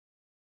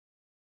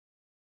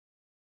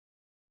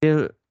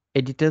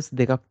editors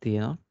දෙකක්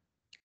තියෙනවා.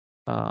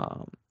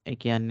 ඒ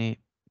කියන්නේ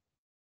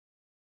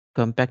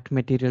compact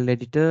material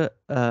editor,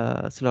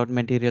 slot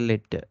material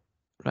editor,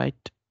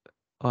 right?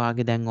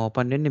 ඔයාගේ දැන්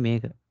open වෙන්නේ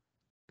මේක.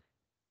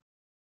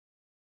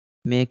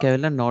 මේක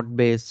ඇවිල්ලා node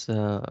based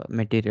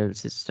material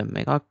system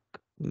එකක්.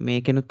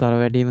 මේකෙනුත් අර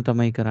වැඩිම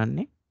තමයි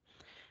කරන්නේ.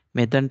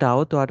 මෙතනට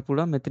આવොත් ඔයාලට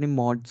පුළුවන් මෙතනින්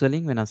mods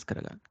වලින් වෙනස්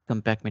කරගන්න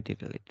compact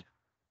material editor.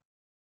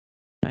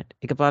 right.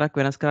 එකපාරක්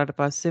වෙනස් කරාට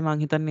පස්සේ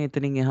මම හිතන්නේ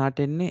එතනින් එහාට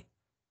එන්නේ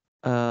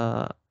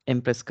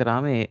impress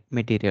කරාම මේ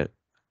material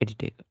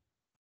edit එක.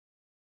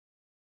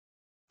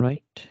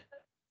 right.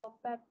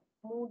 compact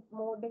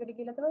mode එකට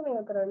කියලා තමයි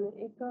මේක කරන්නේ.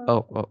 ඒක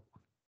ඔව් ඔව්.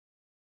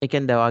 ඒ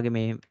කියන්නේ දැන් ඔයාගේ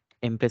මේ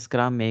impress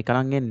කරාම මේක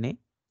අරන් එන්නේ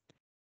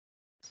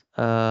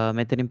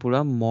මෙතනින්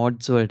පුළුවන්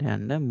mods වලට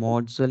යන්න.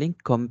 mods වලින්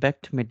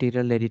compact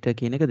material editor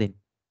කියන එක දෙන්න.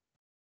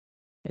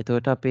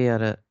 එතකොට අපේ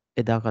අර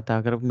එදා කතා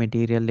කරපු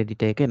material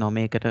editor එක එනවා.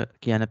 මේකට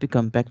කියන අපි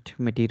compact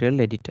material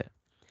editor.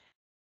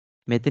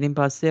 මෙතනින්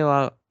පස්සේ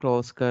ඔයා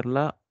close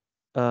කරලා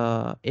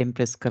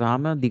impress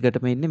කරාම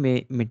දිගටම ඉන්නේ මේ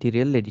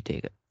material editor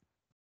එක.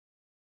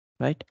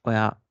 right.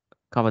 ඔයා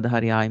කවදා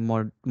හරි ආයි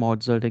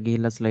mods වලට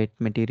ගිහිල්ලා slate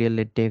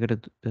material editor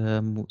එකට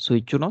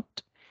switch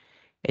වුණොත්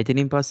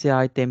එතනින් පස්සේ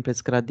ආයෙත්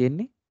impress කරලා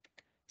දෙන්නේ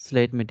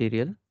slate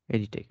material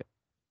editor එක.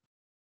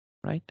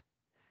 right.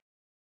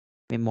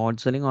 මේ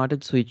mods වලින්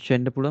ඔයාලට switch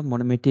වෙන්න පුළුවන්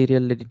මොන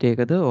material editor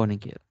එකද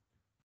ඕනේ කියලා.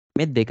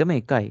 මේ දෙකම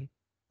එකයි.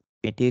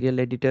 material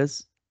editors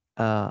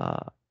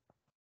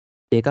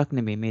දෙකක්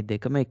නෙමෙයි, මේ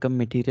දෙකම එකම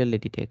material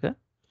editor එක.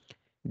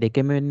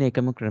 දෙකම වෙන්නේ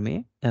එකම ක්‍රමේ.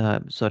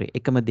 sorry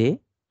එකම දේ.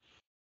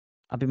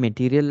 අපි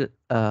material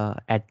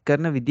add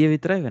කරන විදිය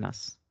විතරයි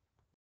වෙනස්.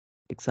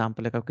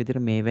 example එකක්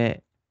විදිහට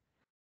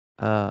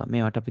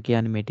මේවට අපි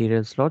කියන්නේ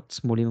material slots.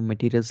 මුලින්ම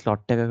material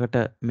slot එකකට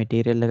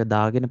material එක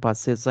දාගෙන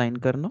පස්සේ assign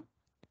කරනවා.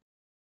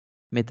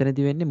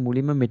 මෙතනදී වෙන්නේ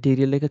මුලින්ම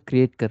material එක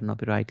create කරනවා.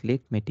 අපි right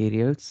click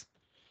materials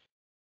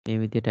මේ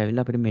විදිහට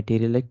ඇවිල්ලා අපිට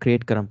material එක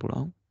create කරන්න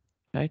පුළුවන්.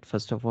 right.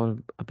 first of all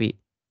අපි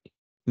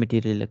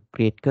material එක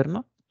create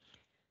කරනවා.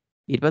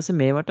 ඊට පස්සේ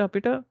මේවට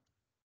අපිට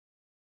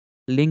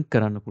link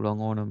කරන්න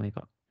පුළුවන් ඕනම එකක්.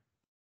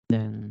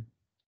 දැන්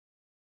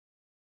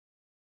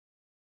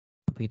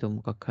අපි හිතමු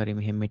මොකක් හරි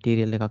මෙහෙම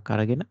material එකක්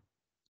අරගෙන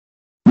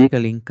මේක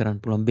link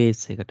කරන්න පුළුවන්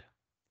base එකට.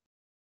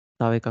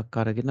 තව එකක්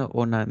අරගෙන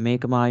ඕන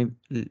මේකම ආයි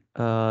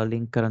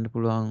link කරන්න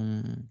පුළුවන්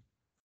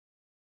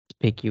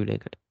specule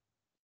එකට.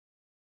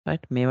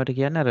 right. මේවට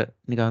කියන්නේ අර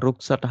නිකන් රුක්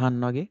සටහන්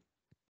වගේ.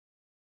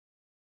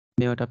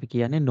 මේවට අපි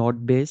කියන්නේ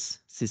node based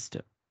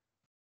system.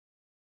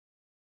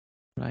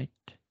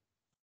 right.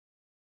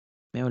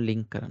 මේව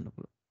link කරන්න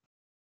පුළුවන්.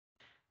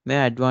 මේ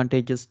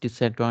advantages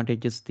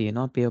disadvantages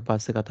තියෙනවා. අපි ඒව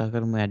පස්සේ කතා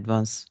කරමු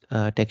advanced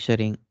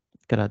texturing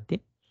කරද්දී.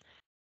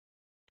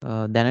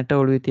 දැනට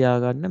ඔළුවේ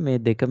තියාගන්න මේ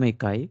දෙකම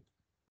එකයි.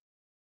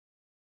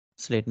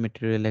 slate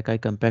material එකයි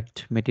compact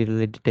material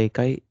editor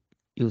එකයි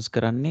use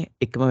කරන්නේ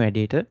එකම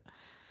වැඩේට.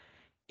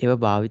 ඒව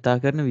භාවිතා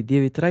කරන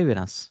විදිය විතරයි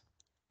වෙනස්.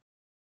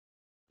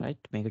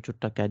 right. මේක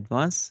චුට්ටක්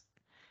advanced.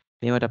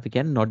 මේවට අපි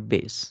කියන්නේ node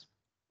based.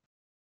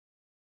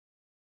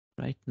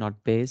 right. node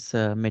based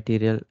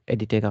material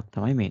editor එකක්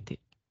තමයි මේ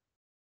තියෙන්නේ.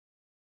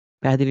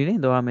 පැහැදිලි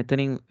නේද? ඔයා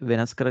මෙතනින්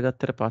වෙනස්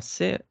කරගත්තට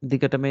පස්සේ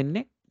දිගටම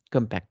එන්නේ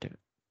compact එක.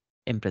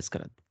 impress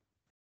කරද්දී.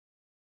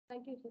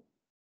 thank you sir.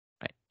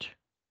 right.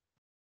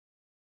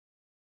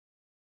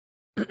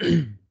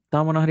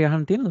 තාම මොනවා හරි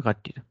අහන්න තියෙනවද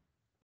කට්ටියට?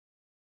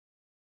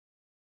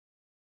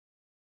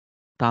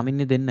 තාම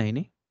ඉන්නේ දෙන්නයි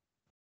නේ.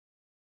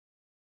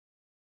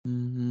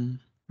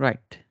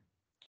 right.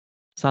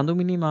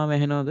 සඳුමිනි මාව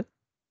ඇහෙනවද?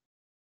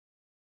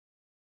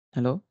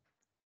 hello.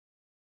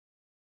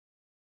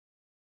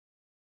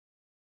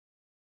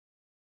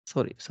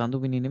 sorry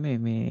සඳුමිනි නෙමෙයි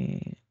මේ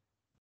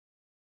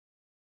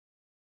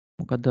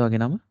මොකද්ද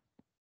වගේ නම?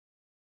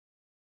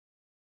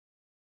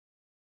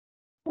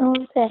 ඔව්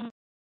සර්.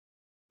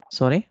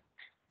 sorry.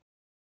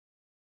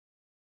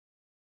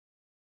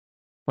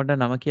 පොඩ්ඩක්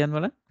නම කියන්න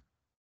බලන්න.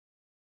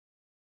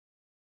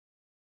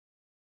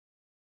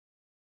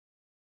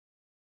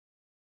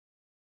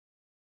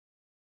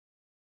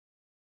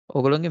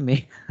 ඔයගොල්ලෝගේ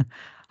මේ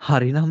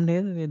හරි නම්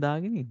නේද මේ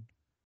දාගෙන ඉන්නේ?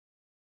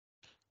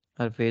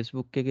 අර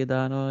Facebook එකේ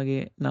දානවා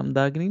වගේ නම්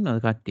දාගෙන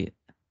ඉන්නවද කට්ටිය?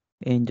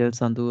 ඒන්ජල්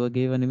සඳු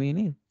වගේ ඒවා නෙමෙයි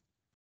නේද?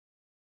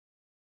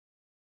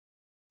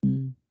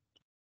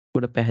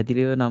 පොඩ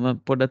පැහැදිලිව නම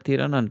පොඩක්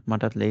තියනවා නම්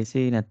මටත්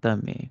ලේසියි. නැත්තම්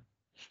මේ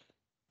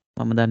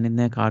මම දන්නේ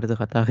නැහැ කාටද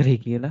කතා කරේ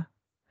කියලා.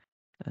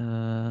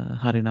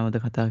 හරි නමද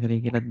කතා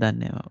කරේ කියලාත්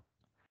දන්නේ නැහැ.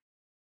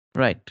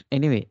 right.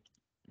 anyway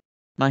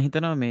මම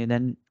හිතනවා මේ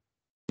දැන්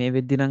මේ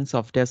වෙද්දි නම්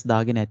softwares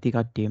දාගෙන ඇති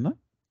කට්ටියම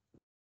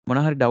මොන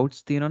හරි doubts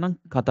තියෙනවා නම්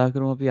කතා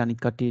කරමු. අපි අනිත්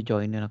කට්ටිය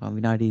join වෙනකම්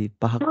විනාඩි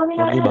 5ක්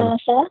වගේ බලමු.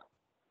 සර්.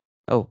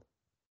 ඔව්.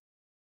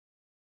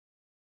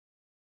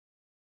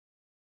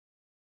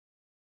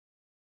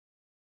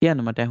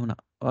 කියන්න මට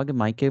ඇහුණා. ඔයාගේ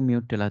mic එක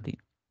mute වෙලා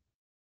තියෙනවා.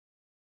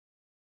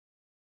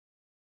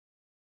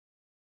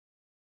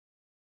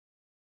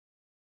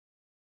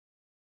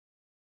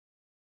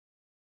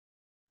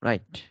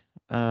 right.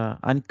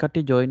 අනිත්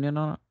කට්ටිය join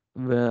වෙනවා.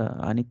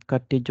 අනිත්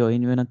කට්ටිය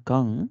join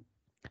වෙනකම්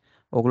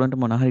ඔයගලන්ට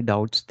මොන හරි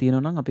doubts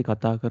තියෙනවා නම් අපි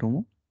කතා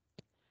කරමු.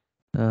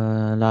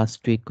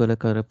 ලාස්ට් වීක් වල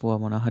කරපුවා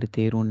මොන හරි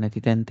තේරුම්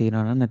නැති තැන්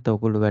තියෙනවා නම් නැත්නම්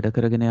ඔයගොල්ලෝ වැඩ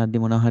කරගෙන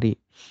යද්දි මොන හරි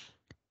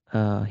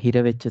හිර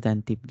වෙච්ච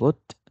තැන්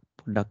තිබ්බොත්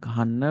පොඩ්ඩක්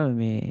අහන්න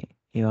මේ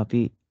ඒවා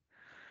අපි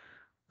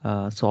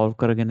සෝල්ව්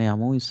කරගෙන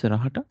යමු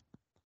ඉස්සරහට.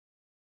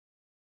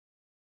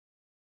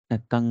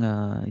 නැත්තම්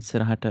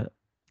ඉස්සරහට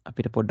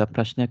අපිට පොඩ්ඩක්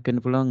ප්‍රශ්නයක්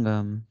වෙන්න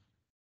පුළුවන්.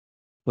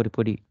 පොඩි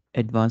පොඩි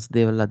ඇඩ්වාන්ස්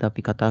දේවල් අද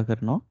අපි කතා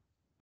කරනවා.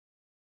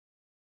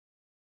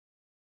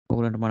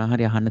 ඔයගොල්ලන්ට මොන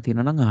හරි අහන්න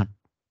තියෙනවා නම් අහන්න.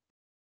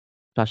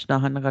 ප්‍රශ්න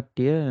අහන්න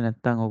කට්ටිය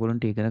නැත්තම්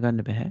ඔයගොල්ලන්ට ඉගෙන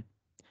ගන්න බෑ.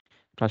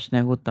 ප්‍රශ්න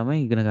අහුවොත් තමයි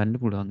ඉගෙන ගන්න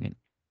පුළුවන් වෙන්නේ.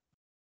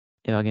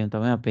 ඒ වගේම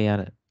තමයි අපේ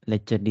අර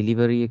ලෙක්චර්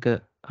ඩිලිවරි එක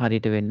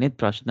හරියට වෙන්නේ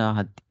ප්‍රශ්න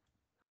අහද්දි.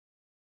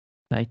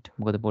 රයිට්.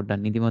 මොකද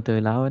පොඩ්ඩක් නිදිමත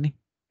වෙලාවනේ.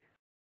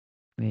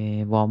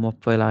 මේ වෝම්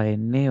අප් වෙලා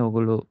එන්නේ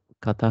ඔයගොල්ලෝ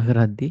කතා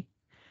කරද්දි.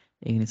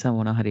 ඒ නිසා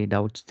මොන හරි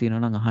ඩවුට්ස්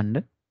තියෙනවා නම් අහන්න.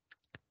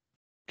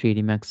 3D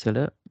Max වල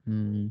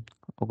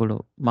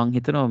ඔයගොල්ලෝ මං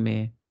හිතනවා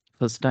මේ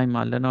ෆස්ට් ටයිම්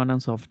අල්ලනවා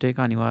නම් සොෆ්ට්වෙයාර්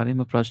එක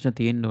අනිවාර්යයෙන්ම ප්‍රශ්න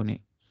තියෙන්න ඕනේ.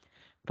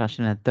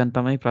 ප්‍රශ්න නැත්තම්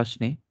තමයි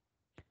ප්‍රශ්නේ.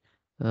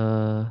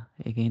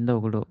 ඒකින්ද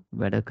ඔයගොල්ලෝ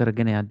වැඩ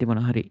කරගෙන යද්දි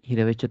මොන හරි හිර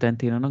වෙච්ච තැන්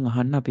තියෙනවා නම්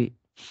අහන්න අපි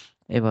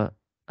ඒවා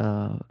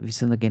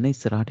විසඳගෙන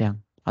ඉස්සරහට යන්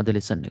අද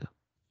ලෙසන් එක.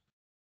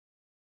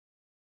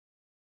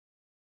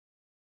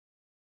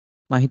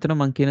 මම හිතනවා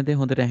මං කියන දේ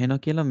හොඳට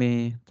ඇහෙනවා කියලා. මේ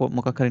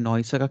මොකක් හරි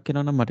නොයිස් එකක්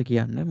එනවා නම් මට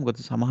කියන්න.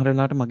 මොකද සමහර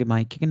වෙලාවට මගේ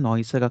මයික් එකේ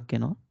නොයිස් එකක්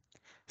එනවා.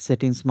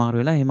 සෙටින්ග්ස්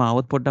මාරු වෙලා එහෙම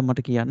ආවොත් පොඩ්ඩක්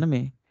මට කියන්න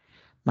මේ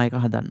මයික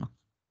හදන්න.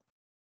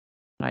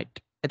 රයිට්.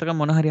 එතකොට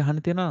මොන හරි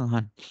අහන්න තියෙනවා නම්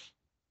අහන්න.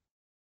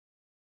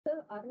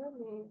 අර මේ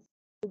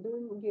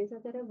බුදුන්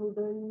ගේසතර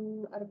බුදුන්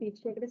අර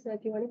පික්චර් එකට සර්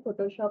කියවනේ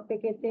ෆොටෝෂොප්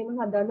එකෙත් එහෙම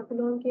හදන්න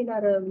පුළුවන්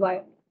කියලා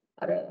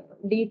අර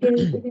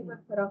ඩීටේල්ස් ඉතින්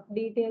රෆ්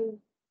ඩීටේල්ස්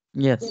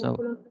yes දෙන්න so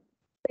පුළුවන්.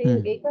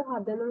 ඒක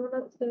හදනවා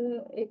නම් සර්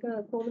ඒක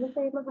කොහොමද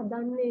සර් එහෙම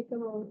හදන්නේ? ඒක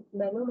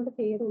බැලුවා මට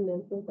තේරුන්නේ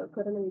නැහැ සර්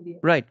කරන විදිය.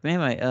 right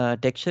මෙහෙමයි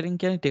ටෙක්ස්චරින්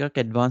කියන්නේ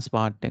ටිකක් ඇඩ්වාන්ස්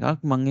පාර්ට්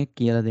එකක්. මම ඒක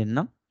කියලා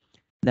දෙන්නම්.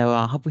 දැන් ඔය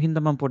අහපු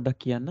හින්දා මම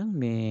පොඩ්ඩක් කියන්නම්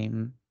මේ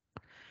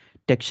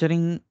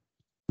ටෙක්ස්චරින්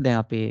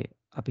දැන්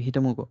අපි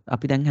හිතමුකෝ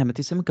අපි දැන්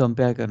හැමතිස්සෙම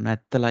කම්පෙයාර් කරනවා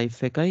ඇත්ත ලයිෆ්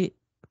එකයි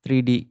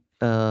 3D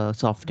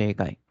සොෆ්ට්වෙයාර්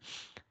එකයි.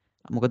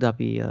 මොකද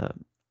අපි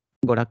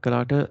ගොඩක්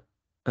කලාට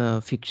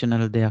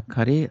ෆික්ෂනල් දෙයක්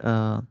හරි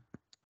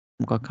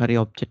මොකක් හරි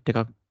ඔබ්ජෙක්ට්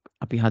එකක්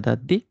අපි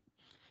හදද්දි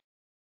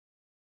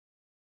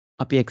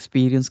අපි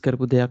එක්ස්පීරියන්ස්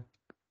කරපු දෙයක්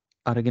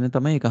අරගෙන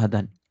තමයි ඒක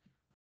හදන්නේ.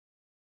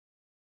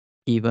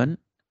 ඊවන්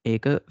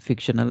ඒක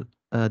ෆික්ෂනල්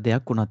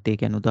දෙයක් වුණත් ඒ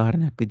කියන්නේ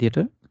උදාහරණයක් විදිහට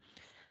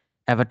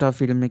ඇවටර්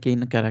ෆිල්ම් එකේ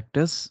ඉන්න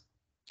කැරක්ටර්ස්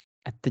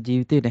ඇත්ත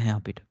ජීවිතේ නැහැ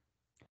අපිට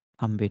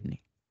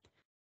හම්බෙන්නේ.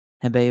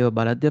 හැබැයි ඒව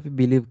බලද්දි අපි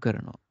බිලීව්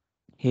කරනවා.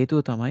 හේතුව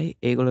තමයි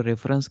ඒගොල්ලෝ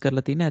රෙෆරන්ස්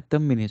කරලා තියෙන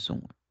ඇත්තම මිනිස්සුන්.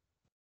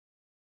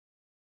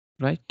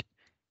 රයිට්.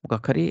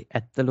 මොකක් හරි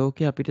ඇත්ත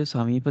ලෝකේ අපිට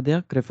සමීප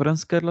දෙයක්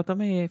රෙෆරන්ස් කරලා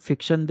තමයි මේ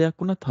ෆික්ෂන් දෙයක්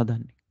වුණත්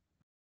හදන්නේ.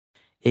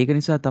 ඒක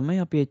නිසා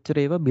තමයි අපි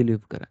එච්චර ඒවා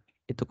බිලීව් කරන්නේ.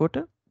 එතකොට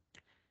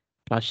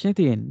ප්‍රශ්නේ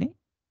තියෙන්නේ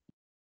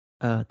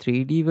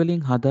 3D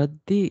වලින්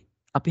හදද්දි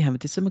අපි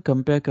හැමතිස්සෙම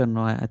කම්පෙයාර්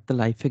කරනවා ඇත්ත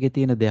ලයිෆ් එකේ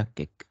තියෙන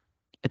දෙයක් එක්ක.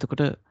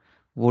 එතකොට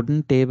වුඩන්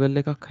ටේබල්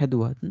එකක්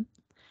හැදුවත්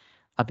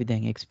අපි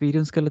දැන්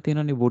එක්ස්පීරියන්ස් කරලා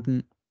තියෙනවානේ වුඩන්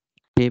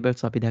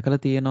ටේබල්ස් අපි දැකලා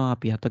තියෙනවා,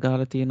 අපි අත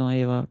ගහලා තියෙනවා,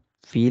 ඒවා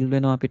ෆීල්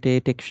වෙනවා අපිට ඒ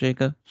ටෙක්ස්චර්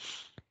එක.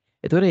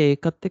 ඒතකොට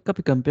ඒකත් එක්ක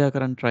අපි කම්පෙයාර්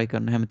කරන්න try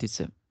කරනවා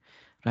හැමතිස්සෙම.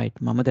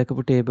 රයිට් මම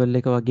දැකපු ටේබල්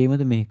එක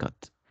වගේමද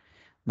මේකත්?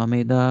 මම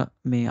එදා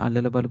මේ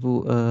අල්ලලා බලපු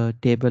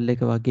ටේබල්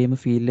එක වගේම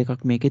ෆීල්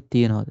එකක් මේකෙත්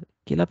තියනවද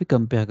කියලා අපි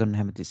කම්පෙයාර් කරන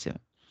හැමතිස්සෙම.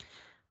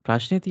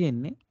 ප්‍රශ්නේ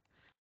තියෙන්නේ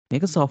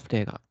මේක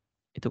සොෆ්ට්වෙයාර් එකක්.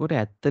 එතකොට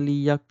ඇත්ත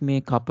ලීයක්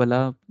මේ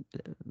කපලා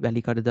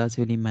වැලි කඩදාසි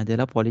වලින්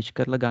මැදලා පොලිෂ්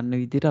කරලා ගන්න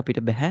විදිහට අපිට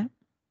බෑ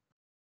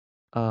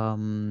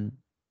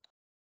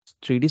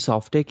 3D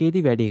සොෆ්ට්වෙයාර්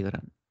එකේදී වැඩේ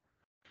කරන්න.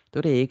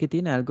 එතකොට ඒකේ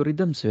තියෙන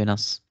ඇල්ගොරිතම්ස්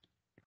වෙනස්.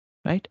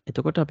 රයිට්.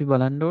 එතකොට අපි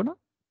බලන්න ඕන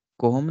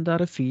කොහොමද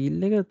අර ෆීල්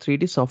එක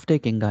 3D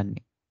සොෆ්ට්වෙයාර් එකෙන්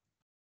ගන්නෙ.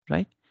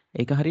 රයිට්.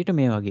 ඒක හරියට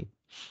මේ වගේ.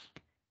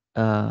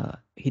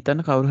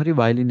 හිතන්න කවුරු හරි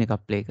වයලින් එකක්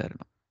ප්ලේ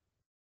කරනවා.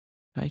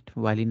 රයිට්.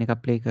 වයලින් එකක්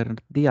ප්ලේ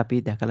කරද්දී අපි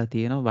දැකලා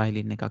තියෙනවා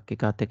වයලින් එකක්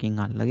එක අතකින්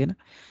අල්ලගෙන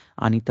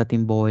අනිත්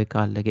අතින් බෝ එක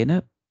අල්ලගෙන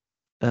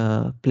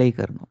ප්ලේ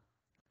කරනවා.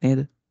 නේද?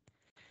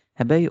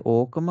 හැබැයි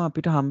ඕකම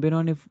අපිට හම්බ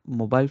වෙනවනේ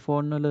මොබයිල්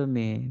ෆෝන් වල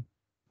මේ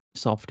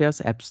සොෆ්ට්වෙයාර්ස්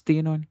ඇප්ස්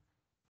තියෙනවනේ.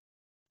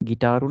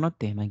 ගිටාර්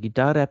උනත් එහෙමයි.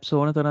 ගිටාර් ඇප්ස්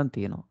ඕන තරම්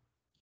තියෙනවා.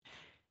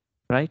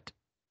 රයිට්.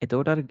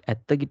 එතකොට අර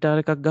ඇත්ත ගිටාර්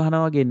එකක්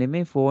ගහනවා වගේ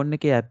නෙමෙයි ෆෝන්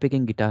එකේ ඇප්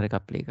එකෙන් ගිටාර් එකක්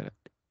ප්ලේ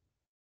කරද්දී.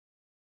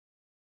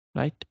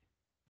 රයිට්.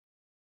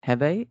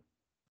 හැබැයි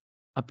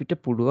අපිට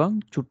පුළුවන්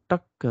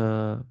චුට්ටක්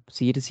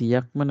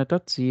 100%ක්ම නැතත්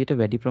 100ට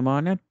වැඩි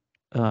ප්‍රමාණයක්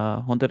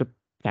හොඳට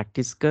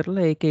ප්‍රැක්ටිස්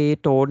කරලා ඒකේ ඒ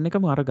ටෝන්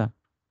එකම අරගන්න.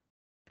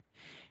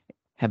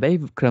 හැබැයි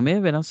ක්‍රමය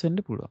වෙනස්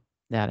වෙන්න පුළුවන්.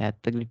 දැන් අර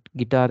ඇත්ත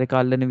ගිටාර් එක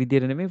අල්ලන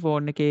විදිහට නෙමෙයි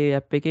ෆෝන් එකේ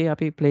ඇප් එකේ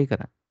අපි ප්ලේ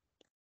කරන්නේ.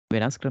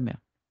 වෙනස් ක්‍රමයක්.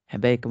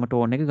 හැබැයි එකම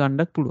ටෝන් එක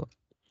ගන්නත් පුළුවන්.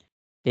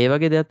 ඒ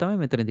වගේ දෙයක් තමයි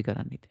මෙතනදී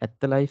කරන්නේ.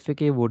 ඇත්ත ලයිෆ්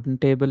එකේ වුඩන්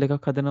ටේබල්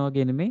එකක් හදනවා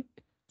වගේ නෙමෙයි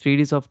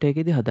 3D සොෆ්ට්වෙයාර්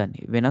එකේදී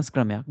හදන්නේ. වෙනස්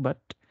ක්‍රමයක්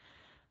but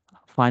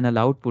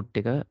ෆයිනල්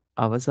අවුට්පුට් එක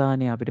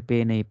අවසානයේ අපිට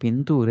පේන මේ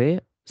පින්තූරය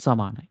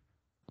සමානයි.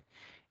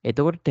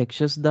 එතකොට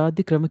ටෙක්ස්චර්ස්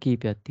දාද්දි ක්‍රම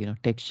කීපයක්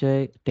තියෙනවා.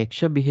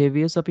 ටෙක්ස්චර්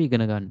බිහේවියර්ස් අපි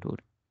ඉගෙන ගන්න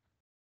ඕනේ.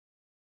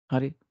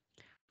 හරි.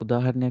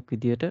 උදාහරණයක්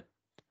විදියට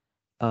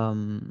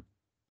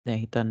දැන්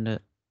හිතන්න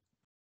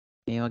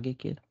මේ වගේ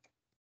කියලා.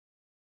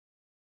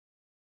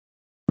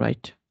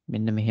 right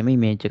මෙන්න මෙහෙම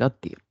image එකක්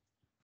තියෙනවා.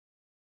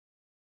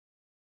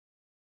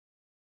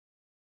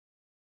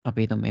 අපි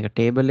හිතමු මේක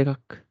table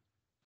එකක්.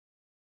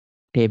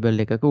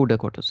 table එකක උඩ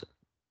කොටස.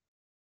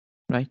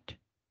 right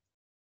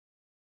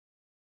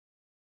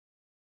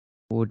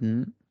wooden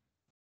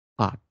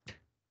part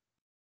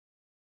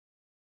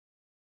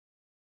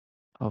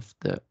of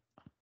the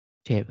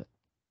table.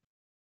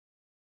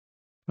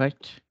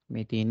 right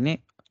මේ තියෙන්නේ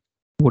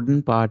wooden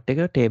part එක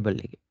table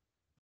එකේ.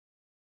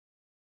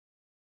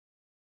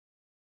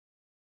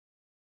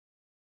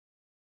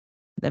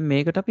 දැන්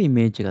මේකට අපි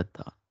image එකක්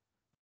දානවා.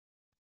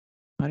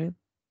 හරිද?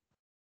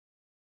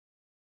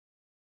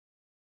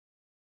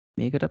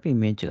 මේකට අපි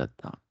image එකක්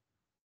දානවා.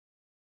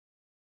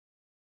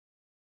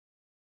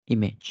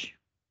 image.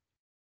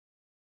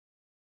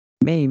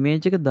 මේ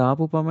image එක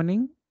දාපු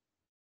පමණින්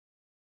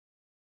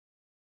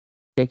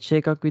ටෙක්ස්චර්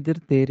එකක්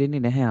විදිහට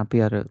තේරෙන්නේ නැහැ. අපි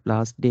අර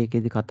last day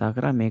එකේදී කතා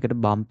කරා මේකට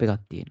bump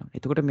එකක් තියෙනවා.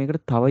 එතකොට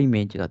මේකට තව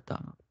image එකක්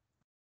දානවා.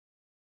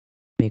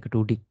 මේකට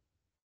උඩින්.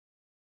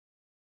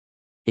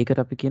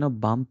 ඒකට අපි කියනවා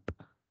bump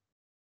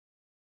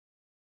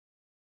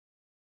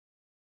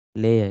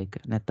layer එක.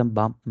 නැත්නම්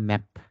bump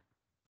map.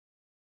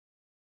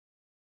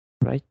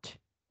 right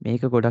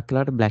මේක ගොඩක්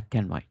වෙලාවට black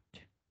and white.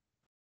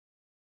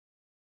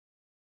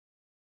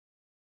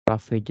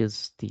 rough edges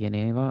තියෙන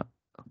ඒවා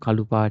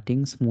කළු පාටින්,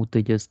 smooth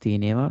edges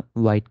තියෙන ඒවා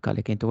white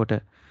color එකෙන්. එතකොට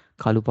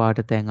කළු පාට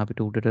තැන්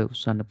අපිට උඩට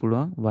උස්සන්න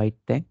පුළුවන්, white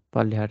තැන්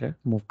පල්ලෙහාට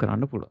move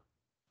කරන්න පුළුවන්.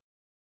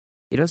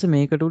 ඊට පස්සේ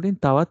මේකට උඩින්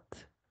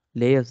තවත්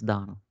layers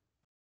දානවා.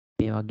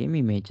 මේ වගේම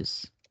images.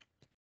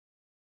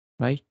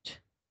 right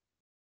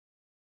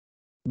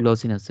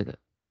glossiness එක.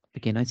 අපි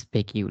කියනවා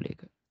specular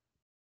එක.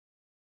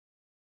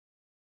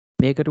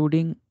 මේකට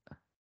උඩින්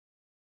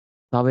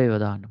තව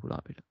ඒවා දාන්න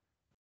පුළුවන් අපිට.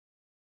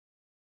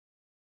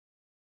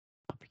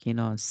 අපි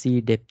කියනවා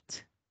sea depth.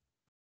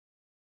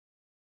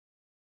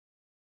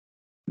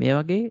 මේ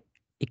වගේ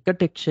එක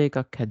ටෙක්ස්චර්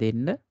එකක්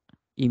හැදෙන්න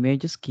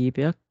images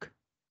කීපයක්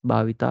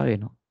භාවිතා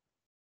වෙනවා.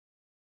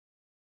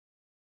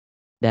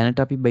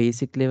 දැනට අපි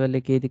බේසික් ලෙවල්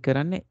එකේදී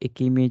කරන්නේ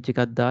එක image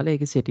එකක් දාලා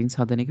ඒකේ settings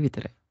හදන එක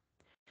විතරයි.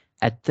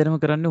 ඇත්තටම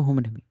කරන්නේ ඔහොම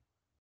නෙමෙයි.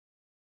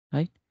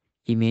 right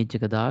image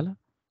එක දාලා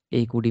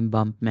ඒක උඩින්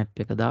bump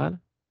map එක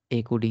දාලා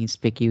ඒක උඩින්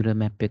specular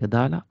map එක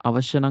දාලා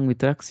අවශ්‍ය නම්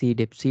විතරක් sea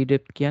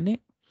depth කියන්නේ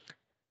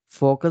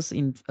focus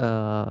in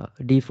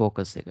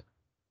defocus එක.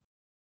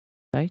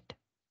 right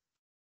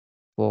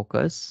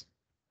focus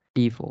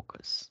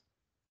defocus.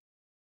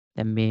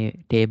 දැන් මේ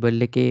table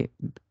එකේ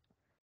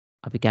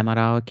අපි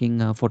කැමරාවකින්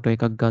ෆොටෝ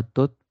එකක්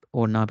ගත්තොත්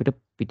ඕන්න අපිට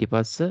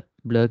පිටිපස්ස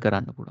බ්ලර්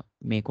කරන්න පුළුවන්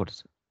මේ කොටස.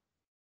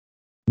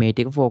 මේ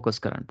ටික ෆෝකස්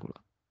කරන්න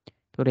පුළුවන්.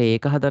 ඒතකොට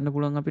ඒක හදන්න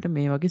පුළුවන් අපිට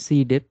මේ වගේ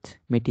sea depth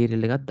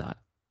material එකක්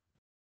දාලා.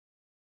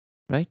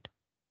 right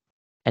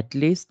at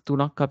least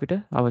තුනක් අපිට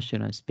අවශ්‍ය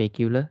වෙනවා.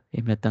 specular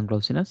එහෙම නැත්නම්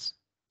glossiness.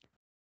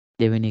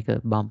 දෙවෙනි එක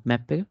bump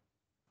map එක.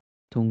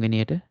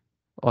 තුන්වෙනියට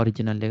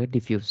original එක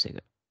diffuse එක.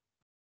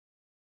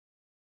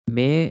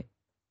 මේ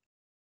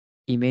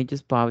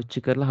images පාවිච්චි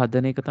කරලා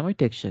හදන එක තමයි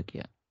texture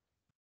කියන්නේ.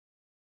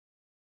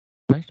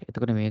 right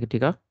එතකොට මේක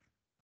ටිකක්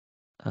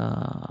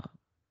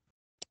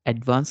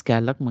ඇඩ්වාන්ස්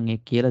කැලලක් මම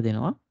ඒක කියලා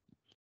දෙනවා.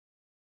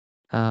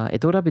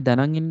 එතකොට අපි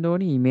දැනන් ඉන්න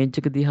ඕනි ඉමේජ්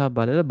එක දිහා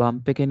බලලා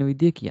බම්ප් එක එන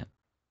විදිය කියන්න.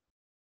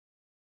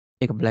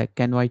 ඒක black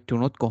and white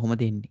වුණොත්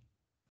කොහොමද එන්නේ?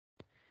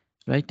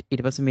 right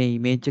ඊට පස්සේ මේ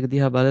ඉමේජ් එක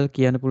දිහා බලලා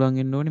කියන්න පුළුවන්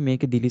වෙන්න ඕනේ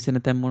මේකේ දිලිසෙන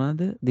තැන්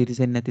මොනවාද?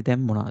 දිලිසෙන්නේ නැති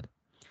තැන් මොනවාද?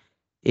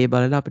 ඒ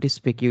බලලා අපිට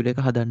ස්පෙකියුල එක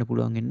හදන්න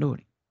පුළුවන් වෙන්න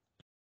ඕනේ.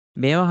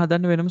 මේවා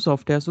හදන්න වෙනම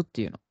softwares උත්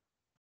තියෙනවා.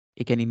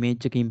 ඒ කියන්නේ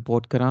ඉමේජ් එක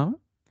import කරාම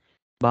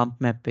bump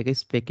map එක,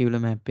 specular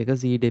map එක,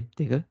 z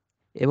depth එක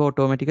ඒවා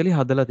automatically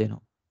හදලා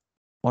දෙනවා.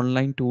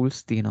 online tools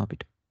තියෙනවා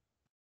අපිට.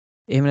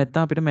 එහෙම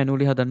නැත්නම් අපිට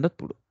manually හදන්නත්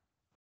පුළුවන්.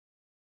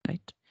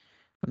 right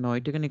ඔන්න ඔය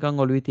ටික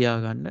නිකන් ඔළුවේ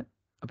තියාගන්න.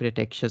 අපිට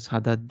textures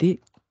හදද්දී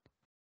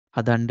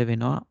හදන්න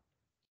වෙනවා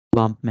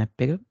bump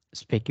map එක,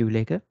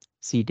 specular එක,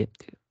 sea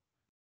depth එක.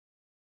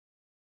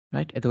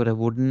 right එතකොට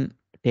wooden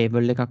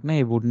table එකක් නෑ.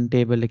 ඒ wooden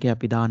table එකේ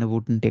අපි දාන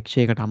wooden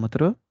texture එකට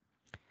අමතරව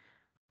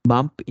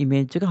bump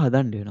image එක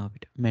හදන්න වෙනවා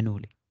අපිට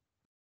manually.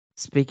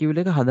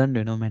 specular එක හදන්න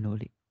වෙනවා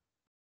manually.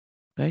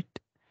 right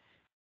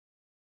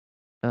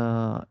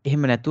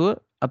එහෙම නැතුව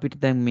අපිට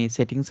දැන් මේ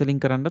settings වලින්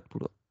කරන්නත්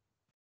පුළුවන්.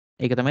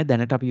 ඒක තමයි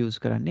දැනට අපි use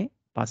කරන්නේ.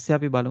 පස්සේ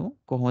අපි බලමු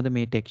කොහොමද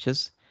මේ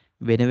textures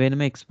වෙන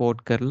වෙනම export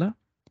කරලා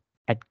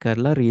add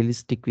කරලා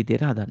realistic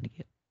විදියට හදන්න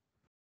කියලා.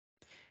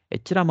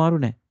 එච්චර අමාරු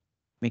නෑ.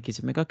 මේ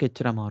කිසිම එකක්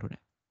එච්චර අමාරු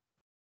නෑ.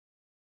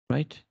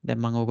 right දැන්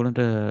මම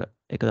ඔයගොල්ලන්ට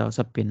එක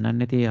දවසක්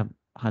පෙන්වන්න ඇති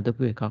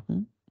හදපු එකක්.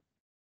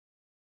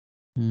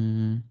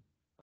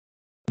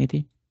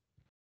 ඉතින්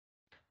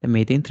දැන්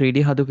මේ තියෙන 3D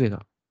හදපු එකක්.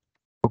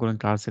 ඔයගොල්ලන්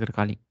ක්ලාස් එකට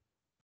කලින්.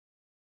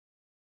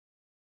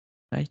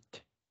 right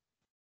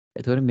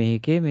එතකොට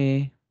මේකේ මේ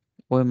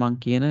ඔය මං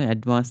කියන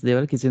ඇඩ්වාන්ස්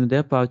දේවල් කිසිම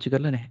දෙයක් පාවිච්චි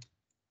කරලා නැහැ.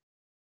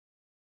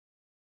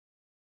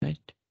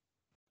 right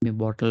මේ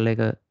බොටල්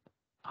එක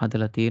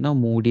හදලා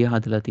තියෙනවා, මූඩිය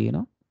හදලා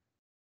තියෙනවා.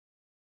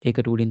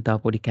 ඒකට උඩින් තව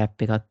පොඩි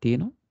කැප් එකක්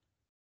තියෙනවා.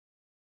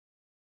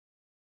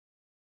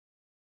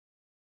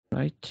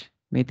 right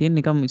මේ තියෙන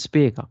නිකම්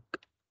ස්පේ එකක්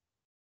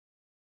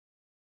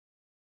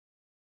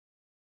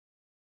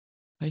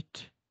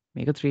right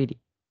මේක 3D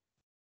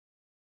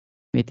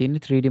මේ තියෙන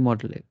 3D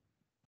model එක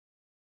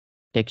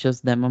textures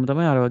දැම්මම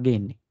තමයි අර වගේ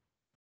එන්නේ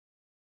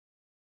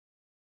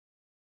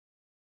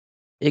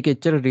ඒක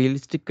එච්චර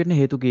රියලිස්ටික් වෙන්න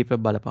හේතු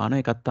කීපයක්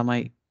බලපානවා එකක්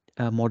තමයි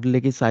model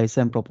එකේ size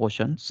and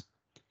proportions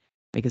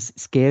මේක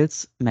scales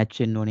match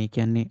වෙන්න ඕනේ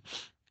කියන්නේ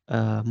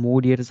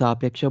මූඩියට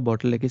සාපේක්ෂව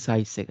බොටල් එකේ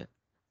size එක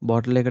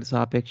බොටල් එකට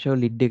සාපේක්ෂව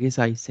lid එකේ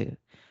size එක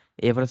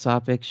ඒවට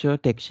සාපේක්ෂව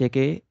ටෙක්ස්චර්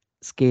එකේ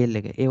ස්කේල්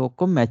එක ඒ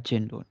ඔක්කොම මැච්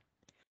වෙන්න ඕනේ.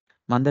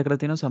 මම දැකලා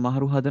තියෙනවා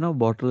සමහරු හදනවා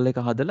බොටල් එක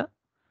හදලා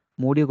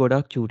මූඩිය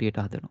ගොඩක් චූටියට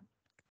හදනවා.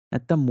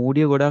 නැත්තම්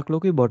මූඩිය ගොඩක්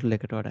ලොකුයි බොටල්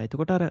එකට වඩා.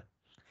 එතකොට අර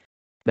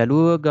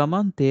බැලුව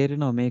ගමන්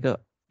තේරෙනවා මේක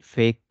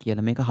ෆේක්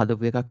කියලා මේක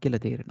හදපු එකක්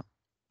කියලා තේරෙනවා.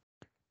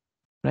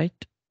 right?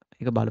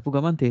 ඒක බලපු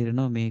ගමන්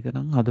තේරෙනවා මේක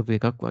නම් හදපු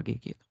එකක් වගේ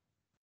කියලා.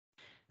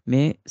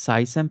 මේ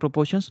size and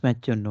proportions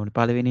match වෙන්න ඕනේ.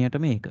 පළවෙනියට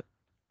මේක.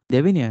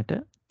 දෙවෙනියට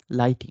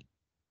lighting.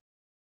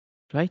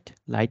 right?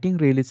 lighting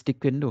realistic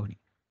වෙන්න ඕනේ.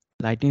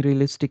 lighting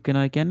realistic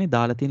වෙනවා කියන්නේ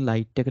දාලා තියෙන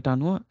light එකට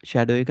අනුව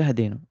shadow එක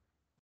හැදෙනවා.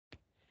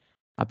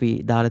 අපි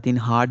දාලා තියෙන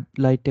hard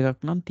light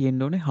එකක් නම්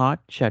තියෙන්න ඕනේ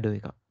hard shadow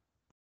එකක්.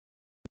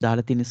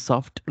 දාලා තියෙන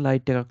soft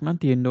light එකක්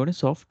නම් තියෙන්න ඕනේ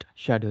soft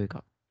shadow එකක්.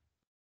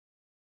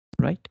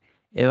 right?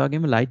 ඒ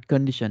වගේම light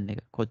condition එක.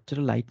 කොච්චර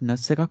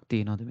lightness එකක්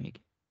තියෙනවද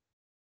මේකේ?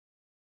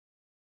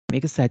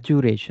 මේක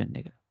saturation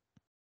එක.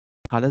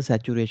 color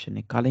saturation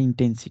එක, color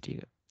intensity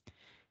එක.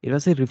 ඊට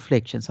පස්සේ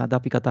reflections. අද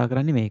අපි කතා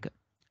කරන්නේ මේක.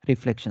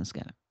 reflections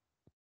ගැන.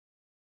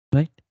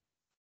 right?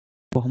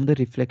 කොහොමද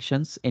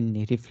reflections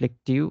එන්නේ?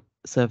 reflective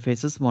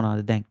surfaces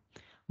මොනවාද දැන්?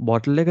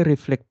 bottle එක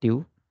reflective.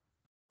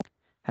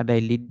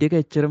 හැබැයි lid එක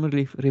එච්චරම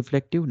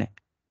reflective නෑ.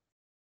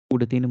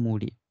 උඩ තියෙන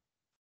මූඩිය.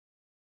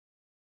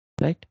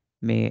 right?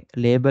 මේ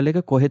ලේබල් එක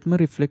කොහෙත්ම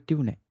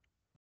reflective නෑ.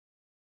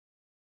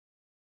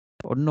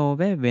 ඔන්න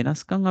ඕවේ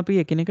වෙනස්කම්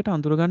අපි එකිනෙකට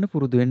අඳුරගන්න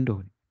පුරුදු වෙන්න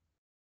ඕනේ.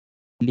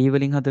 ලී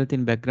වලින් හදලා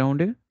තියෙන background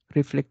එක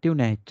reflective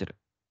නෑ එච්චර.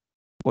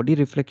 පොඩි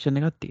reflection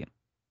එකක් තියෙනවා.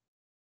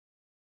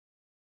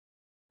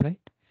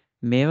 right?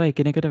 මේවා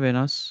එකිනෙකට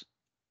වෙනස්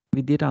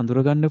විදියට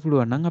අඳුරගන්න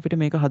පුළුවන් නම් අපිට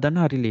මේක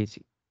හදන්න හරි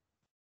ලේසි.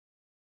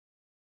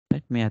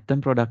 right? මේ ඇත්තම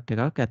product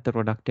එකක් ඇත්ත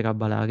product එකක්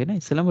බලාගෙන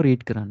ඉස්සෙල්ලාම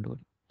read කරන්න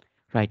ඕනේ.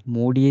 right?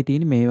 මූඩියේ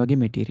තියෙන මේ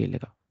වගේ material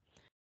එකක්.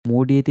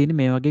 මූඩියේ තියෙන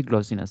මේ වගේ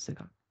glossiness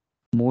එකක්.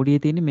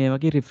 මූඩියේ තියෙන මේ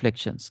වගේ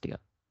reflections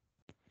ටිකක්.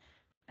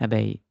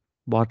 හැබැයි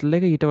bottle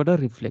එක ඊට වඩා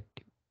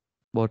reflective.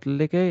 bottle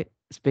එකේ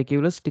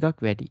speculoos ටිකක්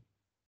වැඩි.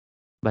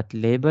 but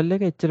label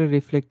එක එච්චර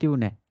reflective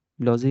නෑ.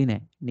 glossy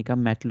නෑ.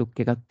 නිකන් matte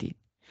look එකක් තියෙන.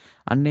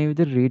 අන්න ඒ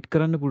විදිහට read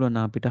කරන්න පුළුවන්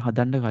අපිට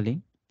හදන්න කලින්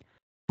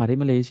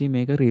හරිම ලේසි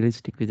මේක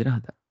realistic විදිහට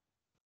හදන්න.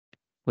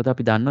 මොකද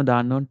අපි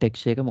දාන්න ඕන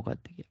text එක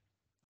මොකක්ද කියලා.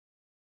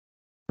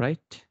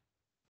 right?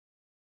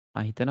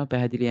 මම හිතනවා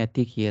පැහැදිලි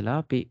ඇති කියලා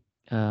අපි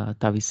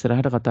තව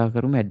ඉස්සරහට කතා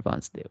කරමු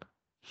advanced දේවල්.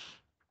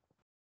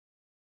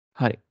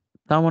 හරි.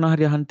 තව මොනවා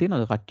හරි අහන්න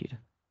තියෙනවද කට්ටියට?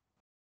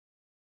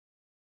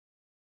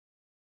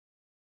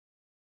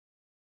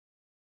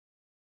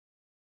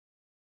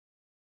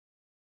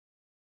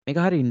 මේක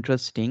හරි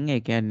ඉන්ට්‍රස්ටිං.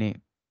 ඒ කියන්නේ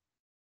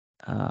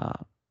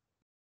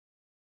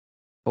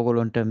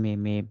ඔයගොල්ලන්ට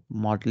මේ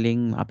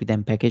මොඩලින් අපි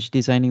දැන් පැකේජ්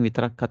ඩිසයිනින්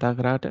විතරක් කතා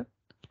කරාට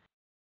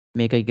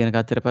මේක ඉගෙන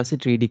ගත්තට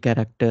පස්සේ 3D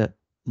character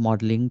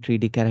modeling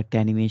 3D character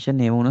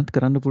animation ඒව උනත්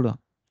කරන්න පුළුවන්.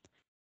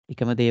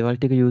 එකම දේවල්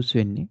ටික යූස්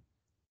වෙන්නේ.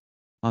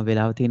 මම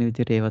වෙලාව තියෙන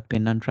විදිහට ඒවත්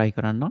පෙන්වන්න try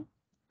කරන්නම්.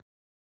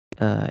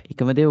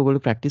 එකම දේ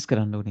ඔයගොල්ලෝ ප්‍රැක්ටිස්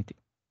කරන්න ඕනේ ඉතින්.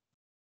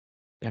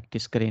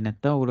 ප්‍රැක්ටිස් කරේ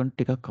නැත්නම් ඔයගොල්ලන්ට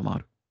ටිකක්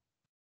අමාරු.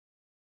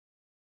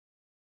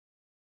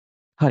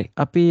 හරි.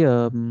 අපි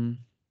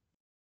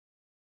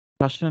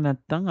ප්‍රශ්න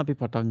නැත්නම් අපි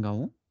පටන්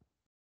ගමු.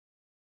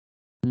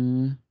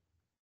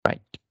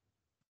 right.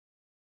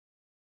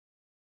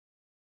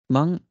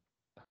 මං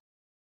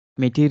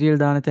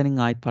මෙටීරියල් දාන තැනින්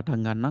ආයෙත්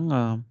පටන් ගන්නම්.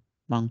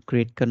 මං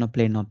ක්‍රියේට් කරන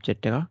ප්ලේන්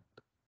ඔබ්ජෙක්ට් එකක්.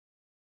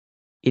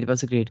 ඊට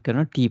පස්සේ ක්‍රියේට්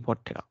කරන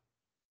ටීපොට් එකක්.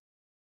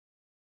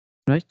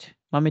 right?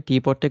 මම මේ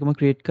ටීපොට් එකම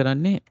ක්‍රියේට්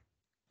කරන්නේ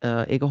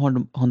ඒක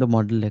හොඳ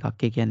මොඩල්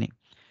එකක්. ඒ කියන්නේ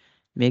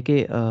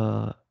මේකේ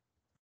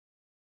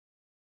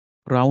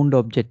රවුන්ඩ්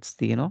ඔබ්ජෙක්ට්ස්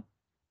තියෙනවා.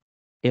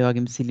 ඒ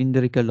වගේම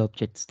සිලින්ඩරිකල්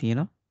ඔබ්ජෙක්ට්ස්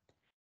තියෙනවා.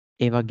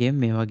 ඒ වගේම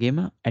මේ වගේම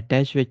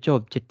ඇටච් වෙච්ච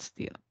ඔබ්ජෙක්ට්ස්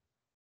තියෙනවා.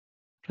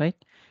 right?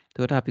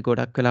 එතකොට අපි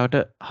ගොඩක් වෙලාවට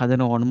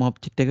හදන ඕනම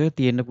ඔබ්ජෙක්ට් එකක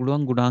තියෙන්න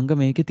පුළුවන් ගුණාංග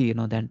මේකේ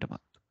තියෙනවා දැන්ටම.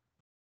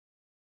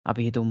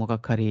 අපි හිතමු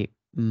මොකක් හරි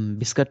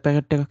බිස්කට්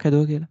පැකට් එකක්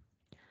හැදුවා කියලා.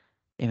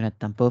 එහෙම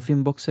නැත්නම්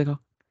පර්ෆියුම් බොක්ස් එකක්.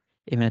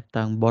 එහෙම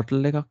නැත්නම්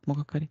බොටල් එකක්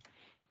මොකක් හරි.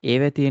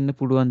 ඒවැ තියෙන්න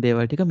පුළුවන්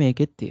දේවල් ටික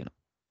මේකෙත් තියෙනවා.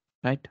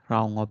 right?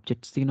 round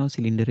objects තියෙනවා,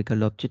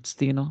 cylindrical objects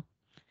තියෙනවා.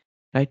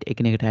 right?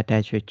 එකිනෙකට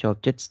attach වෙච්ච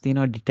objects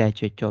තියෙනවා, detach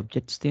වෙච්ච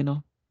objects තියෙනවා.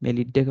 මේ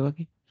lid එක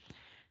වගේ.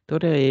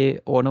 එතකොට ඒ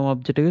ඕනම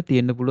object එකක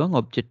තියෙන්න පුළුවන්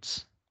objects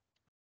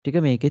ටික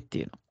මේකෙත්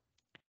තියෙනවා.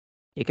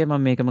 ඒකයි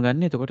මම මේකම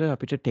ගන්න. එතකොට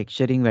අපිට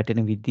texturing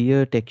වැටෙන විදිය,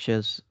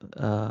 textures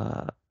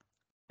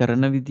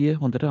කරන විදිය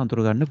හොඳට අඳුර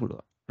ගන්න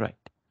පුළුවන්.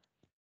 right?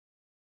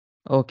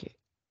 okay.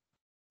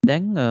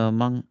 දැන්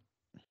මං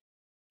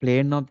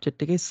ප්ලේන්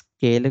ඔබ්ජෙක්ට් එකේ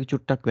ස්කේල් එක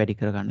චුට්ටක් වැඩි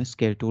කරගන්න.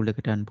 ස්කේල් ටූල්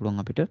එකට යන්න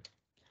පුළුවන් අපිට.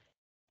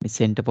 මේ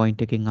සෙන්ටර්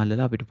පොයින්ට් එකකින්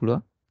අල්ලලා අපිට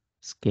පුළුවන්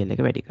ස්කේල්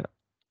එක වැඩි කරා.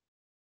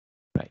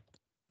 right.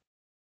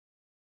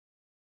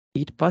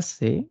 ඊට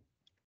පස්සේ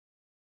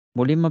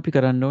මුලින්ම අපි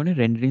කරන්න ඕනේ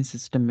රෙන්ඩරින්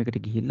සිස්ටම් එකට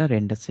ගිහිල්ලා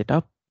රෙන්ඩර්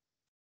සෙටප්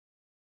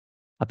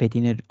අපේ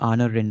තියෙන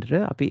ආනර් රෙන්ඩර්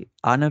අපි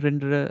ආනර්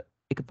රෙන්ඩර්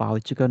එක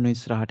පාවිච්චි කරන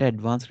ඉස්සරහට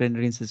ඇඩ්වාන්ස්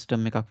රෙන්ඩරින්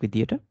සිස්ටම් එකක්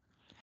විදියට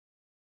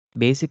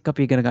බේසික්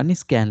අපි ඉගෙන ගන්න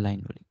ස්කෑන්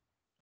ලයින් වලින්.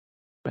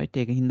 right.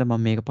 ඒක හින්දා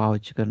මම මේක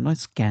පාවිච්චි කරනවා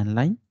ස්කෑන්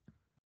ලයින්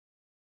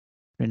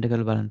රෙන්ඩර්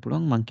කරලා බලන්න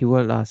පුළුවන්. මම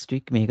කිව්වා ලාස්ට්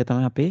වීක් මේක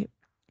තමයි අපේ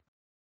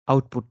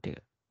අවුට්පුට් එක.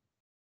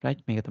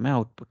 right. මේක තමයි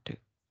අවුට්පුට් එක.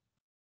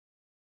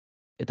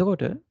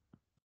 එතකොට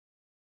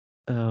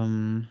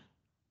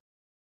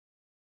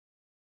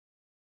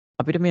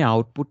අපිට මේ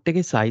අවුට්පුට්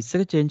එකේ සයිස්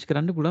එක චේන්ජ්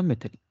කරන්න පුළුවන්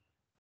මෙතන.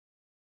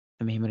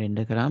 මෙහෙම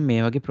රෙන්ඩර් කරාම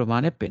මේ වගේ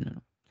ප්‍රමාණයක්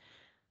පෙන්වනවා.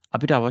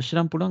 අපිට අවශ්‍ය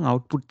නම් පුළුවන්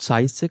අවුට්පුට්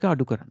සයිස් එක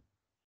අඩු කරන්න.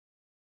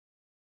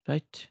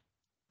 right.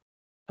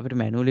 අපිට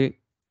මැනුවලි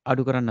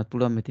අඩු කරන්නත්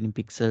පුළුවන් මෙතනින්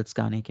පික්සල්ස්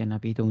ගන්න. ඒ කියන්නේ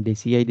අපි හිතමු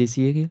 200යි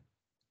 200 කියලා.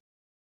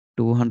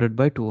 200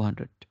 by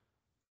 200.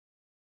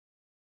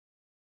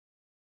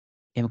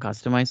 එහෙම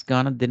කස්ටමයිස්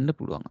ගානක් දෙන්න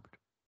පුළුවන් අපිට.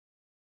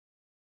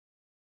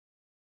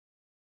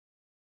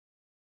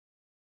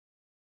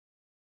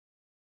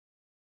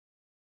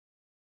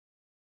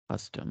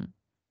 custom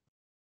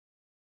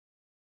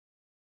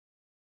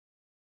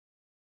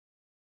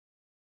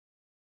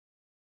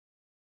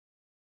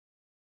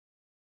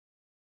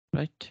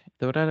right.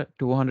 එතකොට අර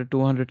 200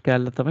 200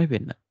 කැල්ල තමයි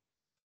වෙන්නේ.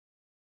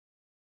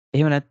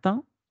 එහෙම නැත්නම්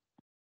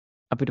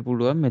අපිට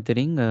පුළුවන්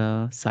මෙතනින්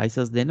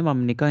sizes දෙන්න.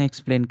 මම නිකන්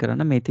explain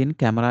කරන්න. මේ තියෙන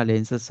camera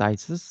lenses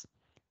sizes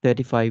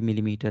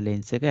 35mm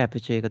lens එක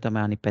aperture එක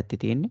තමයි අනිත්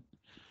පැත්තේ තියෙන්නේ.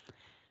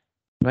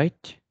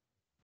 right.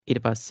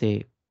 ඊට පස්සේ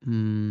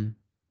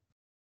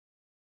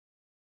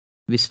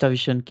Vista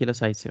Vision කියලා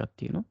size එකක්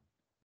තියෙනවා.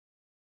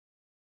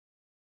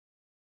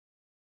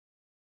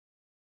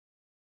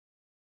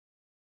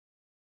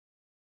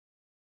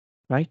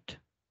 right.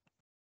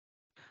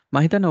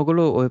 මම හිතන්නේ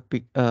ඔයගොල්ලෝ ඔය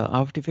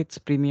After Effects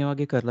Premiere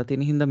වගේ කරලා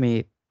තියෙන හින්දා මේ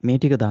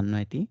ටික දන්නවා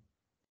ඇති.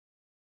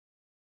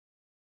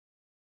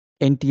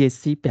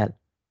 NTSC PAL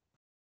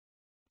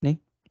නේ.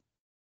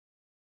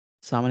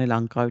 සාමාන්‍ය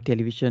ලංකාවේ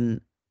ටෙලිවිෂන්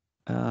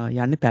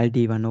යන්නේ PAL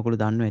D1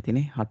 ඔයගොල්ලෝ දන්නවා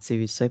ඇතිනේ.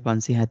 720යි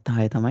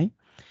 576 තමයි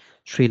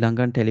ශ්‍රී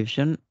ලංකන්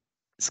ටෙලිවිෂන්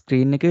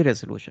ස්ක්‍රීන් එකේ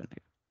රෙසලූෂන්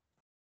එක.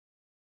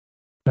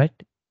 right.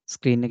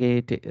 ස්ක්‍රීන්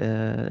එකේ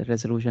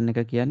රෙසලූෂන් එක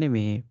කියන්නේ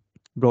මේ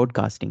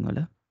බ්‍රෝඩ්කාස්ටිං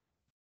වල.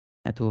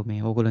 නැතුව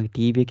මේ ඕගොල්ලෝගේ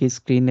TV එකේ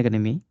ස්ක්‍රීන් එක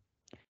නෙමෙයි.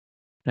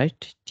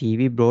 right.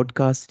 TV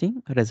broadcasting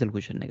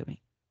resolution එක මේ.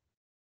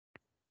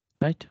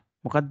 right.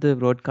 මොකද්ද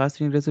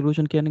broadcasting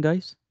resolution කියන්නේ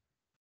guys?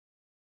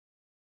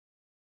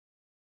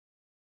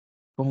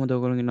 කොහොමද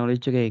ඔයගොල්ලෝගේ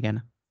knowledge එක ඒ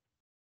ගැන?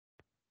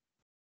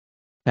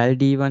 PAL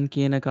D1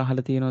 කියන එක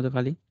අහලා තියෙනවද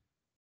කලින්?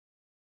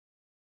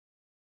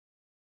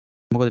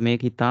 මොකද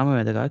මේක ඉතාම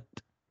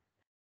වැදගත්.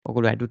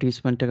 ඔයගොල්ලෝ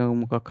ඇඩ්වර්ටයිස්මන්ට් එකක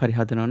මොකක් හරි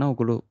හදනවා නම්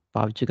ඔයගොල්ලෝ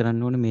පාවිච්චි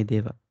කරන්න ඕනේ මේ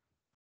දේවල්.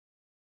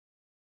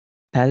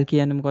 PAL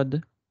කියන්නේ මොකද්ද?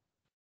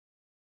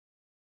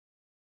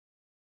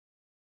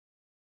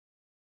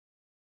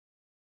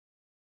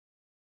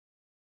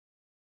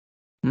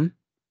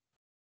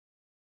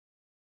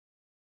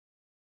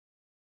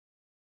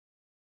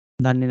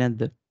 දන්නේ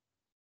නැද්ද?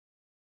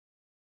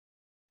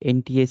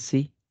 NTSC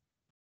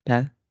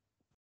PAL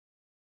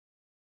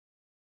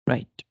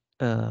right.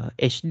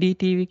 HD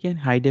TV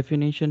කියන්නේ high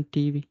definition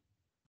TV.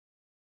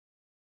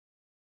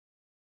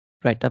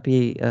 right. අපි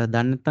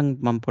දන්නේ නැත්නම්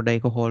මම පොඩ්ඩක්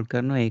ඒක හෝල්ඩ්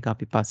කරනවා. ඒක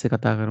අපි පස්සේ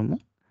කතා කරමු.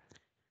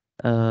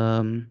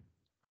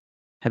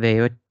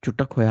 හැබැයි ඒව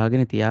චුට්ටක්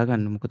හොයාගෙන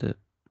තියාගන්න. මොකද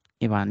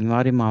ඒවා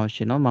අනිවාර්යයෙන්ම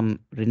අවශ්‍ය වෙනවා. මම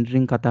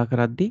රෙන්ඩරින් කතා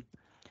කරද්දී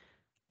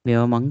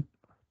මේවා මම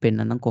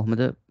පෙන්නන්නම්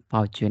කොහොමද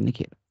පාවිච්චි වෙන්නේ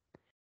කියලා.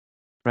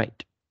 right.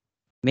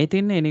 මේ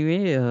තියෙන්නේ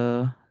anyway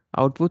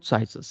output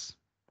sizes.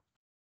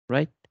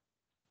 right.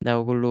 දැන්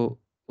ඔයගොල්ලෝ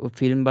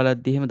ෆිල්ම්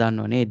බලද්දී එහෙම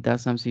දන්නවනේ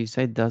 1920යි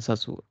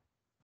 1080.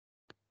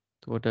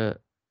 එතකොට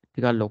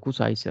ටිකක් ලොකු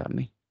size එකක්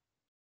මේ.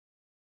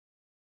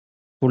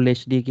 full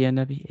HD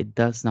කියන්නේ අපි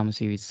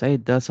 1920යි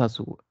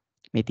 1080.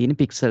 මේ තියෙන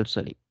pixels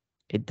වලින්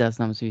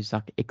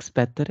 1920ක් x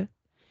පැත්තට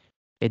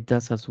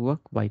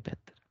 1080ක් y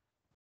පැත්තට.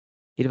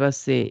 ඊට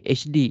පස්සේ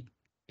HD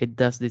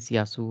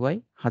 1280යි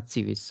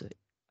 720යි.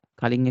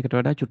 කලින් එකට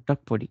වඩා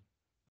චුට්ටක් පොඩි.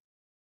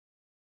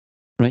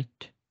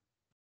 right.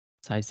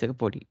 size එක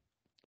පොඩි.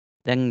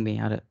 දැන් මේ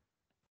අර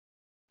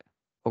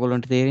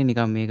ඔයගොල්ලන්ට තේරෙන්නේ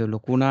නිකන් මේක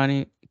ලොකු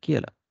නානේ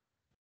කියලා.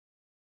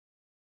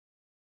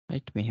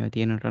 right. මෙහෙම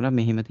තියෙනට වඩා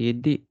මෙහෙම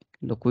තියෙද්දි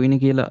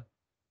ලොකුයිනේ කියලා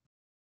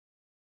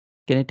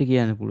කෙනෙක්ට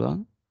කියන්න පුළුවන්.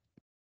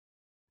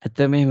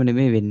 ඇත්තම එහෙම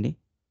නෙමෙයි වෙන්නේ.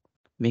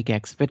 මේක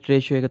aspect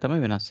ratio එක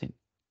තමයි වෙනස් වෙන්නේ.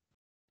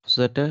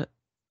 උසට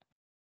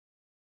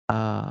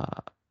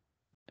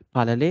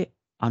පළලේ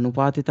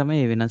අනුපාතය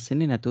තමයි වෙනස්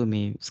වෙන්නේ. නැතුව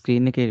මේ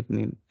ස්ක්‍රීන් එකේ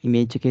මේ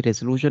ඉමේජ් එකේ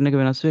රෙසලූෂන් එක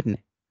වෙනස් වෙන්නේ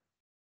නැහැ.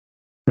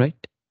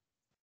 right.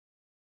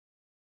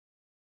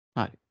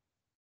 හරි.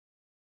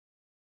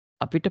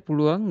 අපිට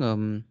පුළුවන්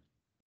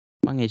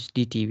මම HD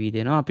TV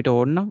දෙනවා. අපිට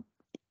ඕන නම්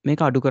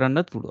මේක අඩු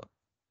කරන්නත් පුළුවන්.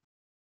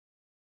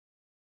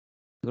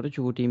 ඒකට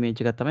චූටි ඉමේජ්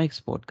එකක් තමයි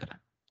එක්ස්පෝර්ට්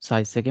කරන්නේ.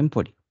 සයිස් එකෙන්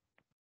පොඩි.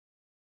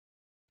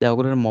 දැන්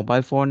ඔයගොල්ලෝ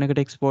මොබයිල් ෆෝන් එකට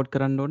එක්ස්පෝර්ට්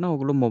කරන්න ඕන නම්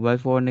ඔයගොල්ලෝ මොබයිල්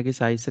ෆෝන් එකේ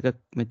සයිස් එක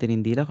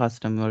මෙතනින් දීලා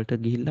කස්ටම්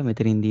වලට ගිහිල්ලා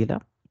මෙතනින්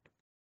දීලා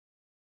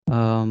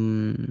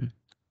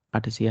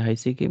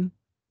 800 කිමු.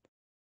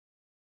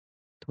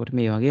 එතකොට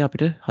මේ වගේ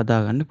අපිට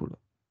හදාගන්න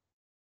පුළුවන්.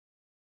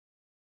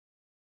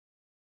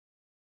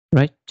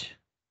 right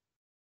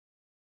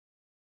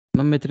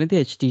මම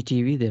මෙතනදී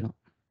HDTV දෙනවා.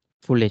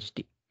 full HD.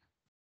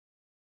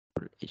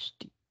 full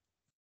HD.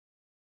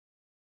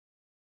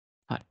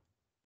 හරි.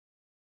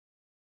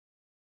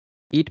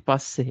 ඊට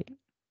පස්සේ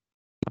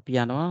අපි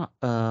යනවා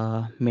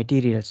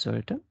materials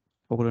වලට.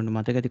 ඔයගොල්ලන්ට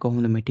මතක ඇති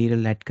කොහොමද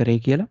material add කරේ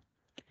කියලා.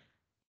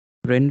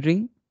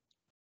 rendering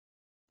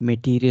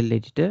material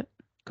editor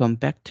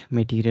compact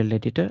material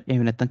editor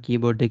එහෙම නැත්නම්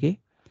keyboard එකේ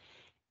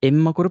M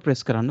අකුර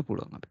press කරන්න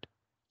පුළුවන් අපිට.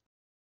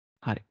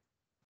 හරි.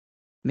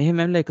 මෙහෙම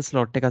ඇවිල්ලා එක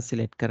slot එකක්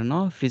select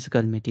කරනවා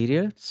physical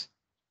materials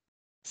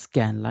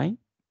scan line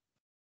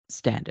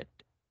standard.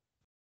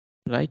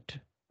 right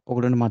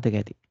ඔයගොල්ලන්ට මතක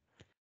ඇති.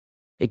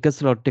 එක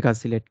slot එකක්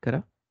select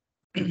කරා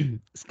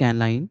scan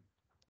line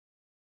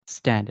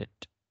standard.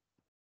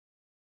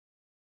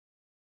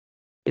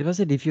 ඊට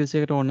පස්සේ diffuse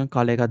එකට ඕන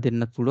color එකක්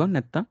දෙන්නත් පුළුවන්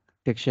නැත්නම්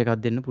texture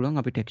එකක් දෙන්න පුළුවන්.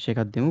 අපි texture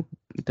එකක් දෙමු.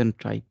 මෙතන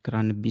try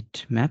කරන්න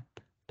bitmap.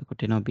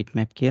 එතකොට එනවා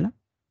bitmap කියලා.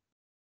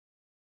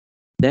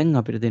 දැන්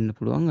අපිට දෙන්න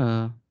පුළුවන්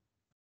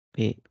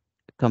අපේ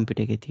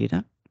කම්පියුටර් එකේ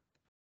තියෙන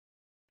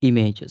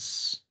images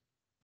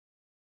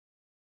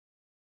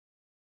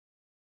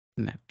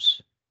maps.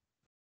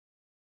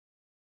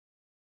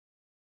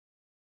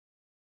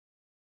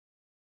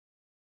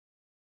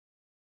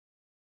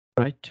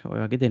 right ඔය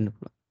වගේ දෙන්න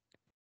පුළුවන්.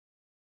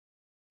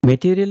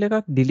 material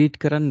එකක් delete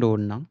කරන්න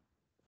ඕන නම්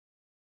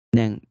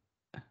දැන්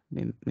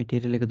මේ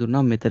material එක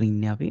දුන්නාම මෙතන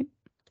ඉන්නේ අපි.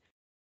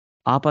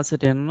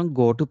 ආපස්සට යනවා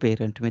go to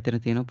parent.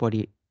 මෙතන තියෙන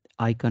පොඩි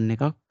icon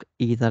එකක්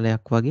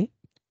ඊතලයක් වගේ.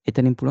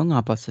 එතනින් පුළුවන්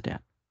ආපස්සට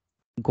යන්න.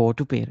 go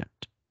to parent.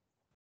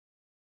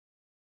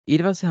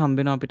 ඊට පස්සේ හම්බ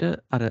වෙනවා අපිට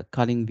අර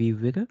කලින් view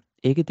එක.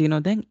 ඒකේ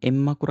තියෙනවා දැන්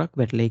M අකුරක්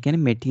වැටලා. ඒ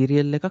කියන්නේ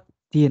material එකක්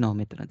තියෙනවා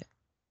මෙතන දැන්.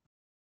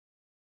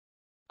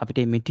 අපිට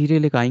මේ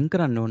material එක අයින්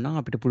කරන්න ඕන නම්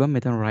අපිට පුළුවන්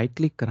මෙතන right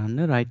click කරන්න.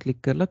 right click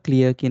කරලා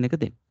clear කියන එක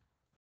දෙන්න.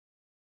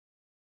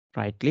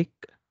 right click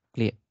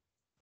clear.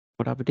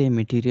 එතකොට අපිට මේ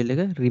material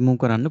එක remove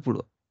කරන්න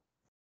පුළුවන්.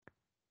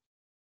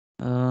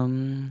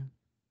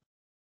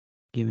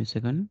 give me a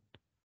second.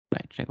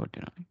 right record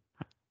වෙනවා.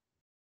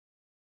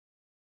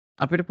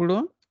 අපිට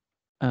පුළුවන්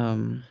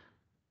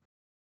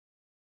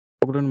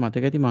ඔයගොල්ලන්ට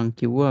මතක ඇති මං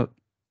කිව්වා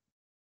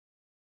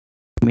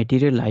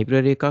material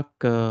library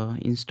එකක්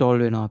install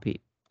වෙනවා අපි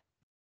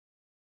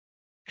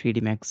 3D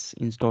Max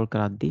install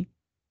කරද්දී.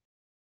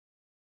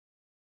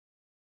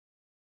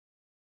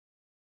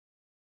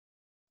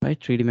 right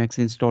 3D Max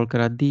install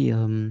කරද්දී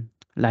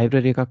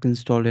library එකක්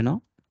install වෙනවා.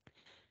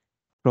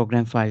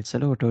 program files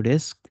වල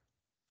Autodesk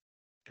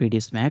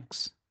 3ds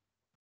Max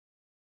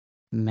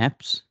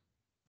maps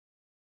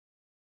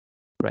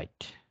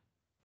right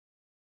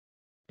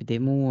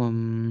දෙමු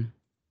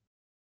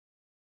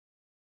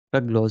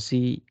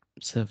glossy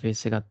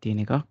surface එකක්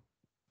තියෙන එක.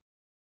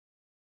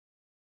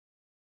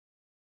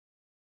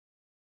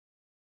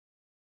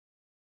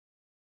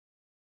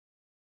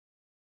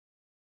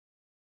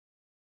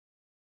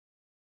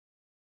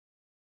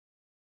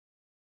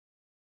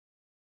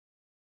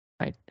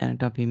 right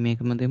දැනට අපි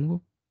මේකම දෙමුකෝ.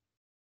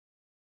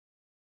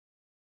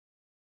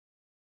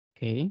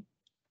 okay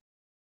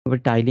ඔබ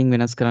tiling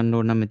වෙනස් කරන්න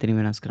ඕන නම් මෙතනින්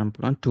වෙනස් කරන්න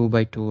පුළුවන්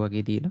 2x2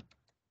 වගේ දීලා.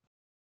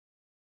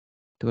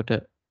 එතකොට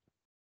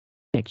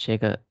texture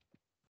එක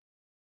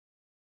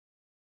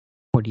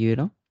පොඩි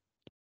වෙනවා.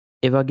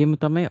 ඒ වගේම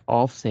තමයි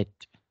offset.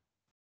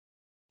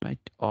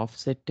 right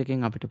offset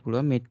එකෙන් අපිට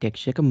පුළුවන් මේ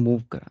texture එක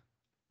move කරන්න.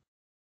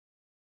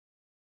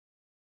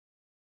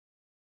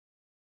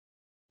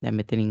 දැන්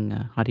මෙතනින්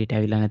හරියට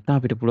ඇවිල්ලා නැත්නම්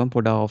අපිට පුළුවන්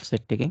පොඩ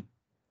offset එකෙන්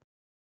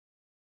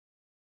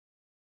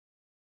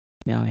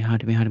මෙයා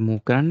එහාට මෙහාට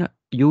move කරන්න.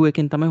 U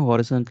එකෙන් තමයි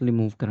horizontally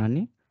move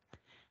කරන්නේ.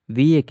 V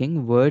එකෙන්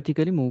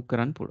vertically move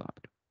කරන්න පුළුවන්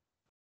අපිට.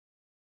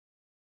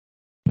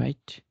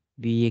 right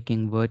V එකෙන්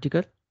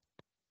vertical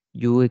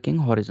U එකෙන්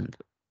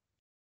horizontal.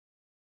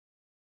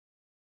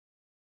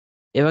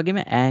 ඒ වගේම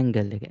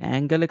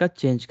angle එකත්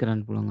change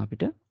කරන්න පුළුවන්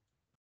අපිට.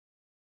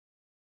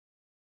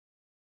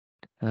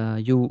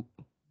 U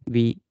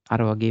V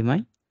අර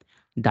වගේමයි.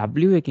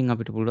 W එකෙන්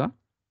අපිට පුළුවන්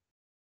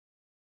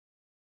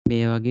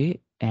මේ වගේ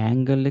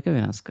angle එක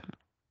වෙනස් කරන්න.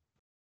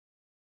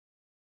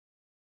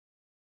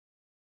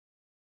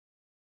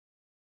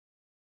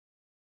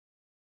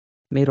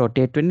 මේ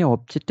rotate වෙන්නේ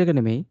object එක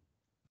නෙමෙයි.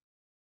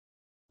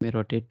 මේ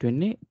rotate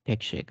වෙන්නේ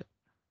texture එක.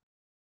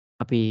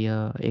 අපි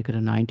ඒකට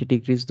 90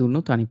 degrees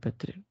දුන්නොත් අනිත්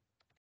පැත්තට.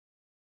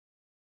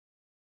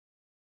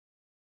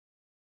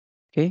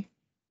 okay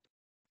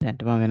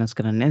දැන්ට මම වෙනස්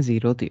කරන්නේ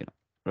 0 තියෙනවා.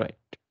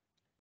 right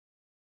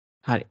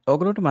හරි.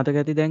 ඔයගොල්ලන්ට මතක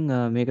ඇති දැන්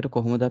මේකට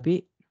කොහොමද අපි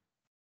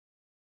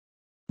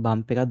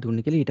බම්ප් එකක්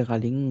දුන්නේ කියලා. ඊට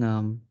කලින්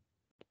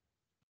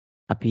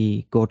අපි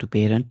go to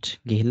parent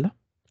ගිහිල්ලා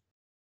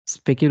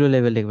specular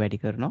level එක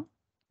වැඩි කරනවා.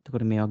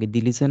 එතකොට මේ වගේ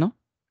දිලිසෙනවා.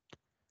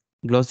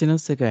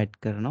 glossiness එක add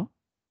කරනවා.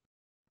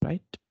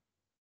 right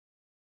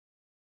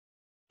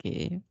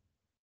okay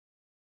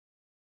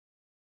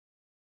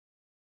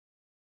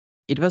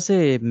ඊට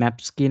පස්සේ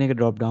maps කියන එක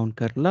drop down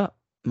කරලා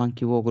මං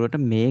කිව්වා ඔයගොල්ලන්ට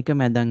මේක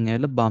මැදන්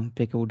ඇවිල්ලා bump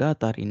එක උඩ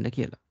අතරින්න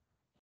කියලා.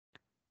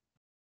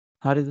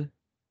 හරිද?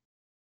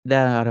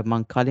 දැන් අර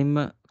මං කලින්ම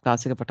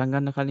ක්ලාස් එක පටන්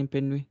ගන්න කලින්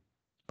පෙන්නුවේ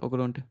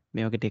ඔයගොල්ලන්ට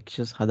මේ වගේ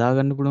textures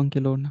හදාගන්න පුළුවන්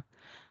කියලා ඕන.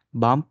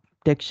 bump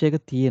texture එක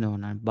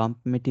තියෙනවා නම් bump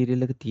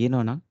material එක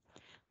තියෙනවා නම්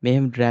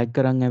මෙහෙම drag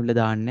කරන් ඇවිල්ලා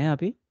දාන්නේ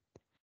අපි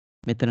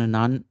මෙතන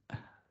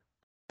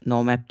no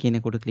map කියන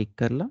එකට ක්ලික්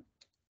කරලා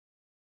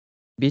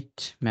bit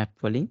map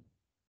වලින්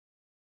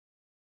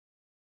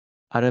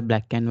අර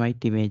black and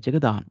white image එක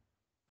දාන්න.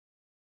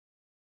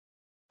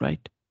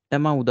 right?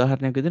 දැන් මම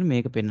උදාහරණයක් විදිහට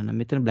මේක පෙන්නනවා.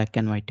 මෙතන black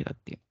and white එකක්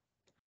තියෙනවා.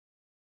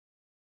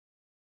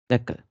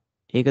 දැක්කද?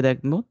 ඒක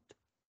දැක්මොත්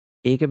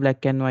ඒකේ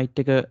black and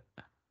white එක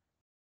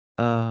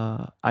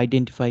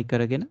identify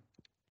කරගෙන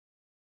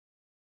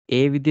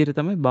ඒ විදිහට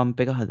තමයි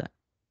bump එක හදන්නේ.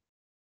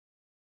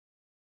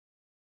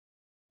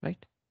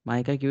 right? මම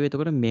එකයි කිව්වේ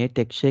එතකොට මේ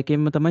texture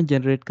එකෙන්ම තමයි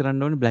generate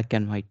කරන්න ඕනේ black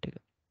and white එක.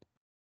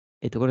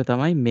 එතකොට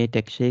තමයි මේ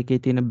texture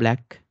එකේ තියෙන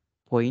black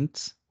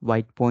points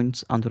white points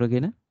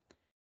අඳුරගෙන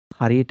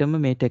හරියටම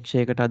මේ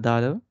texture එකට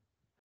අදාළව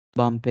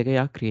bump එක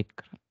යා create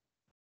කරනවා.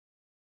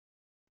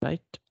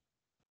 right?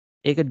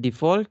 ඒක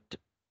default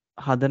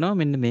හදනවා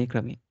මෙන්න මේ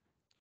ක්‍රමයෙන්.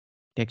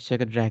 texture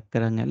එක drag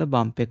කරන් ඇවිල්ලා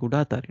bump එක උඩ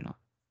අතරිනවා.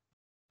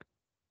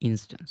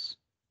 instance.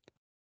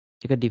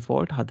 ඒක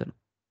default හදනවා.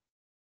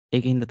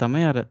 ඒකින්ද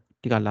තමයි අර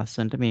ටිකක්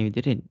ලස්සනට මේ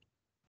විදිහට එන්නේ.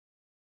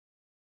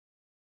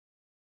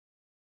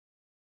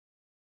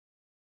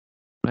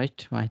 right?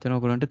 මම හිතනවා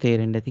ඔයගොල්ලන්ට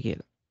තේරෙන්න ඇති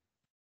කියලා.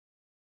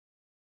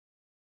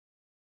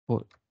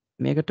 ඔව්.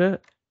 මේකට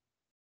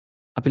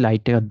අපි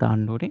light එකක්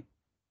දාන්න ඕනේ.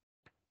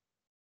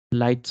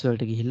 lights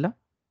වලට ගිහිල්ලා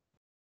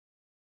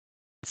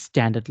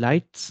standard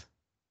lights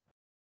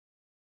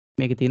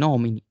මේකේ තියෙන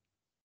omni.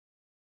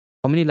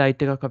 omni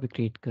light එකක් අපි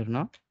create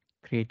කරනවා.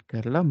 create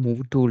කරලා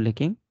move tool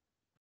එකෙන්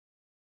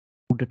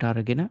උඩට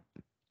අරගෙන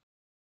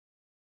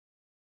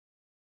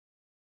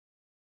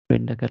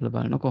render කරලා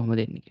බලන්න කොහොමද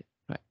එන්නේ කියලා.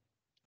 right?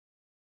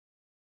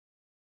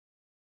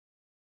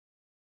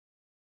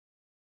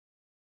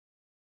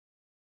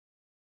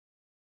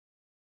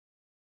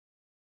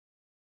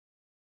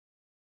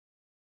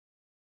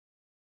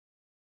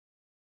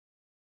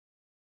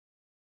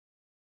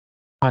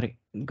 හරි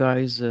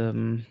guys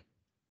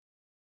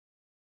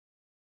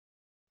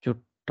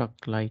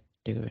චුට්ටක් light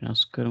එක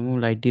වෙනස් කරමු.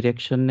 light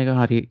direction එක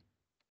හරි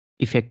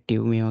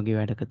effective මේ වගේ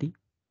වැඩකදී.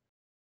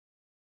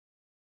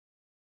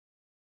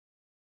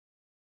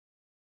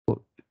 ඔව්.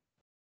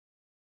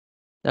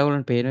 දැන්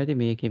ඔයගොල්ලන්ට පේනවා ඇති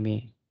මේකේ මේ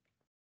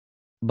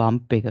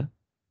bump එක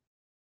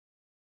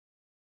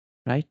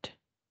right?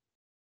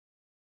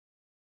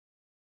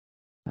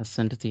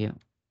 ලස්සනට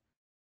තියෙනවා.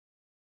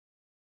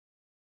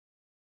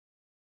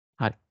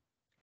 හරි.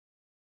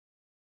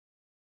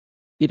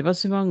 ඊට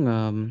පස්සේ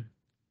මම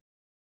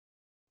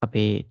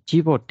අපේ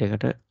keyboard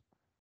එකට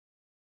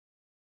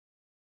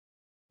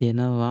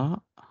දෙනවා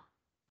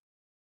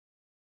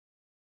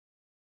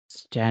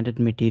standard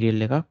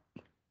material එකක්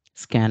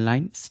scan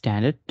line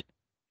standard.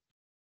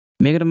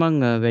 මේකට මම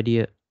වැඩි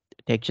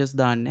textures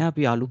දාන්නේ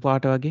අපි අලු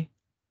පාට වගේ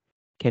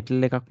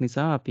kettle එකක්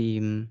නිසා අපි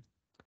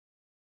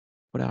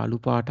පොඩ අලු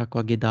පාටක්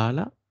වගේ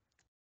දාලා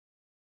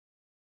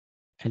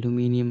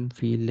ඇලුමිනියම්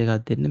ෆීල් එකක්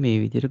දෙන්න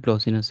මේ විදිහට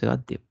glossiness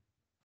එකක් දෙමු.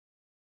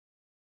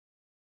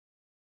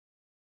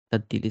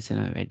 ඒත් දිලිසෙන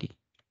වැඩි.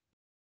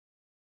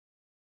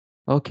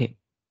 okay.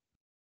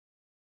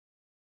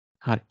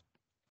 හරි.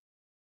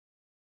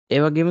 ඒ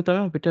වගේම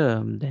තමයි අපිට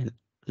දැන්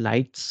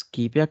lights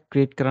කීපයක්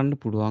create කරන්න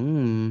පුළුවන්.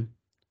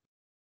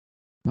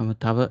 මම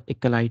තව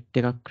එක light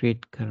එකක්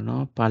create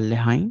කරනවා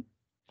පල්ලෙහායින්.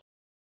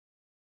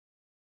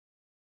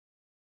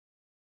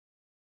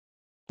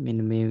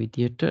 මෙන්න මේ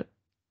විදිහට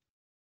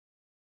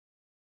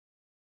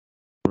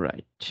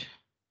right.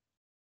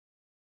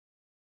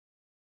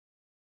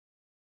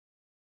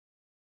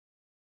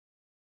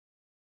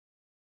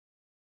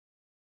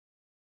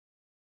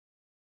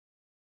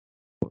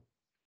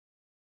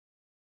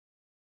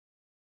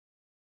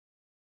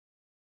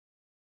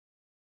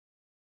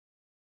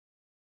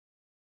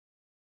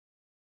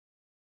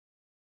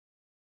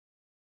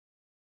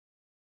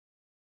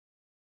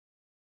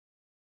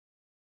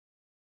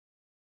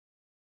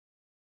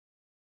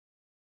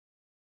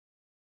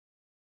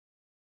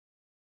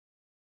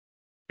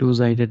 two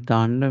sided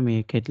දාන්න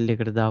මේ kettle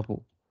එකට දාපු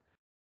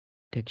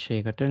texture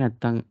එකට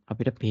නැත්තම්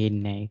අපිට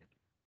පේන්නේ නැහැ ඒක.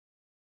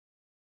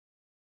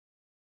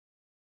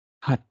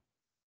 හරි.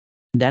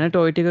 දැනට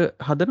ওই ටික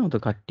හදනවද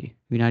කට්ටිය?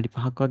 විනාඩි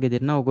 5ක් වගේ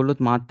දෙන්න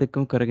ඕගොල්ලොත් මාත්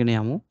එක්කම කරගෙන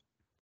යමු.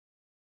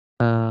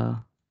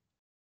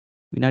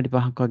 විනාඩි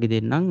 5ක් වගේ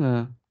දෙන්නම්.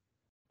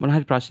 මොන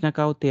හරි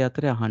ප්‍රශ්නයක් આવුත් ඒ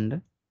අතරේ අහන්න.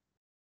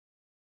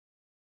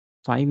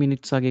 5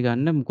 minutes වගේ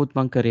ගන්න. මුකුත්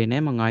මං කරේ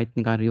නෑ. මං ආයෙත්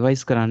නිකන්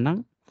රිවයිස්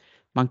කරන්නම්.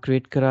 මං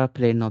ක්‍රියේට් කරා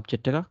plane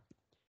object එකක්.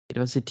 ඊට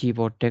පස්සේ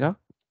keyboard එකක්.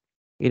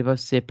 ඊට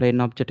පස්සේ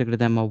plane object එකට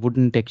දැම්මා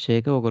wooden texture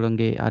එක.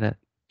 ඕගොල්ලන්ගේ අර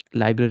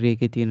library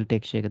එකේ තියෙන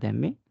texture එක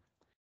දැම්මේ.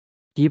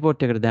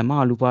 keyboard එකට දැම්මා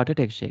අලු පාට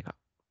texture එකක්.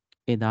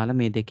 ඒ දාලා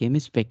මේ දෙකේම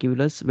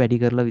speculars වැඩි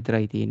කරලා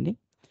විතරයි තියෙන්නේ.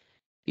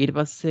 ඊට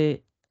පස්සේ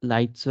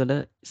lights වල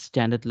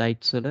standard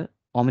lights වල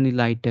omni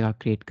light එකක්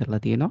create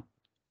කරලා තියෙනවා.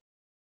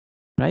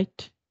 right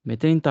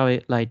මෙතනින් තව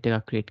ලයිට්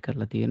එකක් ක්‍රියේට්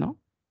කරලා තියෙනවා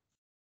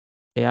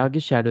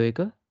එයාගේ ෂැඩෝ එක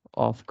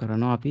ඔෆ්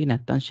කරනවා අපි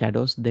නැත්තම්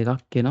ෂැඩෝස්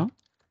දෙකක් එනවා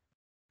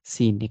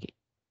සීන් එකේ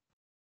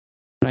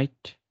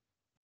right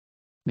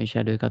මේ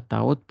ෂැඩෝ එකත්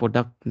આવොත්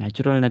පොඩක්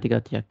නැචරල් නැති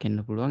ගතියක්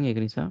එන්න පුළුවන් ඒක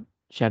නිසා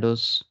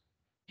ෂැඩෝස්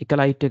එක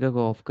ලයිට් එකක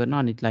ඔෆ්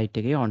කරනවා අනිත් ලයිට්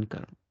එකේ ඔන්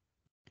කරනවා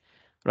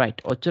right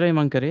ඔච්චරයි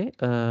මං කරේ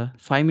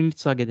 5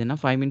 minutes වගේ දෙන්න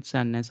 5 minutes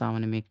යන්නේ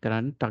සාමාන්‍ය මේක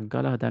කරන්න ටක්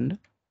ගාලා හදන්න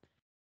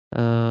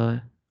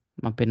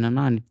මම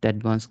පෙන්නන්න අනිත්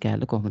ඇඩ්වාන්ස්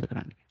කෑල්ල කොහොමද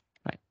කරන්නේ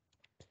right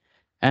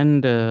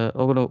and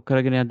ඔයගොල්ලෝ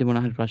කරගෙන යද්දි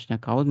මොනවා හරි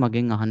ප්‍රශ්නයක් ආවොත්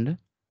මගෙන් අහන්න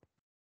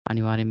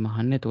අනිවාර්යෙන්ම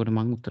අහන්න එතකොට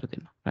මම උත්තර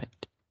දෙන්නම්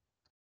right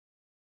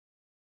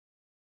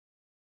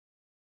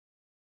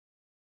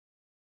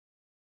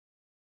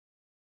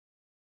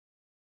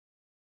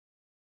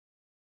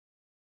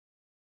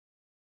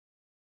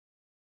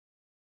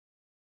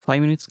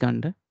 5 minutes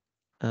ගන්න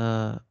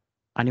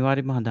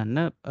අනිවාර්යෙන්ම හදන්න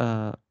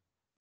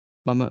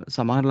මම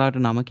සමහරලාට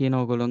නම කියන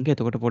ඔයගොල්ලොන්ගේ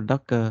එතකොට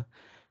පොඩ්ඩක්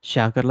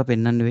ෂෙයා කරලා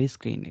පෙන්වන්න වෙයි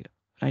ස්ක්‍රීන් එක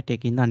right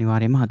ඒකින්ද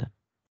අනිවාර්යෙන්ම හදන්න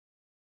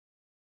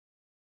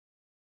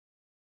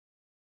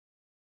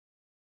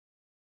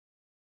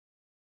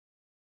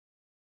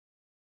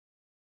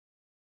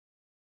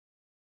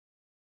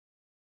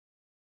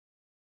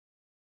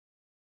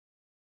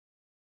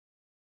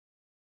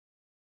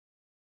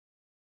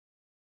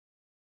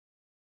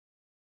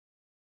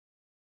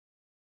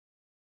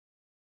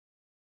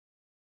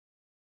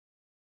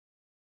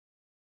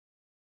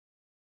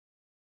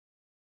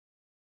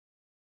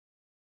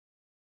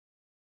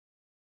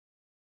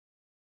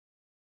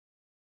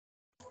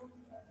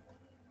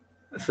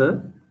 'සර්'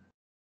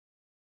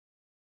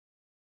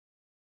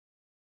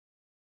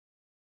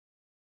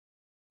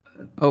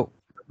 ඔව්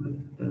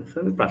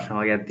සර් ප්‍රශ්න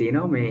වගේක්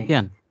තියෙනවා මේ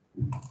කියන්න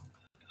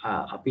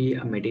අපි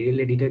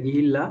මැටීරියල් එඩිටර්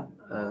ගිහිල්ලා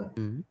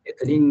හ්ම්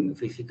එතනින්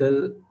ෆිසිකල්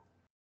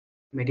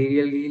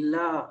මැටීරියල්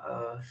ගිහිල්ලා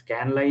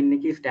ස්කෑන් ලයින්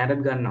එකේ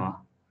ස්ටෑන්ඩඩ් ගන්නවා.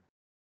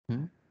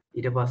 හ්ම්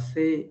ඊට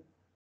පස්සේ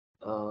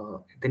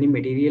එතනින්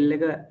මැටීරියල්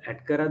එක ඇඩ්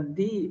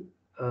කරද්දී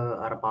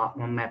අර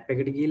මම මැප්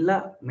එකට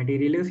ගිහිල්ලා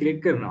මැටීරියල් එක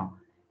සිලෙක්ට් කරනවා.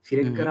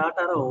 සිලෙක්ට් හ්ම් කරාට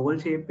අර ඕවල්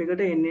ෂේප්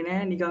එකට එන්නේ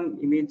නැහැ නිකන්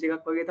ඉමේජ්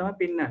එකක් වගේ තමයි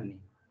පෙන්වන්නේ.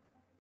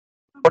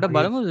 පොඩ්ඩක්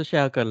බලමුද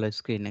ෂෙයා කරලා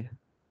ස්ක්‍රීන් එක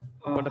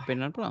පොඩ්ඩක්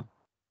පෙන්වන්න පුළුවන්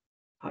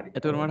හරි.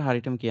 එතකොට මට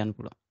හරියටම කියන්න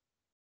පුළුවන්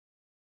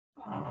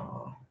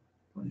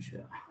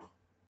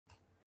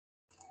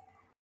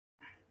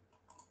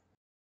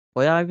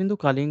ඔයා අවින්දු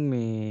කලින්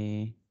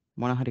මේ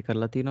මොන හරි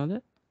කරලා තියෙනවද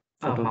මම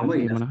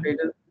ෆොටෝග්‍රැෆි මොන හරි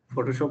ඉලස්ට්‍රේටර්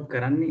ෆොටෝෂොප්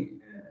කරන්නේ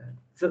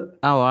සර්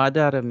ඔයාද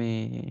අර මේ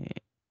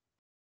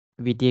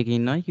විටියක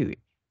ඉන්නවා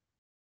කිව්වේ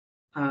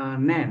නෑ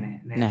නෑ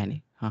නෑ නෑනේ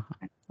හා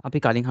හා අපි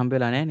කලින්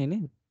හම්බෙලා නෑනේ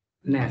නේද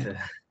නෑ සර්.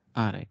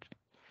 right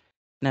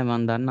නෑ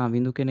මම දන්න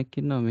අවින්දු කෙනෙක්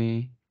ඉන්නවා මේ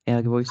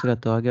එයාගේ වොයිස්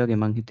එකත් ඔයාගේ වගේ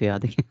මං හිතුවේ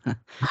එයාද කියලා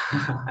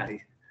හරි.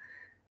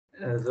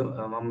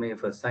 මම මේ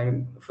ෆස්ට්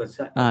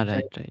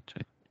right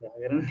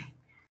කරන්නේ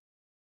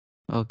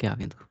ඕකේ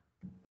අවින්දු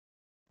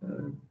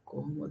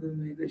කොහොමද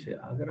මේක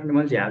ෂෙයා කරන්නේ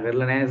මම ෂෙයා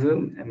කරලා නෑ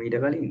සර් මීට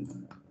කලින්.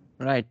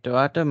 right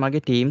ඔයාට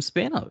මගේ Teams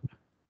පේනවද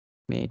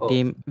මේ ඔව්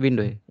team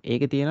window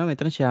එකේ තියෙනවා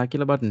මෙතන share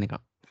කියලා බටන් එකක්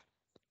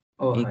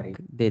ඔව් ඒක හරි.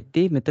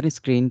 දෙද්දි මෙතන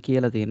ස්ක්‍රීන්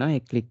කියලා තියෙනවා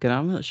ඒක ක්ලික්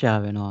කරාම share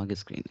වෙනවා ඔයාගේ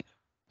ස්ක්‍රීන් එක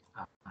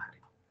හරි.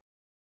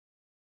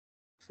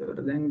 සර්ට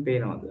දැන්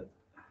පේනවද?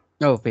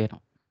 ඔව්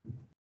පේනවා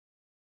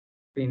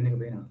ස්ක්‍රීන් එක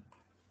පේනවද?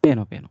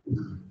 පේනවා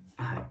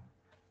හරි.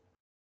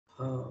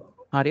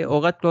 හරි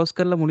ඕකත් ක්ලෝස්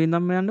කරලා මුලින්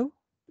නම් යන්නකො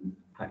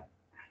හරි.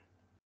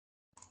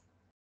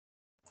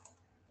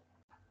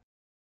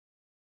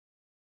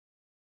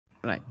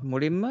 right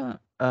මුලින්ම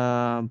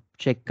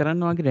චෙක්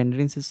කරන්න වගේ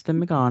රෙන්ඩරින් සිස්ටම්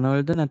එක ආන්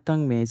වෙලද නැත්නම්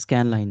මේ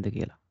ස්කෑන් ලයින්ද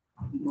කියලා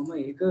මම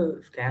ඒක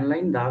ස්කෑන්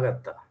ලයින්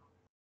දාගත්තා.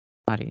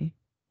 හරි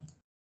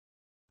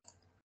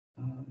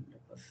ඊට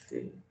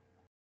පස්සේ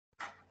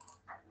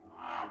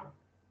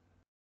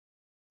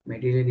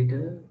මැටීරියල්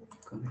එඩිටර්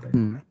කම්පැක්ට්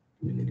හ්ම්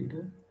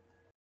එඩිටර්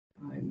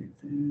ආයි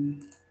මෙතන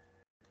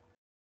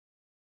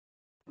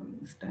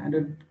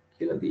ස්ටෑන්ඩඩ්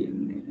කියලා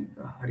තියෙන්නේ ඒක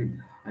හරිද?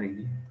 හරිද?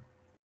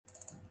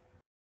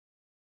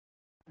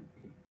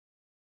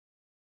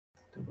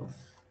 ඊට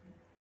පස්සේ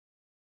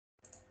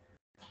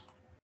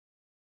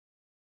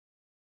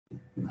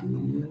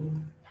මැටීරියල්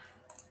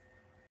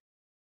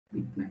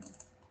bitmap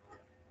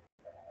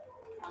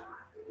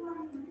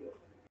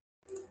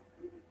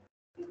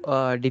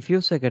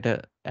ඩිෆියුස් එකට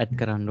ඇඩ්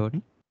කරන්න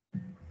ඕනේ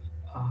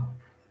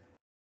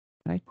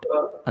right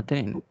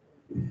අතනින්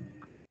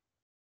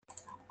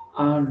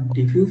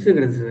ඩිෆියුස්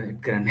එකට සෙලෙක්ට්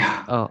කරන්න.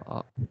 ඔව්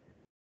ඔව්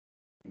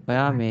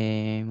ඔයා මේ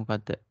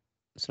මොකද්ද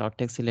ස්ලොට්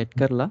එක සිලෙක්ට්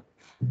කරලා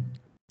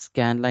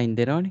ස්කෑන් ලයින්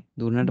දෙනවනේ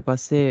දුන්නට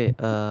පස්සේ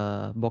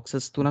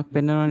බොක්සස් තුනක්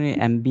පෙන්වනවනේ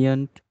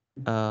ambient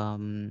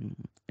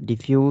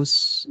diffuse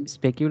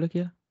specular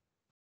කියලා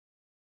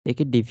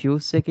ඒකේ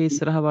diffuse එකේ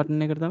ඉස්සරහා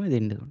බටන් එකට තමයි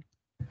දෙන්න ඕනේ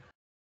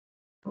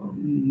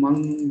මං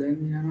දැන්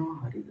යනවා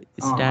හරිද?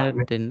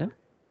 ස්ටෑන්ඩඩ් දෙන්න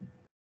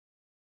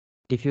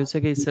diffuse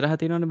එකේ ඉස්සරහා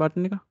තියෙනවනේ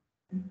බටන් එක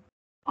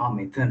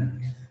මෙතන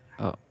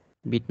ඔව්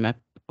bitmap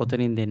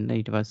ඔතනින් දෙන්න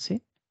ඊට පස්සේ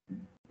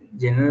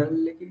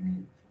ජෙනරල් එකේ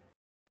නේද?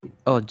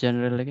 ඔව්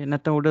ජෙනරල් එකේ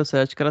නැත්නම් උඩ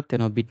සර්ච් කරත්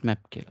එනවා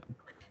bitmap කියලා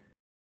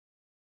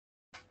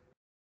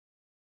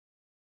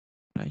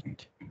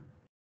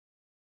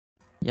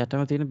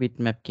යටම තියෙන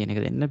bitmap කියන එක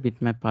දෙන්න.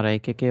 bitmap අර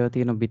එකක ඒවා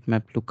තියෙන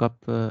bitmap lookup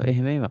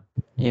එහෙම ඒවා.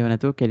 ඒව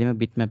නැතුව කෙලිම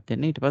bitmap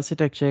දෙන්න. ඊට පස්සේ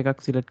texture එකක්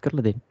select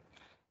කරලා දෙන්න.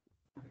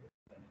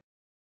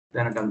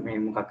 දැනට මේ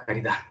මොකක්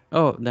හරි දාන්න.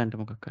 ඔව් දැන්ට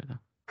මොකක් කරලා.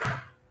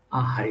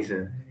 හරි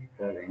සර්.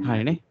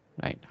 හරිනේ.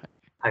 right.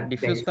 හරි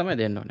diffuse තමයි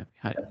දෙන්න ඕනේ.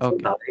 හරි.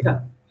 okay. තව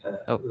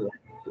එකක් ඔව්.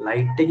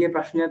 ලයිට් එකේ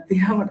ප්‍රශ්නයක්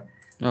තියෙනවා මට.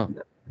 ඔව්.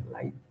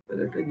 ලයිට්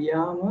වලට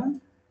ගියාම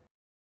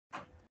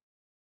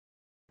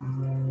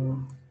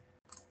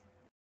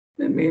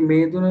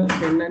මේ තුන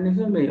පෙන්වන්නේ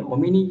නිසා මේ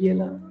ඔමිනි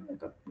කියලා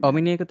එකක්.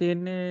 ඔමිනි එක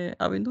තියෙන්නේ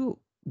අවිඳු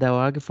දැන්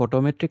ඔයාගේ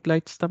photometric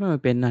lights තමයි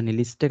ඔය පෙන්වන්නේ.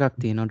 list එකක්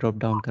තියෙනවා drop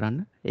down කරන්න.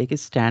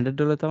 ඒකේ standard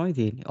වල තමයි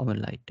තියෙන්නේ ඔමන්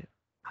light එක.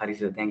 හරි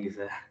sir thank you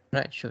sir.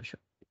 right sure. හරි.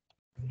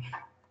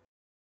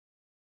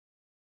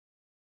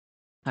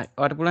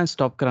 ඔයාලට පුළුවන්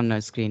stop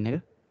කරන්න screen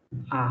එක.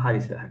 හරි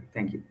සර් හරි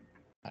thank you.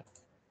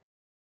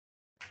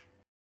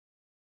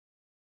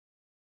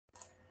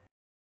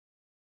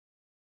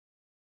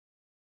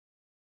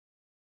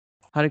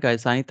 හරි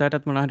guys අනිත්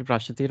මොනවා හරි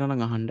ප්‍රශ්න තියෙනවා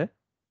නම් අහන්න.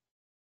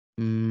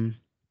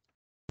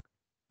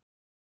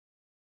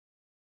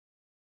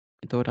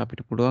 එතකොට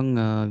අපිට පුළුවන්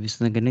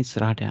විසඳගෙන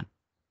ඉස්සරහට යන්න.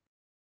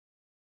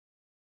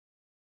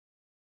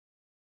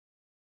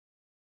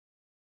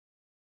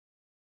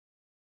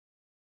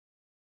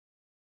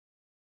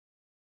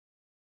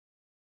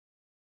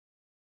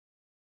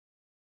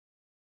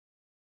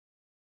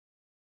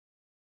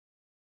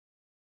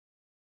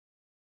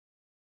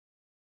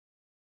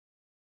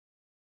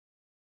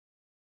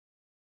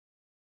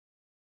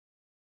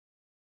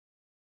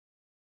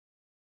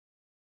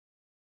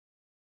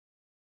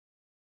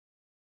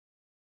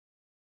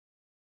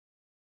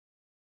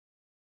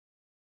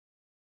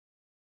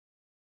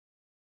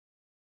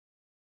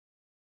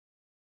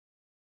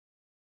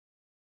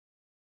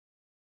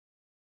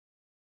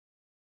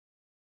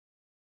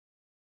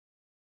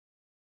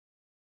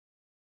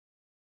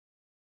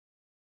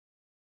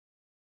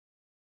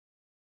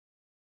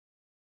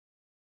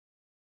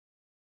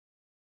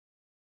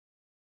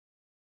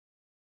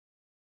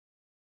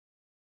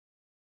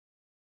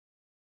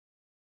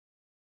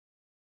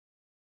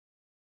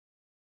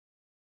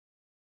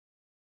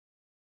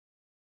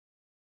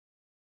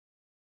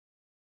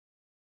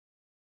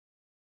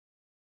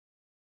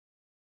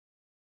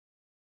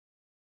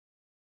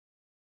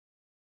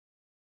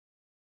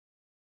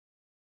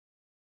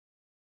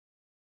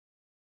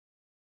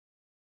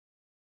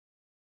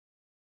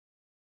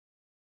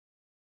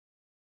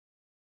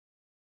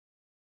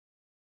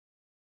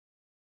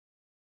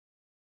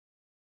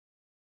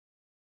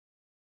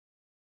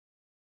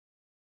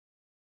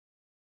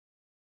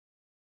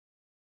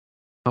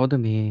 කවුද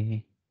මේ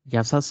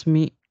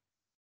යසස්මි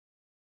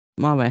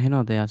මාව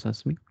ඇහෙනවද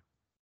යසස්මි?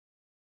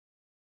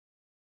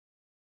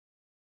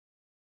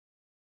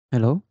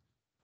 hello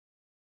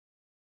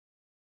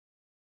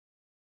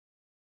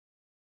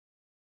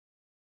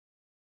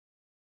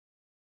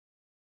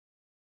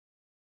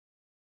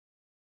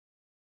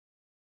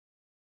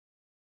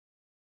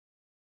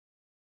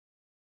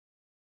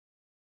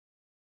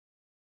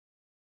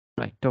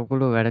right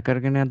ඔයගොල්ලෝ වැඩ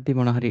කරගෙන යද්දි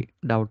මොන හරි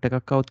doubt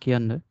එකක් આવුත්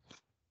කියන්න.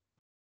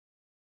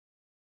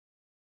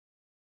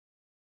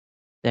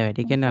 දැන්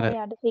වැඩි කියන්නේ අර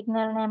යට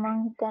සිග්නල් නෑ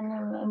මං හිතන්නේ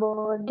මේ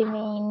බෝඩ්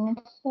එකේ ඉන්න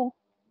නිසා.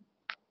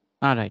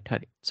 right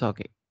හරි it's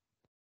okay.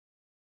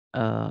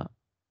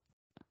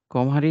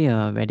 කොහොම හරි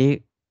වැඩි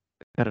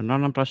කරනවා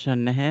නම්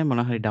ප්‍රශ්න නැහැ.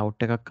 මොන හරි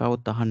doubt එකක්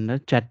આવුත් අහන්න.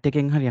 chat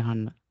එකෙන් හරි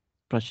අහන්න.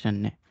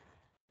 ප්‍රශ්න නැහැ.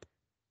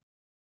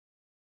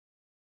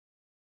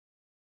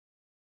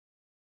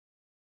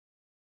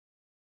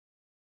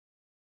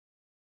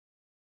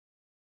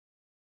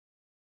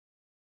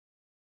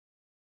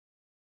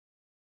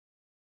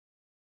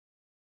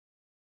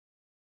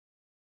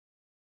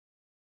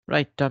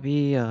 right අපි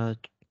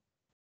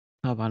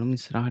බලමු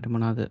ඉස්සරහට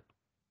මොනවද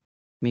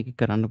මේක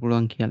කරන්න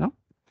පුළුවන් කියලා.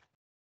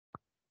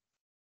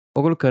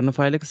 ඔයගොල්ලෝ කරන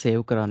ෆයිල් එක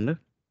සේව් කරන්න.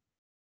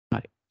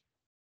 හරි.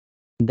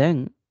 දැන්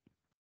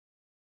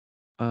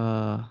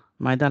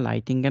මම දැන්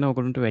ලයිටින් ගැන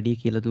ඔයගොල්ලන්ට වැඩි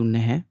කියලා දුන්නේ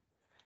නැහැ.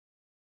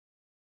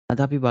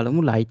 අද අපි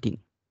බලමු ලයිටින්.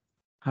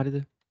 හරිද?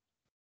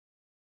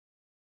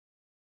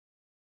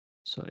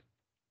 sorry.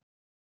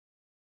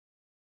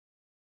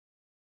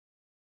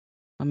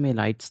 මම මේ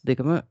ලයිට්ස්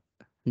දෙකම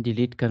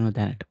delete කරනවා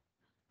දැනට.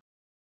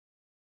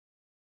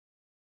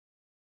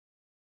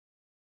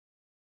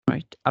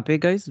 right. අපේ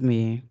guys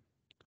මේ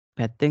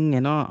පැත්තෙන්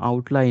එනවා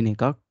outline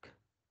එකක්.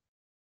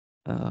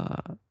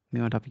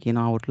 මේවට අපි කියන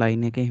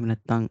outline එක එහෙම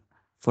නැත්නම්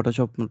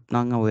Photoshop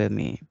නම් ඔය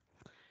මේ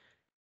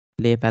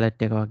ලේ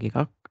palette එක වගේ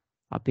එකක්.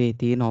 අපේ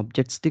තියෙන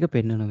objects ටික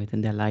පෙන්වනවා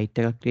මෙතන. දැන්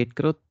light එකක් create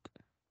කරොත්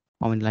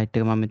omni light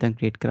එක මම මෙතන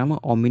create කරාම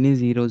omni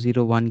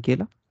 001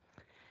 කියලා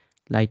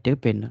light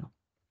එක පෙන්වනවා.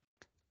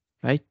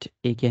 right.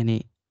 ඒ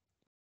කියන්නේ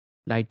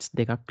lights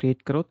දෙකක්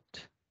create කරොත්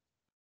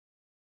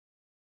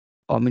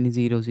omni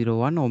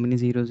 001 omni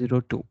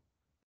 002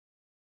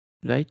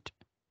 right.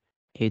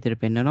 ඒ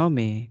විදිහට පෙන්වනවා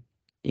මේ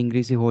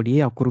ඉංග්‍රීසි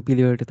හෝඩියේ අකුරු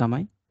පිළිවෙලට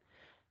තමයි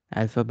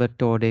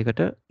alphabet order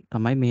එකට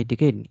තමයි මේ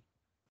ටික එන්නේ.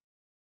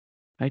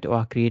 right.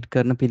 ඔයා create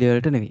කරන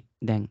පිළිවෙලට නෙවෙයි.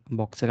 දැන්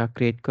box එකක්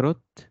create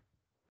කරොත්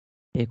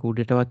ඒක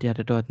උඩටවත්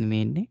යටටවත්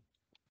නෙමෙයි එන්නේ.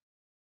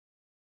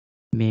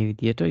 මේ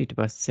විදියට ඊට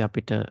පස්සේ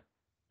අපිට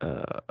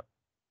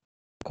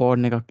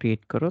කෝඩ් එකක්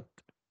ක්‍රියේට් කරොත්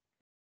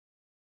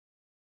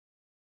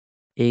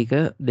ඒක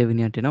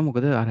දෙවෙනියට එනවා.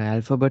 මොකද අර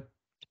ඇල්ෆබෙට්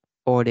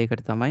ඕඩර්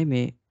එකට තමයි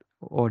මේ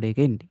ඕඩර් එක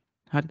එන්නේ.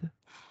 හරිද?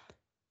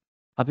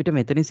 අපිට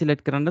මෙතනින්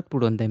සිලෙක්ට් කරන්නත්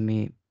පුළුවන්. දැන්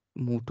මේ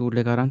move tool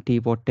එක අරන්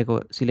keyboard එක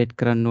සිලෙක්ට්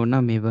කරන්න ඕන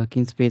නම් මේ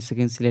working space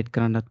එකෙන් සිලෙක්ට්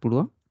කරන්නත්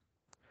පුළුවන්.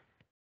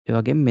 ඒ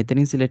වගේම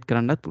මෙතනින් සිලෙක්ට්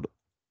කරන්නත් පුළුවන්.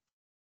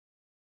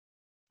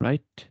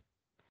 right?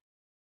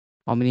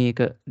 omni එක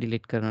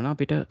delete කරනවා නම්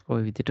අපිට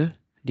ওই විදිහට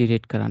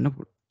delete කරන්න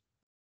පුළුවන්.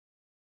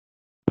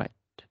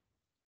 right.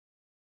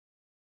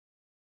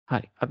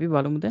 හරි. අපි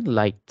බලමු දැන්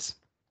lights.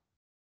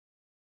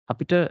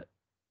 අපිට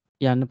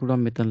යන්න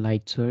පුළුවන් මෙතන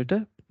lights වලට.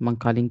 මම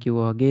කලින්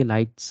කිව්වා වගේ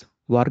lights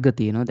වර්ග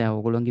තියෙනවා. දැන්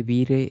ඔයගොල්ලෝගේ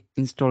වීරේ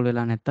install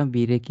වෙලා නැත්නම්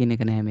වීරේ කියන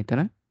එක නැහැ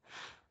මෙතන.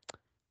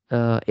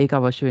 ඒක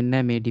අවශ්‍ය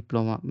වෙන්නේ නැහැ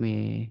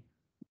මේ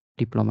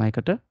ඩිප්ලෝමා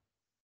එකට.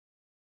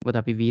 මොකද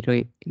අපි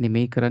වීරේ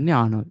නෙමෙයි කරන්නේ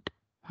ආනෝල්ඩ්.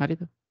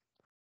 හරිද?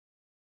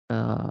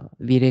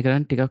 වීරේ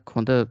කරන් ටිකක්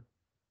හොඳ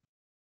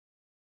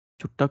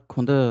චුට්ටක්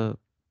හොඳ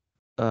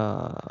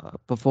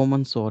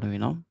performance ඕන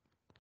වෙනවා.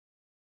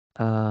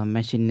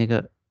 මැෂින් එක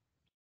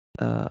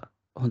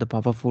හොඳ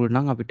පවර්ෆුල්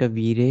නම් අපිට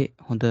වීරේ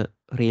හොඳ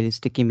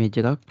රියලිස්ටික් ඉමේජ්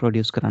එකක්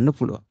ප්‍රොඩියුස් කරන්න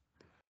පුළුවන්.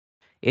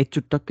 ඒ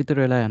චුට්ටක් විතර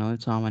වෙලා යනවා.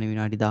 සාමාන්‍ය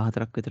විනාඩි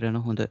 14ක් විතර යන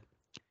හොඳ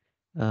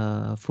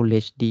full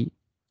HD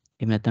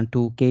එහෙම නැත්නම්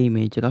 2K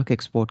ඉමේජ් එකක්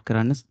එක්ස්පෝර්ට්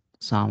කරන්න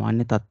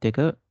සාමාන්‍ය තත්ත්වයක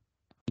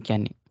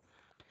කියන්නේ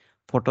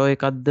ෆොටෝ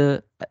එකක්ද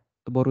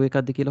බොරු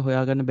එකක්ද කියලා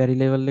හොයාගන්න බැරි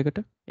ලෙවල් එකට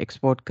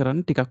එක්ස්පෝර්ට්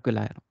කරන්න ටිකක්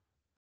වෙලා යනවා.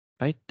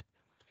 right?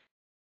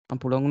 මම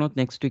පුළුවන් වුණොත්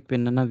next week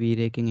පෙන්නන්න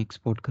වීරයකින්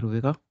එක්ස්පෝර්ට් කරුව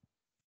එකක්.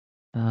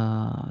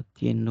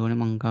 තියෙන්න ඕනේ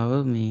මං ගාව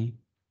මේ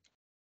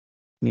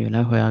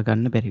වෙලාවේ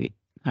හොයාගන්න බැරි වෙයි.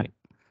 හරි.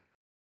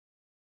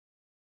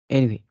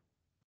 anyway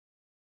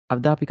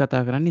අද අපි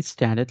කතා කරන්නේ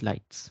standard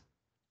lights.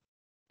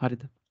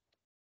 හරිද?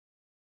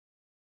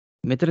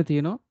 මෙතන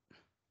තියෙනවා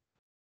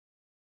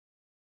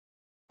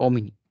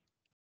omni.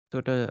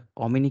 එතකොට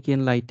omni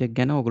කියන light එක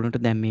ගැන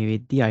ඔයගොල්ලන්ට දැන් මේ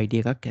වෙද්දි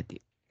idea එකක් ඇති.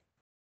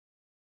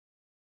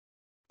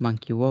 මං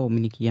කිව්වා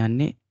omni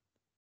කියන්නේ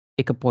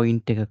එක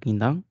point එකක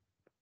ඉඳන්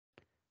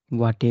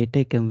වටේට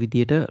එකම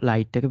විදියට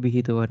light එක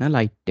විහිදවන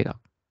light එකක්.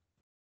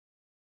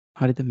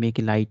 හරිද?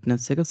 මේකේ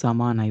lightness එක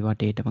සමානයි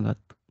වටේටම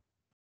ගත්ත.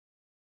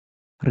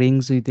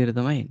 rings විදියට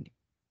තමයි එන්නේ.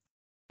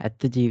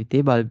 ඇත්ත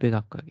ජීවිතේ බල්බ්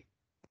එකක් වගේ.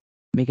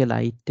 මේකේ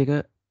light එක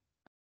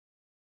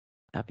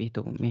අපි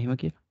හිතමු මෙහෙම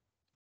කියලා.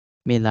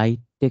 මේ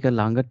light එක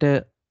ළඟට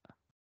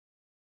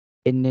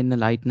එන්න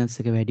lightness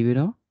එක වැඩි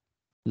වෙනවා.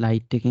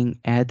 light එකෙන්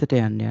ඈතට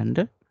යන්න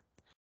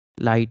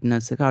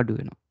lightness එක අඩු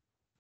වෙනවා.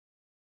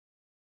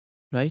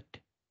 right?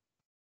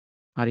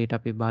 හරියට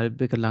අපි බල්බ්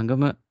එක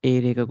ළඟම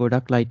area එක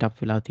ගොඩක් light up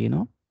වෙලා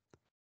තියෙනවා.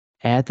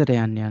 ඈතට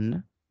යන්න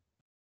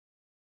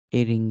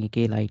ඒ ring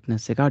එකේ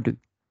lightness එක අඩුයි.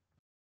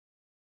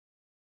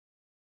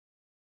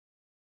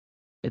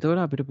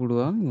 එතකොට අපිට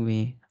පුළුවන්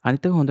මේ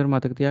අනිත් එක හොඳට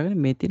මතක තියාගන්න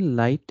මේ තියෙන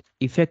light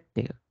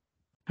effect එක.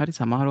 හරි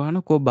සමහරව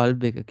අහනවා කො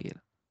බල්බ් එක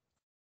කියලා.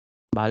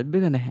 බල්බ්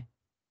එක නැහැ.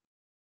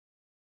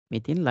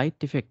 මේ තියෙන light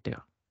effect එක.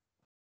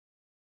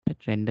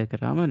 රෙන්ඩර්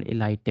කරාම ඒ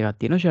light එකක්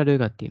තියෙනවා shadow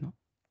එකක් තියෙනවා.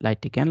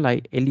 light එක කියන්නේ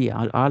light එළිය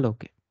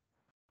ආලෝකය.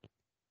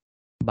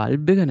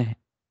 බල්බ් එක නැහැ.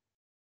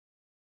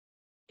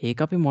 ඒක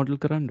අපි මොඩල්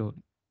කරන්න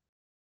ඕනේ.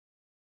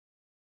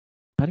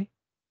 හරි?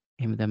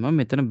 එහෙම දැම්මම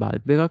මෙතන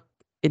බල්බ් එකක්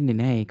එන්නේ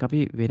නැහැ. ඒක අපි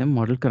වෙනම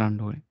මොඩල් කරන්න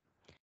ඕනේ.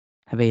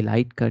 හැබැයි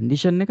light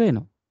condition එක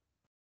එනවා.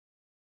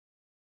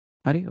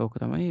 හරි? ඕක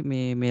තමයි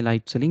මේ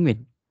lights වලින්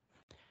වෙන්නේ.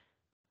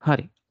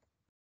 හරි.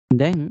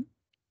 දැන්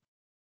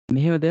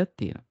මෙහෙම දෙයක්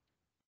තියෙනවා.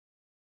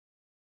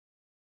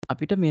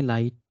 අපිට මේ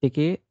light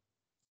එකේ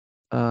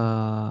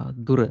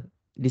දුර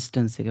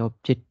distance එක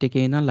object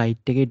එකේ ඉඳන්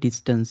light එකේ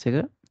distance එක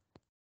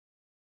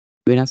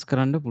වෙනස්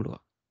කරන්න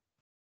පුළුවන්.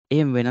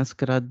 එහෙම වෙනස්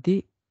කරද්දී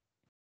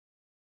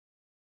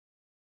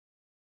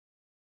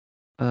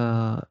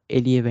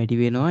එළිය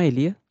වැඩි වෙනවා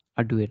එළිය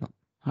අඩු වෙනවා.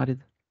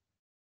 හරිද?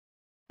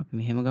 අපි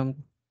මෙහෙම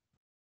ගමුකෝ.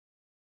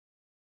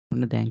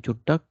 ඔන්න දැන්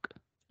චුට්ටක්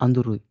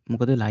අඳුරුයි.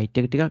 මොකද light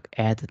එක ටිකක්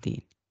ඈත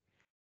තියෙන්නේ.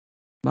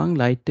 මං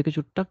light එක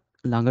චුට්ටක්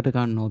ළඟට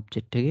ගන්න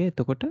object එකේ.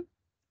 එතකොට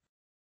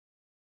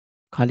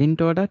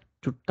කලින්ට වඩා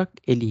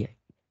චුට්ටක් එළියයි.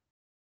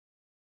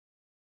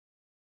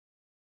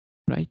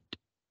 right?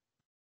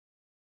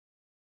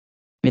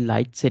 මේ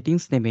light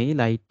settings නෙමෙයි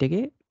light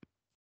එකේ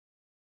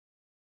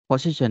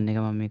position එක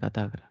මම මේ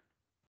කතා කරන්නේ.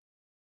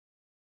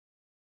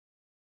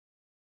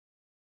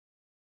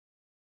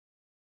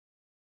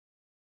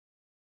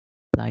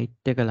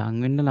 light එක ලං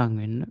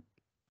වෙන්න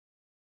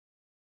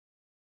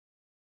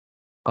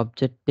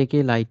object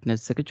එකේ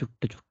lightness එක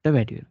චුට්ට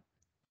වැඩි වෙනවා.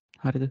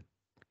 හරිද?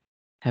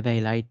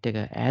 හැබැයි light එක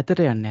ඈතට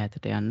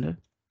යන්න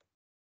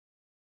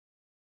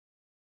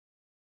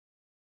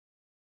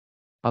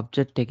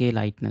object එකේ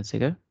lightness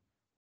එක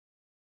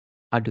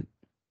අඩුයි.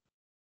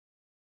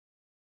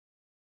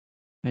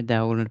 මේ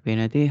දැන් ඔයගොල්ලන්ට පේන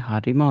ඇති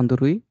හරිම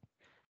අඳුරුයි.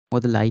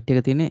 මොකද light එක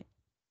තියෙන්නේ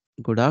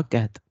ගොඩාක්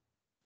ඈත.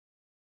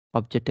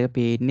 object එක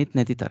පේන්නෙත්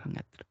නැති තරම්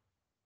ඇත්තට.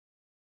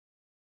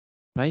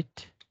 right?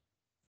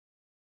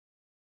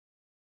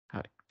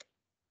 හරි.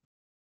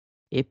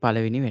 ඒ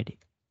පළවෙනි වැඩේ.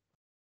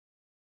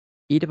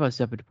 ඊට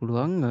පස්සේ අපිට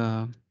පුළුවන්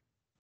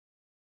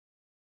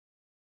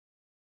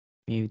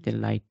මේ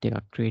විදිහට ලයිට්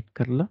එකක් ක්‍රියේට්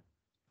කරලා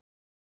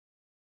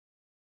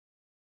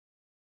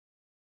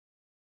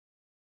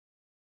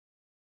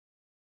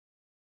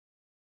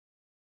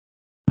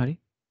හරි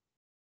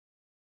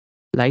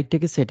ලයිට්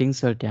එකේ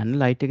settings වලට යන්න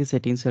ලයිට් එකේ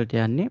settings වලට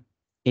යන්නේ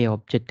ඒ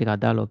ඔබ්ජෙක්ට් එක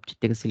අදාළ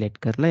ඔබ්ජෙක්ට් එක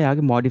සිලෙක්ට් කරලා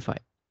එයාගේ modify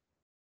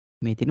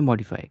මේ තියෙන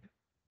modify එක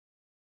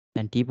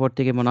දැන් teapot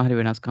එකේ මොනවා හරි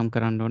වෙනස්කම්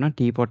කරන්න ඕන නම්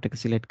teapot එක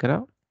සිලෙක්ට්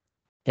කරා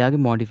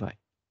එයාගේ modify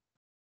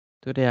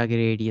එතකොට එයාගේ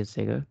radius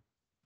එක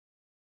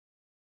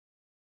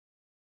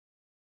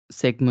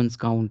segments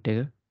count එක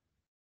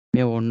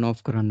මේ on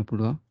off කරන්න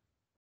පුළුවන්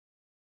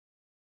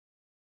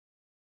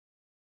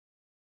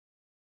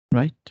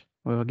right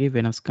ඔය වගේ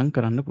වෙනස්කම්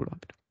කරන්න පුළුවන්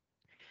අපිට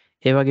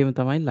ඒ වගේම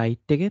තමයි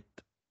ලයිට්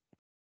එකෙත්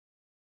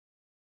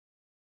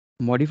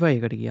modify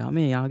එකට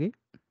ගියාම එයාගේ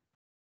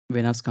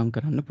වෙනස්කම්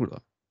කරන්න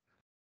පුළුවන්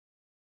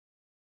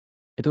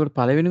එතකොට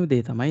පළවෙනිම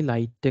දේ තමයි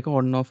ලයිට් එක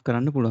on off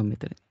කරන්න පුළුවන්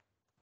මෙතන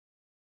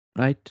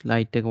right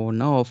ලයිට් එක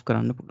on off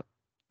කරන්න පුළුවන්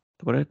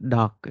එතකොට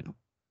dark වෙනවා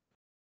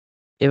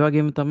ඒ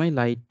වගේම තමයි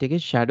ලයිට්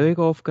එකේ shadow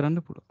එක off කරන්න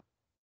පුළුවන්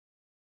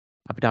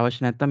අපිට අවශ්‍ය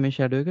නැත්නම් මේ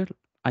shadow එක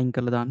අයින්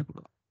කරලා දාන්න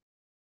පුළුවන්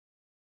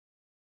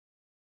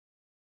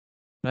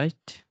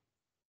right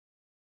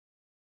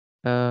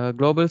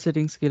global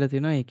settings කියලා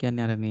තියෙනවා ඒ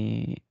කියන්නේ අර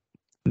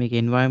මේක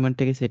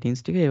environment එකේ settings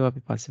ටික ඒවා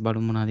අපි පස්සේ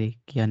බලමු මොනවද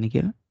කියන්නේ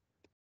කියලා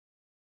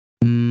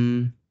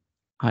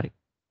හරි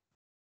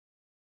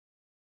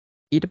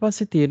ඊට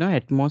පස්සේ තියෙනවා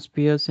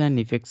atmospheres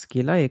and effects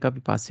කියලා ඒක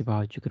අපි පස්සේ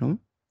පාවිච්චි කරමු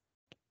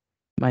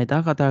මම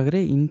එදා කතා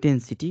කරේ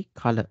intensity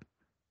color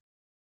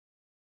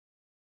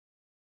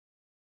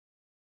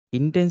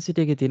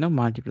intensity එකේ තියෙනවා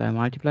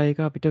multiply එක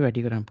අපිට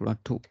වැඩි කරන්න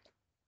පුළුවන්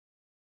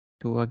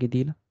 2 වගේ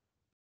දීලා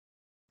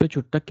ඒක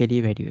චුට්ටක්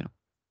එළිය වැඩි වෙනවා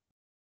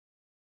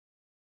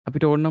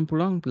අපිට ඕන නම්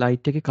පුළුවන්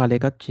ලයිට් එකේ කලර්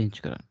එකත් චේන්ජ්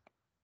කරන්න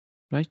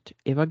right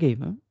ඒ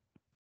වගේම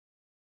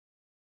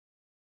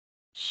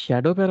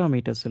shadow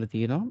parameters වල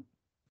තියෙනවා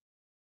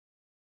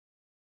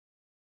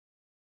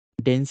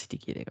density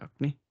කියලා එකක්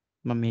නේ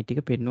මම මේ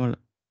ටික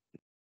පෙන්වලා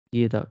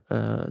ගිය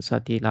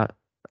සතියේ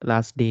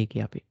last day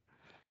එකේ අපි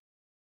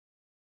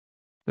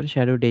ඒකට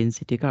shadow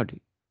density එක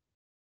අඩුයි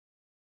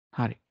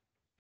හරි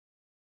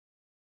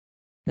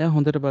දැන්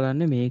හොඳට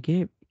බලන්න මේකේ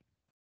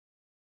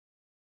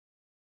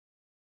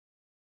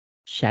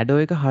shadow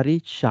එක හරි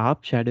sharp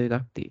shadow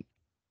එකක්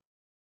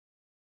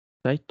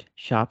තියෙනවා right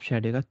sharp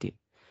shadow එකක් තියෙනවා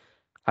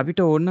අපිට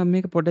ඕන නම්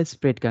මේක පොඩ්ඩක්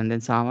ස්ප්‍රෙඩ් කරන්න.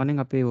 දැන්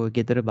සාමාන්‍යයෙන් අපේ ඔය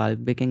ගෙදර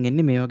බල්බ් එකෙන්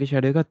එන්නේ මේ වගේ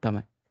ෂැඩෝ එකක්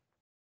තමයි.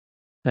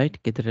 රයිට්?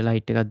 ගෙදර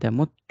ලයිට් එකක්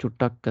දැම්මොත්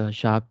චුට්ටක්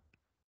ෂාප්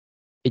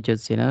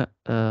එජස් එන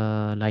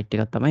ලයිට්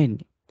එකක් තමයි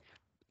එන්නේ.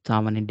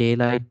 සාමාන්‍යයෙන් ඩේ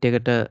ලයිට්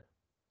එකට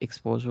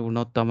එක්ස්පෝස්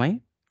වුණොත් තමයි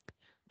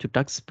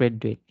චුට්ටක් ස්ප්‍රෙඩ්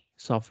වෙන්නේ.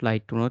 සොෆ්ට්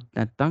ලයිට් වුණොත්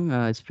නැත්තම්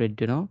ස්ප්‍රෙඩ්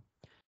වෙනවා.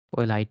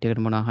 ඔය ලයිට්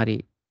එකට මොනවා හරි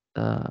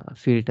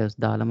ෆිල්ටර්ස්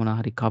දාලා මොනවා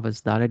හරි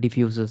කවර්ස් දාලා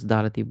ඩිෆියුසර්ස්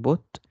දාලා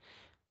තිබ්බොත්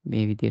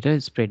මේ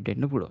විදිහට ස්ප්‍රෙඩ්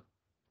වෙන්න පුළුවන්.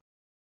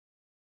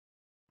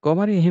 කොහොම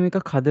හරි එහෙම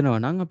එකක් හදනවා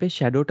නම් අපේ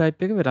shadow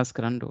type එක වෙනස්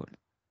කරන්න ඕනේ.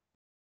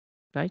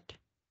 right?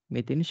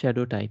 මේ තියෙන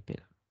shadow type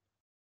එක.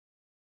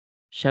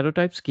 shadow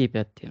types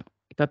කීපයක් තියෙනවා.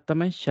 එකක්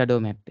තමයි shadow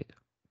map එක.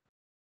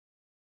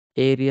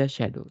 area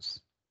shadows.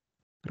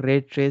 ray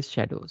trace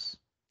shadows.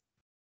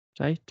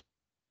 right?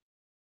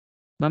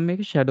 මම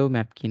මේක shadow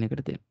map කියන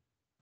එකට දෙනවා.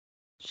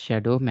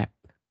 shadow map.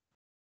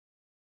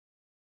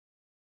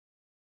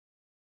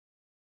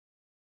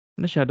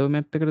 shadow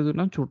map එකට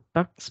දුන්නා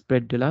චුට්ටක්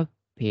spread වෙලා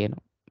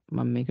පේනවා.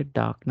 මම මේක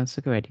darkness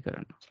එක වැඩි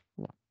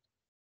කරනවා.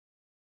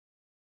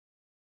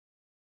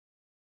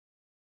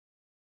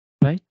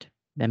 right?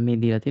 දැන් මේ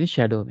දීලා තියෙන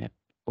shadow map.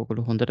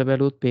 ඔයගොල්ලෝ හොඳට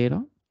බැලුවොත්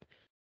පේනවා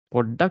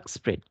පොඩ්ඩක්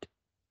spread.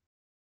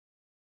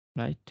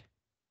 right?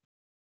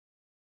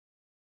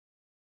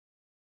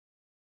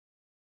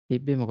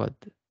 තිබ්බේ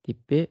මොකද්ද?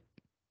 තිබ්බේ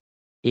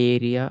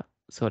area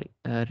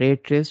ray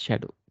trace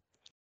shadow.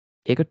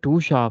 ඒක too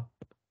sharp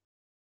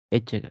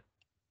edge එක.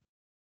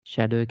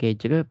 shadow එක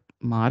edge එක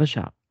මාර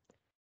sharp.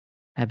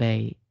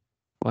 හැබැයි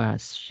ඔයා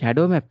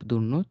shadow map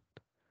දුන්නොත්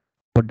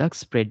පොඩ්ඩක්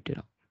spread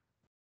වෙනවා.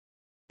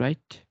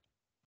 right?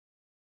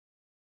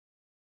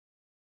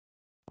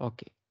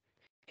 okay.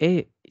 ඒ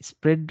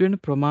spread වෙන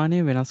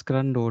ප්‍රමාණය වෙනස්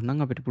කරන්න ඕන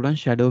නම් අපිට පුළුවන්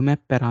shadow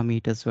map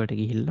parameters වලට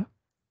ගිහිල්ලා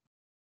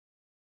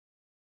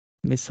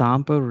මේ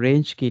sample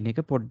range කියන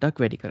එක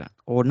පොඩ්ඩක් වැඩි කරන්න.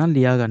 ඕනනම්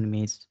ලියා ගන්න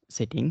මේ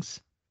settings.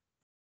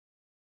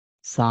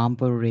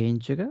 sample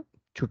range එක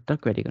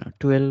චුට්ටක් වැඩි කරනවා.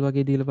 12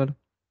 වගේ දීලා බලමු.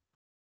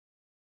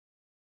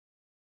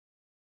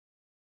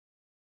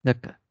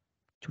 දැක්ක?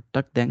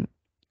 චුට්ටක් දැන්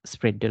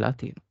spread වෙලා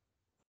තියෙනවා.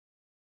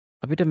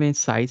 අපිට මේ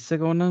size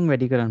එක ඕනනම්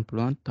වැඩි කරන්න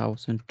පුළුවන්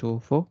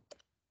 1024.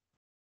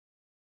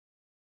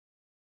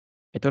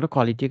 එතකොට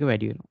quality එක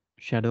වැඩි වෙනවා.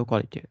 shadow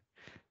quality එක.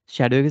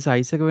 shadow එකේ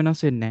size එක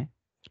වෙනස් වෙන්නේ නැහැ.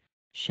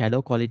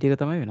 shadow quality එක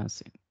තමයි වෙනස්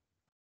වෙන්නේ.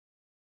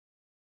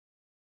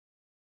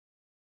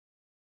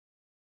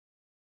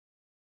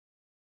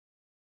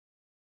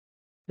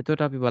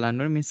 එතකොට අපි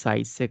බලන්න ඕනේ මේ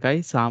size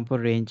එකයි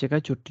sample range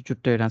එකයි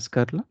චුට්ට වෙනස්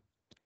කරලා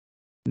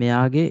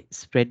මෙයාගේ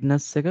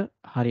spreadness එක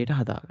හරියට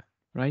හදාගන්න.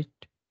 right?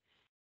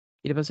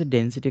 ඊට පස්සේ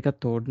ඩෙන්සිටි එකක්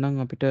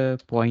තෝරනම් අපිට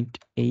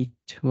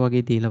 0.8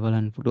 වගේ දීලා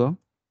බලන්න පුළුවන්.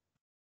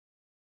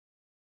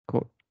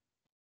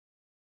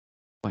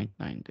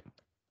 0.9.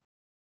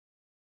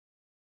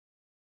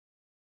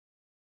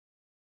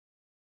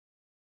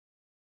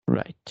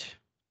 right.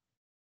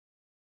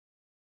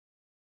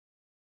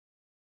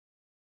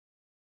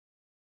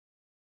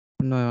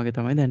 ඔන්න ඔය වගේ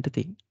තමයි දැන්ට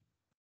තියෙන්නේ.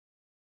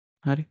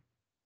 හරි.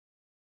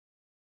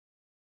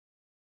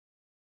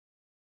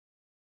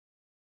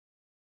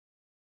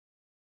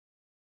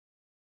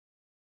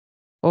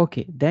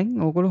 ඕකේ. දැන්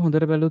ඕගොල්ලෝ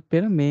හොඳට බැලුවොත්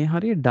පේන මේ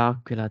හරිය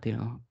ඩාර්ක් වෙලා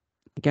තියෙනවා.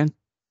 ඒ කියන්නේ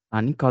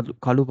අනි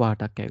කළු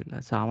පාටක්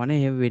ඇවිල්ලා. සාමාන්‍යයෙන්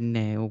එහෙම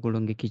වෙන්නේ නැහැ.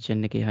 ඕගොල්ලෝගේ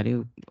කිචන් එකේ හරි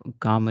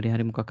කාමරේ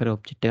හරි මොකක් හරි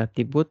ඔබ්ජෙක්ට් එකක්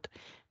තිබ්බොත්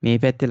මේ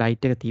පැත්තේ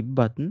ලයිට් එක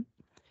තිබ්බත්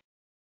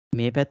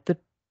මේ පැත්ත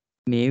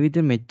මේ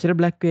විදිහට මෙච්චර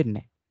බ්ලැක් වෙන්නේ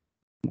නැහැ.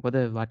 මොකද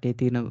වටේ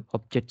තියෙන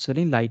ඔබ්ජෙක්ට්ස්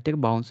වලින් ලයිට් එක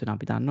බවුන්ස් වෙනවා.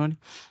 අපි දන්නවනේ.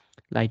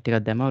 ලයිට් එකක්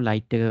දැම්මම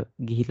ලයිට් එක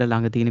ගිහිල්ලා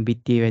ළඟ තියෙන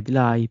බිත්තියේ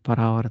වැදිලා ආයි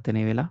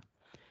පරාවර්තනය වෙලා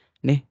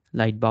නේ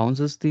ලයිට්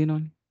බවුන්සස්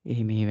තියෙනවනේ.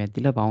 එහෙම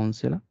වැදිලා බවුන්ස්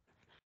වෙලා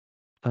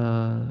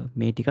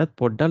මේ ටිකත්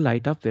පොඩ්ඩක්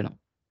ලයිට් අප් වෙනවා.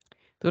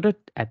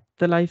 එතකොට ඇත්ත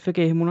ලයිෆ්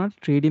එකේ එහෙම වුණාට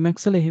 3D Max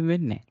වල එහෙම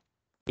වෙන්නේ නැහැ.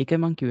 ඒකයි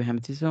මං කිව්වේ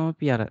හැමතිස්සෙම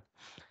අපි අර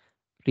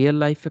රියල්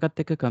ලයිෆ්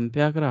එකත් එක්ක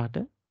කම්පෙයාර් කරාට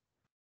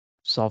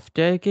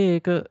සොෆ්ට්වෙයාර් එකේ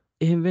ඒක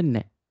එහෙම වෙන්නේ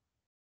නැහැ.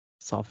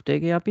 සොෆ්ට්වෙයාර්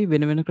එකේ අපි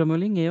වෙන වෙන ක්‍රම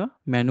වලින් ඒවා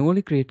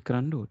මැනුවලි ක්‍රියේට්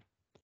කරන්න ඕනේ.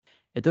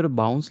 එතකොට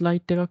බවුන්ස්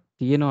ලයිට් එකක්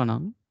තියෙනවා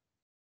නම්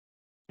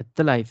ඇත්ත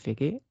ලයිෆ්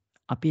එකේ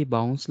අපි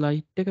බවුන්ස්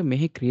ලයිට් එක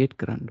මෙහි ක්‍රියේට්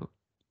කරන්න ඕනේ.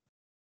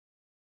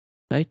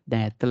 රයිට්?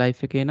 දැන් ඇත්ත ලයිෆ්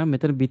එකේ නම්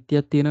මෙතන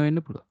බිත්තියක් තියෙනවා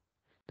වෙන්න පුළුවන්.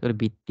 ඒතකොට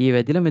බිත්තිය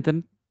වැදිලා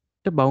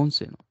මෙතනට බවුන්ස්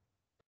වෙනවා.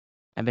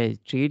 හැබැයි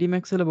 3D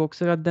Max වල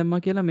බොක්ස් එකක්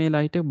දැම්මා කියලා මේ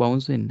ලයිට් එක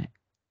බවුන්ස් වෙන්නේ නැහැ.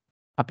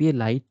 අපි ඒ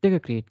ලයිට් එක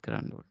ක්‍රියේට්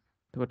කරන්න ඕනේ.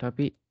 එතකොට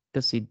අපිට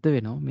සිද්ධ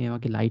වෙනවා මේ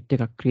වගේ ලයිට්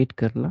එකක් ක්‍රියේට්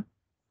කරලා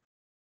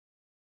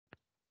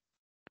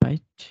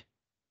රයිට්.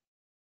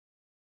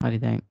 හරි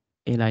දැන්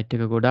ඒ ලයිට්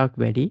එක ගොඩාක්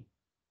වැඩි.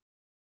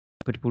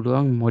 අපිට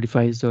පුළුවන්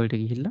මොඩිෆයිස් වලට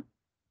ගිහිල්ලා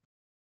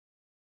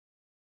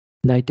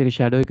ලයිට් එක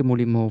ෂැඩෝ එක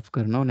මුලින්ම ඕෆ්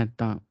කරනවා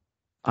නැත්නම්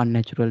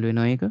අන්නැචරල්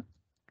වෙනවා ඒක.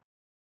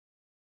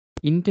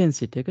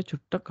 ඉන්ටෙන්සිටි එක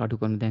චුට්ටක් අඩු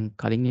කරනවා. දැන්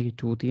කලින් එකේ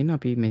 2 තියෙන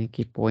අපි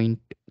මේකේ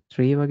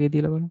 0.3 වගේ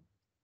දීලා බලමු.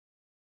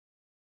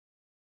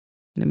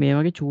 මේ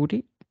වගේ චූටි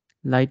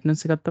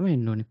ලයිට්නස් එකක් තමයි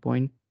එන්න ඕනේ.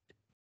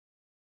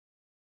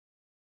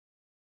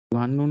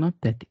 0.1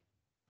 වුණත් ඇති.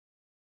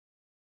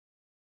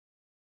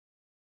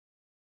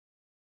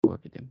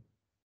 වගේ දෙමු.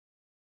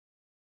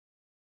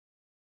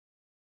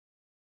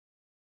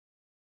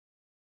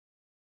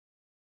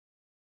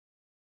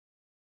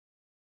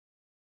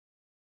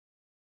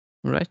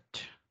 රයිට්.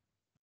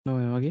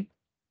 ඔය වගේ.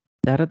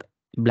 දැන්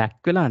බ්ලැක්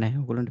වෙලා නැහැ.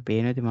 ඔයගොල්ලන්ට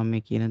පේන ඇති මම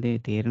මේ කියන දේ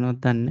තේරෙනවද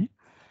දන්නේ.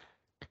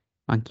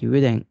 මං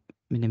කිව්වේ දැන්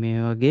මෙන්න මේ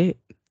වගේ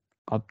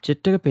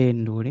ඔබ්ජෙක්ට් එක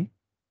පේන්න ඕනේ.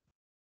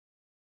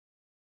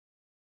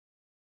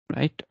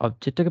 රයිට්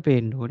ඔබ්ජෙක්ට් එක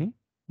පේන්න ඕනේ.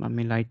 මම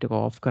මේ ලයිට් එක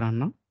ඕෆ්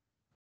කරන්නම්.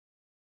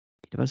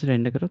 ඊට පස්සේ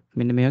රෙන්ඩර් කරොත්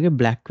මෙන්න මේ වගේ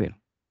බ්ලැක්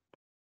වෙනවා.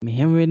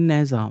 මෙහෙම වෙන්නේ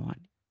නැහැ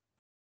සාමාන්‍යයෙන්.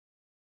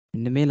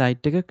 මෙන්න මේ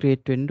ලයිට් එක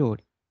ක්‍රියේට් වෙන්න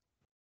ඕනේ.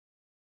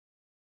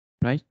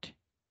 රයිට්.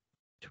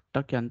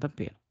 චුට්ටක් යන්තම්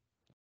පේනවා.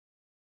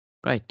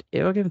 රයිට්.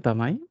 ඒ වගේම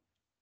තමයි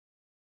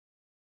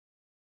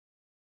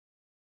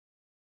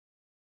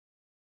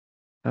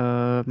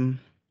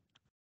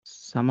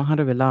සමහර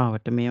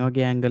වෙලාවට මේ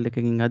වගේ ඇන්ගල්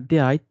එකකින්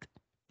අද්දී ආයිත්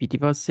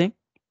පිටිපස්සෙන්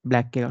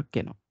බ්ලැක් එකක්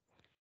එනවා.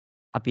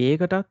 අපි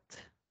ඒකටත්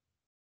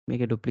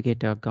මේකේ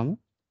ඩුප්ලිකේට් එකක් ගමු.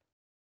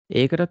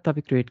 ඒකටත්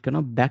අපි ක්‍රියේට්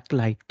කරනවා බෑක්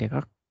ලයිට් එකක්.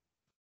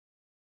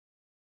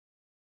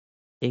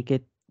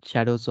 ඒකෙත්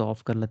ෂැඩෝස්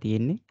ඕෆ් කරලා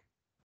තියෙන්නේ.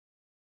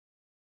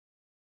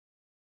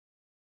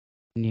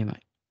 නියමයි.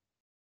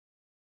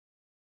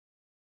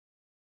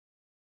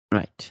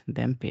 රයිට්.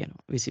 දැන්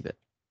පේනවා විසිබල්.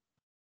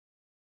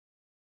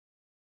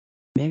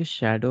 මේක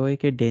ෂැඩෝ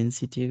එකේ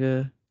ඩෙන්සිටි එක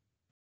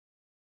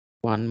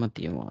 1ම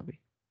තියමු අපි.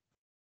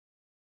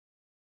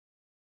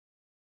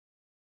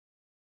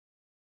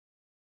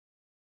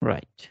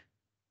 රයිට්.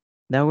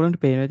 දැන්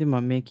ඔයගොල්ලන්ට පේනවා ඇති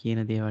මම මේ කියන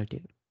දේවල්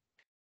ටික.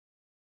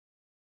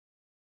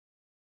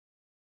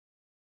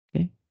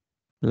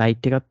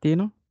 ලයිට් එකක්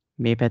තියෙනවා.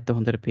 මේ පැත්ත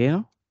හොඳට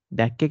පේනවා.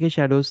 බෑක් එකේ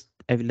ෂැඩෝස්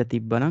ඇවිල්ලා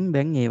තිබ්බනම්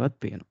දැන් ඒවත්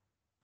පේනවා.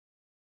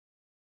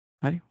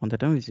 හරි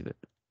හොඳටම විසිබල්.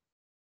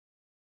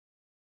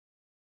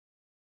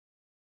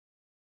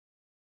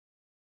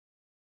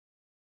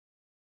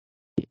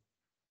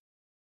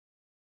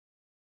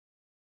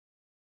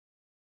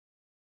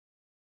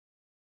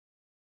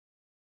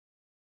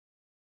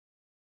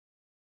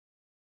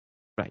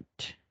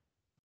 රයිට්.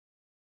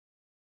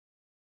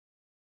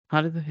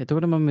 හරිද?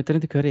 එතකොට මම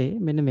මෙතනදි කරේ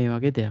මෙන්න මේ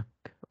වගේ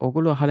දෙයක්.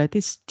 ඔයගොල්ලෝ අහලා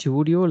ඇති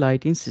ස්ටුඩියෝ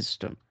ලයිටින්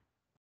සිස්ටම්.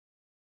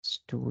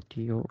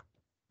 ස්ටුඩියෝ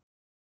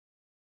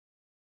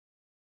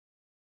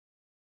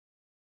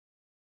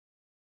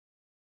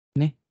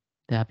නේ.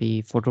 දැන් අපි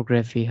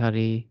ෆොටෝග්‍රැෆි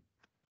හරි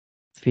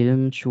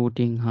ෆිල්ම්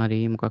ෂූටින් හරි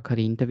මොකක්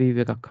හරි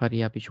ඉන්ටර්විව් එකක්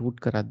හරි අපි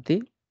ෂූට් කරද්දී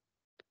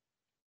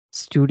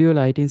ස්ටුඩියෝ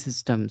ලයිටින්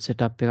සිස්ටම්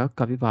සෙටප්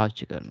එකක් අපි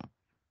පාවිච්චි කරනවා.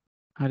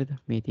 හරිද?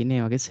 මේ තියෙන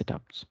මේ වගේ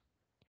සෙටප්ස්.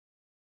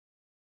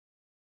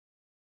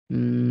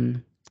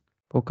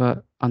 ඕක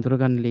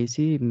අඳුරගන්න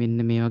ලේසි මෙන්න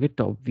මේ වගේ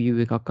টপ view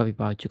එකක් අපි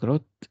පාවිච්චි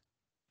කරොත්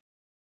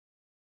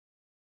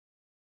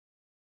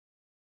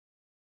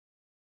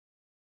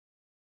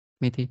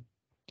මෙති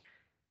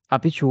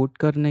අපි ෂූට්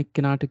කරන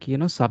එක්කෙනාට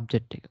කියනවා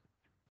සබ්ජෙක්ට් එක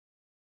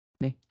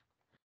නේ.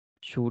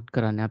 ෂූට්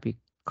කරන්නේ අපි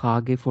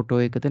කාගේ ෆොටෝ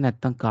එකද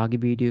නැත්නම්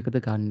කාගේ වීඩියෝ එකද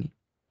ගන්නෙ.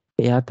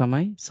 එයා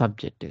තමයි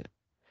සබ්ජෙක්ට් එක.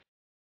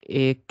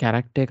 ඒ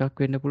කැරක්ටර්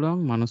එකක් වෙන්න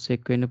පුළුවන්,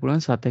 මිනිස්සෙක් වෙන්න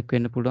පුළුවන්, සතෙක්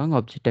වෙන්න පුළුවන්,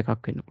 ඔබ්ජෙක්ට්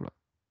එකක් වෙන්න පුළුවන්.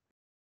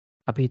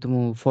 අපි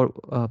හිතමු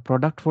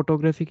ප්‍රොඩක්ට්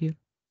ෆොටෝග්‍රැෆි කියලා.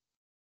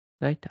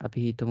 රයිට්? අපි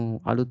හිතමු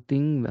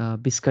අලුතින්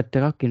බිස්කට්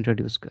එකක්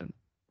ඉන්ට්‍රොඩියුස් කරනවා.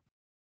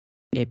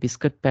 ඒ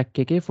බිස්කට් පැක්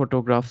එකේ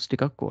ෆොටෝග්‍රාෆ්ස්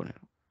ටිකක් ඕන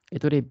වෙනවා.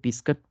 ඒතකොට මේ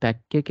බිස්කට්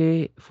පැක් එකේ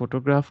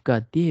ෆොටෝග්‍රාෆ්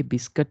ගද්දී මේ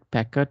බිස්කට්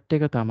පැකට්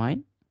එක තමයි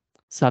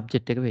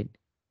සබ්ජෙක්ට් එක වෙන්නේ.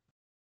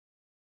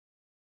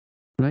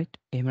 රයිට්?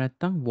 එහෙම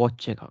නැත්නම්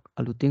වොච් එකක්.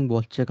 අලුතින්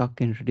වොච්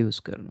එකක් ඉන්ට්‍රොඩියුස්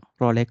කරනවා.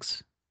 Rolex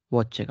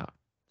වොච් එකක්.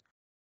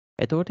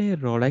 එතකොට මේ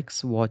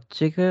Rolex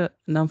වොච් එක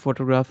නම්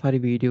ෆොටෝග්‍රාෆ් හරි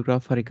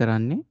වීඩියෝග්‍රාෆ් හරි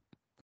කරන්නේ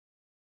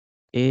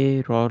ඒ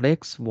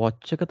Rolex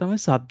වොච් එක තමයි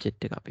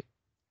සබ්ජෙක්ට් එක අපේ.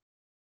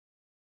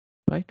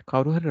 රයිට්?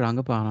 කවුරු හරි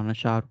රඟපානවා නම්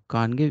ෂාරුක්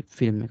ખાන්ගේ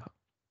ෆිල්ම් එකක්.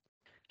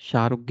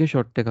 ෂාරුක්ගේ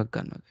ෂොට් එකක්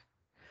ගන්නවා.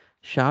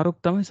 ෂාරුක්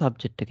තමයි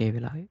සබ්ජෙක්ට් එක ඒ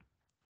වෙලාවේ.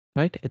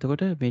 රයිට්?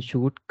 එතකොට මේ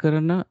ෂූට්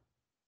කරන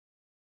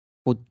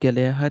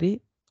පුද්ගලයා හරි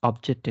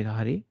ඔබ්ජෙක්ට් එක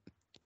හරි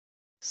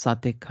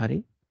සතෙක් හරි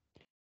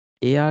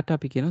එයාට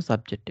අපි කියනවා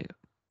සබ්ජෙක්ට් එක.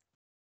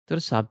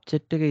 ඒතකොට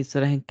සබ්ජෙක්ට් එක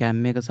ඉස්සරහින්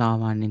කැම් එක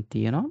සාමාන්‍යයෙන්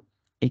තියෙනවා.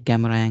 ඒ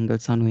කැමරා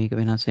ඇන්ගල්ස් අනුව ඒක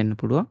වෙනස් වෙන්න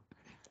පුළුවන්.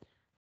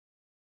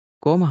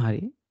 කොහොම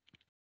හරි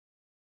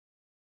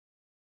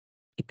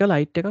එක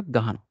ලයිට් එකක්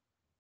ගහනවා.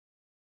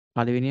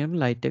 පළවෙනියම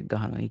ලයිට් එක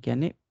ගහනවා. ඒ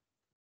කියන්නේ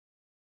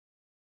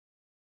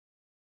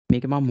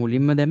මේක මම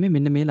මුලින්ම දැම්මේ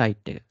මෙන්න මේ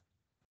ලයිට් එක.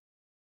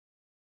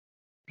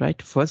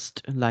 රයිට්? ෆස්ට්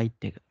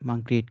ලයිට් එක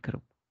මම ක්‍රියේට්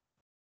කරමු.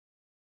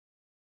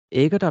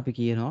 ඒකට අපි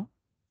කියනවා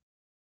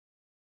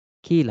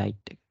කී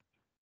ලයිට් එක.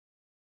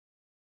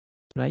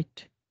 රයිට්?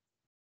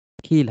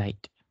 කී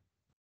ලයිට්.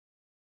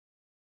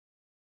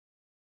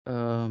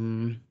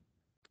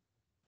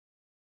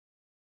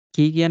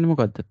 කී කියන්නේ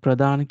මොකද්ද?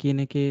 ප්‍රධාන කියන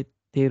එකේ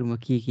තේරුම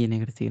කී කියන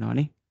එකට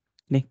තියෙනවනේ.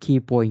 නේ කී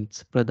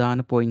පොයින්ට්ස්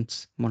ප්‍රධාන පොයින්ට්ස්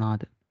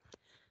මොනවාද?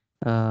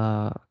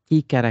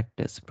 කී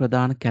කැරක්ටර්ස්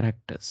ප්‍රධාන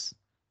කැරක්ටර්ස්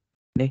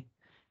නේ.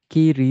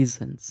 කී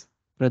රීසන්ස්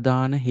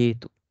ප්‍රධාන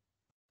හේතු.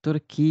 ඒතොර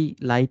කී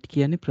ලයිට්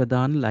කියන්නේ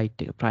ප්‍රධාන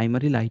ලයිට් එක.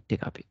 ප්‍රයිමරි ලයිට්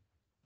එක අපි.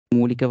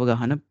 මූලිකව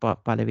ගහන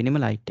පළවෙනිම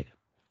ලයිට් එක.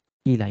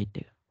 කී ලයිට්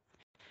එක.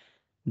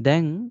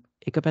 දැන්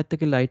එක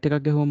පැත්තකින් ලයිට්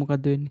එකක් ගැහුවම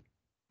මොකද්ද වෙන්නේ?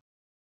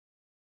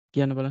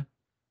 කියන්න බලන්න.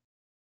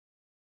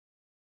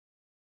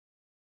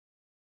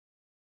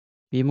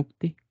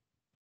 විමුක්ති.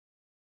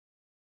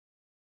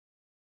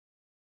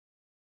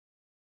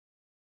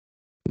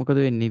 මොකද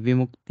වෙන්නේ?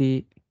 විමුක්ති,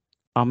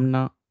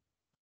 අම්නා,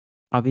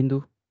 අවිඳු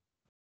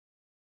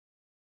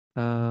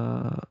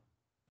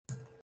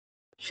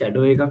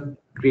ෂැඩෝ එකක්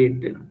ක්‍රියේට්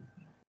වෙනවා.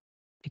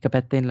 එක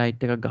පැත්තෙන්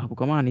ලයිට් එකක් ගහපු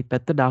ගමන් අනිත්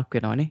පැත්ත ඩාර්ක්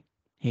වෙනවනේ.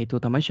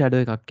 හේතුව තමයි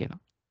ෂැඩෝ එකක්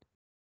එනවා.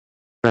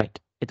 රයිට්.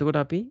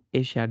 එතකොට අපි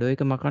ඒ ෂැඩෝ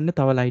එක මකන්න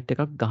තව ලයිට්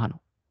එකක්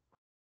ගහනවා.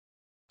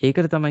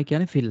 ඒකට තමයි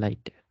කියන්නේ ෆිල්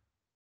ලයිට් එක.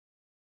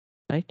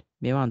 රයිට්?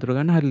 මේවා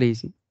අඳුරගන්න හරි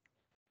ලේසි.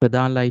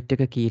 ප්‍රධාන ලයිට්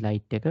එක කී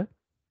ලයිට් එක.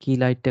 කී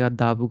ලයිට් එකක්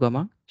දාපු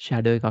ගමන්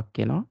ෂැඩෝ එකක්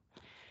එනවා.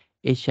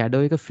 ඒ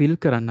ෂැඩෝ එක ෆිල්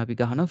කරන්න අපි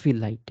ගහනවා ෆිල්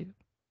ලයිට් එක.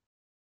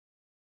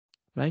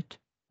 රයිට්?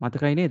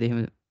 මතකයි නේද? එහෙම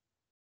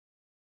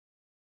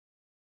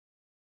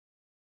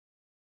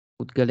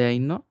පුද්ගලයා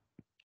ඉන්නවා.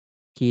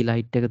 කී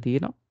ලයිට් එක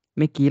තියෙනවා.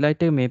 මේ කී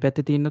ලයිට් එක මේ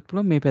පැත්තේ තියෙන්නත්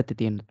පුළුවන් මේ පැත්තේ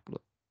තියෙන්නත්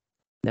පුළුවන්.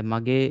 දැන්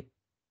මගේ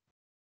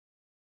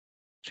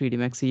 3D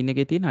Max scene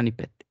එකේ තියෙන අනිත්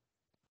පැත්තේ.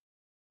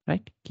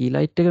 රයිට්? කී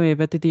ලයිට් එක මේ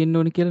පැත්තේ තියෙන්න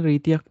ඕනි කියලා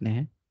රීතියක්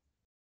නැහැ.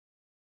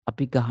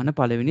 අපි ගහන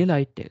පළවෙනි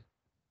ලයිට් එක.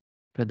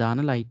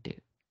 ප්‍රධාන ලයිට් එක.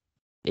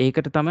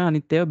 ඒකට තමයි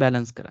අනිත් ඒවා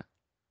බැලන්ස් කරන්නේ.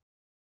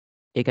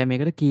 ඒකයි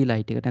මේකට කී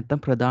ලයිට් එක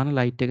නැත්තම් ප්‍රධාන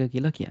ලයිට් එක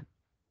කියලා කියන්නේ.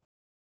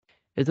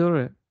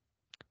 ඒතකොට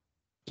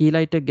කී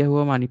ලයිට් එක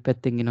ගැහුවම අනිත්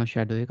පැත්තෙන් එනවා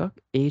ෂැඩෝ එකක්.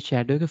 ඒ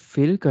ෂැඩෝ එක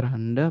ෆිල්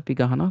කරන්න අපි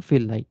ගහනවා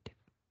ෆිල් ලයිට් එක.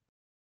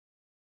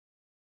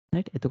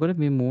 රයිට්?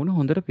 එතකොට මේ මූණ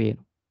හොඳට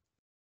පේනවා.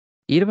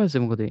 ඊට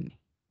පස්සේ මොකද වෙන්නේ?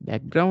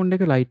 බෑග්ග්‍රවුන්ඩ්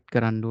එක ලයිට්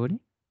කරන්න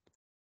ඕනේ.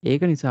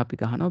 ඒක නිසා අපි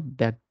ගහනවා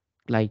බෑක්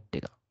ලයිට්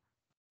එක.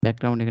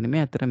 බෑග්ග්‍රවුන්ඩ් එක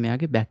නෙමෙයි අතට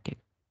මෙයාගේ බෑක් එක.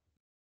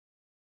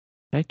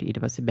 රයිට්? ඊට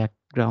පස්සේ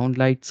බෑග්ග්‍රවුන්ඩ්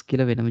ලයිට්ස්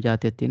කියලා වෙනම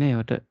જાතියක් තියෙනවා.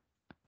 ඒවට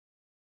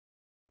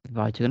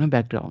වාච කරන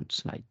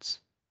බෑග්ග්‍රවුන්ඩ්ස් ලයිට්ස්.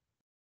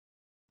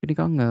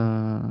 නිකන්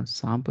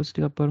සාම්පල්ස්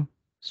ටිකක් බලමු.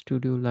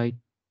 ස්ටුඩියෝ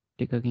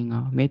ලයිට් එකකින්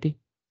මේති.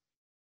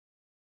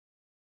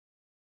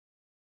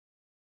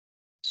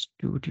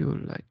 ස්ටුඩියෝ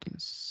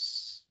ලයිටින්ස්.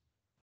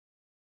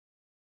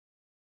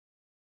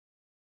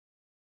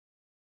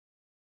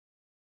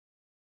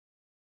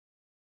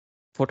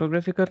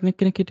 ෆොටෝග්‍රැෆි කරන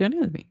කෙනෙක් හිටියා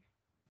නේද මේ?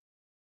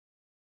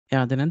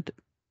 එයාද නැද්ද?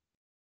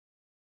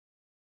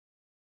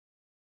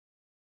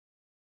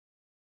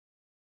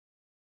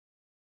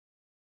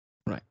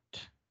 රයිට්.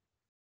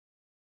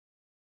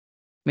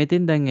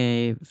 මෙතින් දැන් ඒ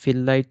ෆිල්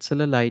ලයිට්ස්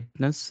වල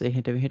ලයිට්නස්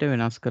එහෙට මෙහෙට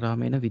වෙනස්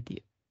කරාම එන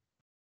විදිය.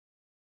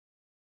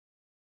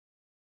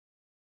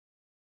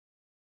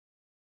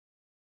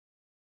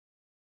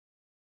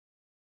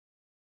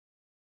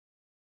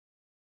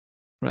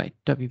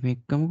 රයිට් අපි මේක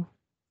ගමුකෝ.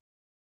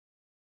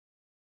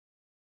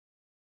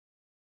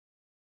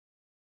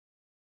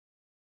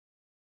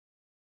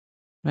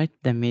 රයිට්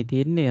දැන් මේ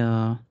තියෙන්නේ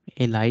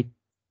ඒ ලයිට්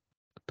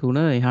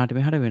 3 එහාට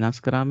මෙහාට වෙනස්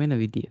කරාම එන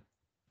විදිය.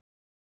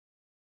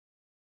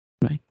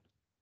 right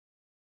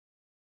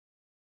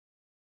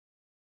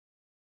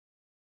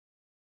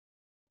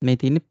මේ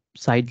තියෙන්නේ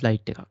සයිඩ්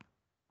ලයිට් එකක්.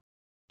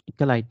 එක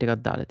ලයිට්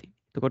එකක් දාලා තියෙනවා.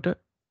 එතකොට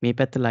මේ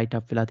පැත්ත ලයිට්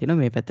අප් වෙලා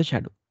තියෙනවා, මේ පැත්ත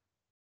ෂැඩෝ.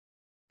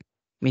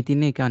 මේ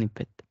තියන්නේ එක අනිත්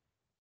පැත්ත.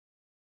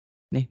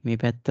 නේ මේ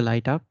පැත්ත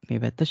ලයිට් අප්, මේ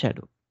පැත්ත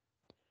ෂැඩෝ.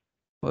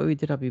 ඔය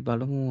විදිහට අපි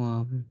බලමු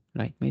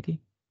right මේ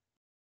තියෙන්නේ.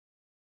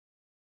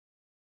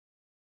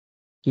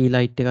 කී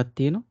ලයිට් එකක්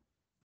තියෙනවා,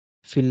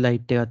 ෆිල්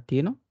ලයිට් එකක්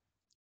තියෙනවා,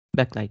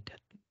 බැක් ලයිට්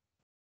එකක්.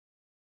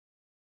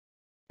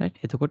 right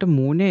එතකොට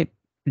මූණේ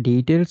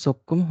ඩීටේල්ස්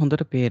ඔක්කොම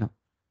හොඳට පේනවා.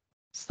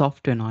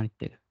 සොෆ්ට් වෙනවා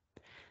අනිත් එක.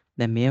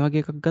 දැන් මේ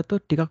වගේ එකක්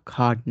ගත්තොත් ටිකක්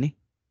හાર્ඩ් නේ.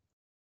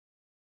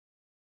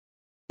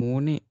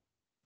 මූණේ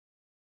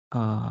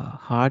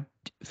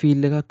හાર્ඩ්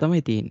ෆීල් එකක්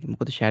තමයි තියෙන්නේ.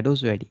 මොකද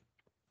ෂැඩෝස් වැඩි.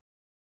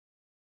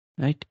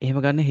 right එහෙම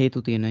ගන්න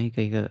හේතු තියෙනවා.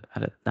 ඒක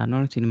අර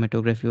දන්නවනේ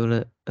සිනමැටෝග්‍රැෆි වල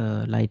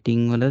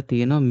ලයිටිං වල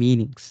තියෙනවා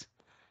මීනින්ග්ස්.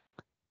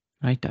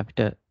 right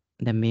අපිට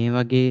දැන් මේ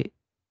වගේ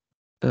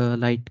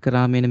ලයිට්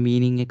කරාම එන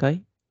මීනින් එකයි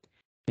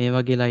මේ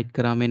වගේ ලයිට්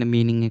කරාම එන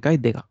මීනින් එකයි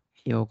දෙකක්.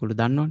 ඒක ඔයගොල්ලෝ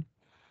දන්නවනේ.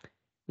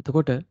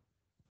 එතකොට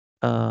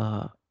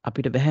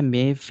අපිට බෑ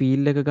මේ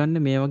ෆීල් එක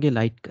ගන්න මේ වගේ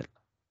ලයිට් කරලා.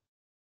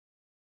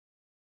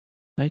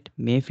 right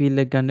මේ ෆීල්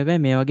එක ගන්න බෑ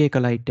මේ වගේ එක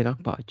ලයිට් එකක්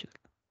පාවිච්චි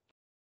කරලා.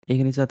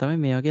 ඒක නිසා තමයි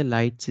මේ වගේ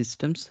ලයිට්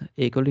සිස්ටම්ස්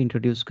ඒගොල්ලෝ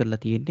ඉන්ට්‍රොඩියුස්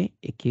කරලා තියෙන්නේ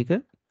එක එක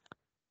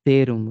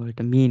තේරුම්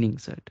වලට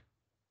මීනින්ග්ස් වලට.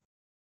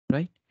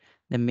 right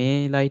දැන් මේ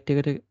ලයිට්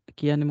එකට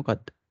කියන්නේ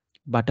මොකද්ද?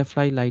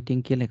 බටර්ෆ්ලයි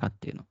ලයිටින් කියලා එකක්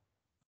තියෙනවා.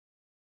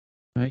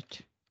 right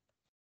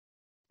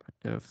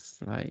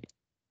butterfly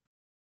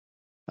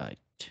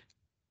light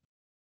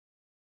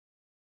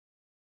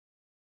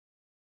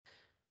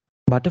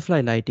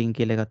butterfly lighting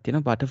කියලා එකක්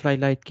තියෙනවා.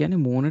 බටර්ෆ්ලයි ලයිට්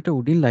කියන්නේ මූණට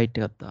උඩින් ලයිට්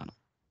එකක් දානවා.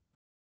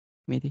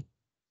 මේදී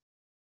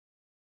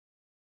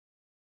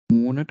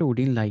මූණට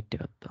උඩින් ලයිට්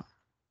එකක් දානවා.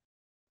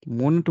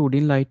 මූණට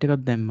උඩින් ලයිට්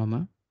එකක් දැම්මම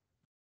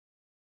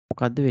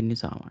මොකද්ද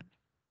වෙන්නේ සාමාන්‍යයෙන්?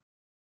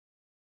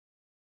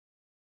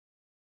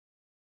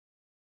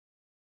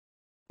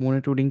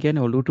 මූණට උඩින්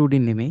කියන්නේ ඔළුවට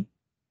උඩින් නෙමෙයි.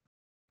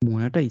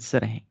 මූණට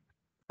ඉස්සරහින්.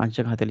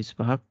 අංශක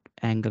 45ක්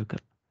ඇන්ගල්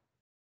කරලා.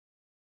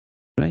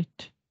 right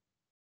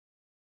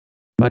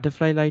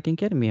බටර්ෆ්ලයි ලයිටින්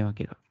කියන්නේ මේ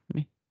වගේ එකක්.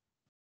 මේ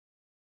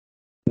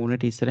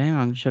මූණට ඉස්සරහින්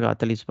අංශක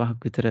 45ක්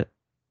විතර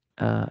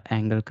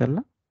ඇන්ගල්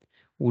කරලා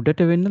උඩට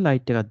වෙන්න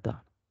ලයිට් එකක්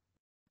දානවා.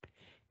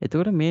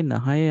 එතකොට මේ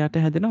නහය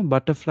යට හැදෙනවා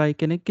බටර්ෆ්ලයි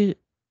කෙනෙක්ගේ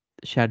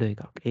ෂැඩෝ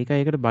එකක්. ඒකයි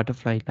ඒකට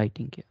බටර්ෆ්ලයි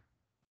ලයිටින් කියන්නේ.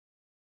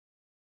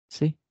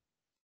 see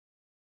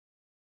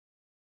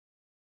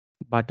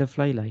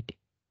butterfly lighting.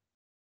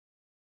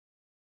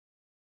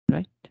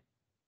 right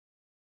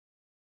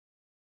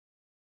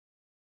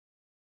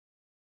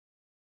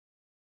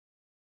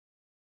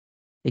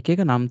එක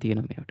එක නම්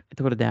තියෙනවා මේවට.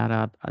 එතකොට දැන්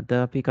අද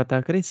අපි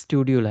කතා කරේ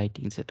studio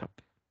lighting setup.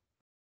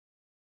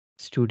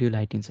 Studio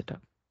lighting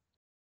setup.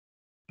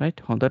 right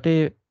හොඳට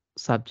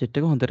සබ්ජෙක්ට්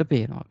එක හොඳට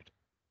පේනවා අපිට.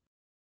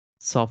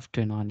 සොෆ්ට්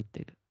වෙනවා අනිත්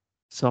එක.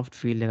 සොෆ්ට්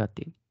ෆීල් එකක්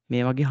තියෙනවා.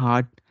 මේ වගේ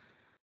හાર્ඩ්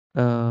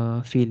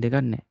ෆීල් එකක්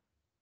නැහැ.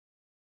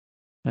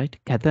 right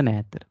කැත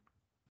නැහැ ඇත්තට.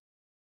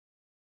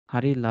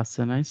 හරි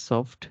ලස්සනයි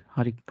සොෆ්ට්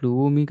හරි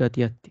ග්ලූමි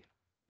ගතියක් තියෙනවා.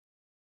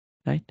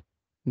 right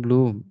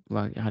ග්ලූම්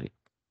වගේ හරි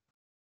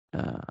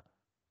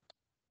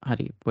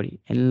හරි පොඩි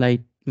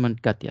එන්ලයිට්මන්ට්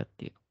ගතියක්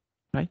තියෙනවා.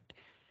 right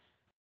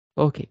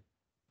okay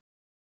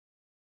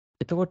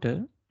එතකොට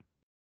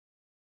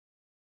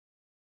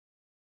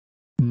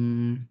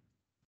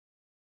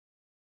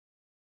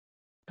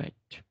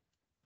right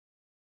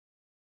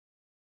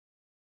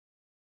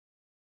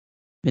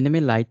මෙන්න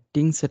මේ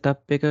ලයිටිං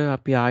සෙටප් එක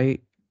අපි ආයි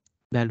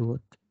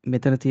බැලුවොත්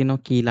මෙතන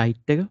තියෙනවා කී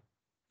ලයිට් එක,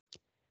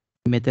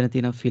 මෙතන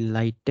තියෙනවා ෆිල්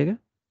ලයිට් එක,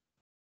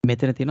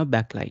 මෙතන තියෙනවා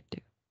බැක් ලයිට්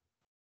එක.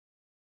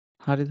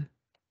 හරිද?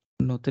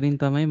 නොතනින්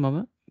තමයි මම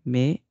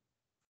මේ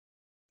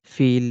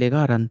ෆීල් එක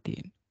අරන්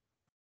තියෙන්නේ.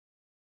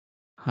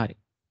 හරි.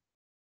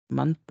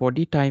 මම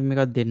පොඩි ටයිම්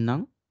එකක්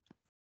දෙන්නම්.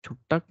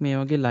 චුට්ටක් මේ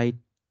වගේ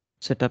ලයිට්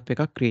සෙටප්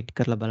එකක් ක්‍රියේට්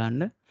කරලා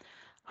බලන්න.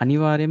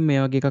 අනිවාර්යෙන්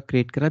මේ වගේ එකක්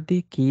ක්‍රියේට්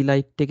කරද්දී කී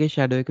ලයිට් එකේ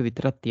ෂැඩෝ එක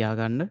විතරක්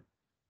තියාගන්න.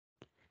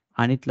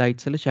 අනිත්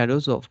ලයිට්ස් වල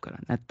ෂැඩෝස් ඔෆ්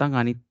කරන්න. නැත්නම්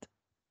අනිත්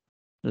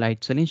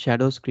ලයිට්ස් වලින්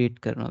ෂැඩෝස් ක්‍රියේට්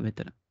කරනවා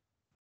මෙතන.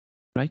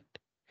 right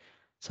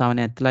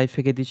සාමාන්‍ය ඇත්ත ලයිෆ්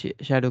එකේදී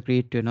ෂැඩෝ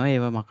ක්‍රියේට් වෙනවා.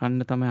 ඒවා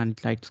මකන්න තමයි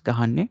අනිත් ලයිට්ස්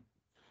ගහන්නේ.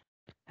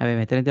 හැබැයි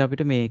මෙතනදී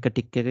අපිට මේක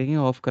ටික්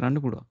එකකින් ඔෆ් කරන්න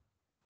පුළුවන්.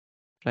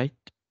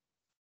 right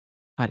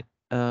හරි.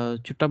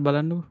 චුට්ටක්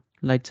බලන්නකෝ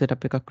ලයිට්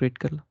සෙටප් එකක්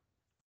ක්‍රියේට් කරලා.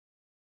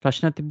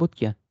 ප්‍රශ්නයක් තිබ්බොත්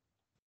කියන්න.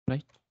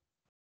 right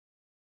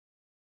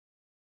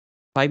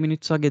 5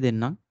 minutes වගේ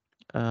දෙන්නම්.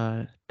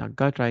 ටක්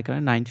ගාලා try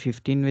කරන්න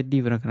 9:15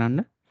 වෙද්දී ඉවර කරන්න.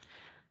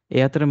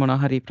 ඒ අතර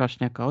මොනවා හරි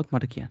ප්‍රශ්නයක් ආවොත්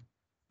මට කියන්න.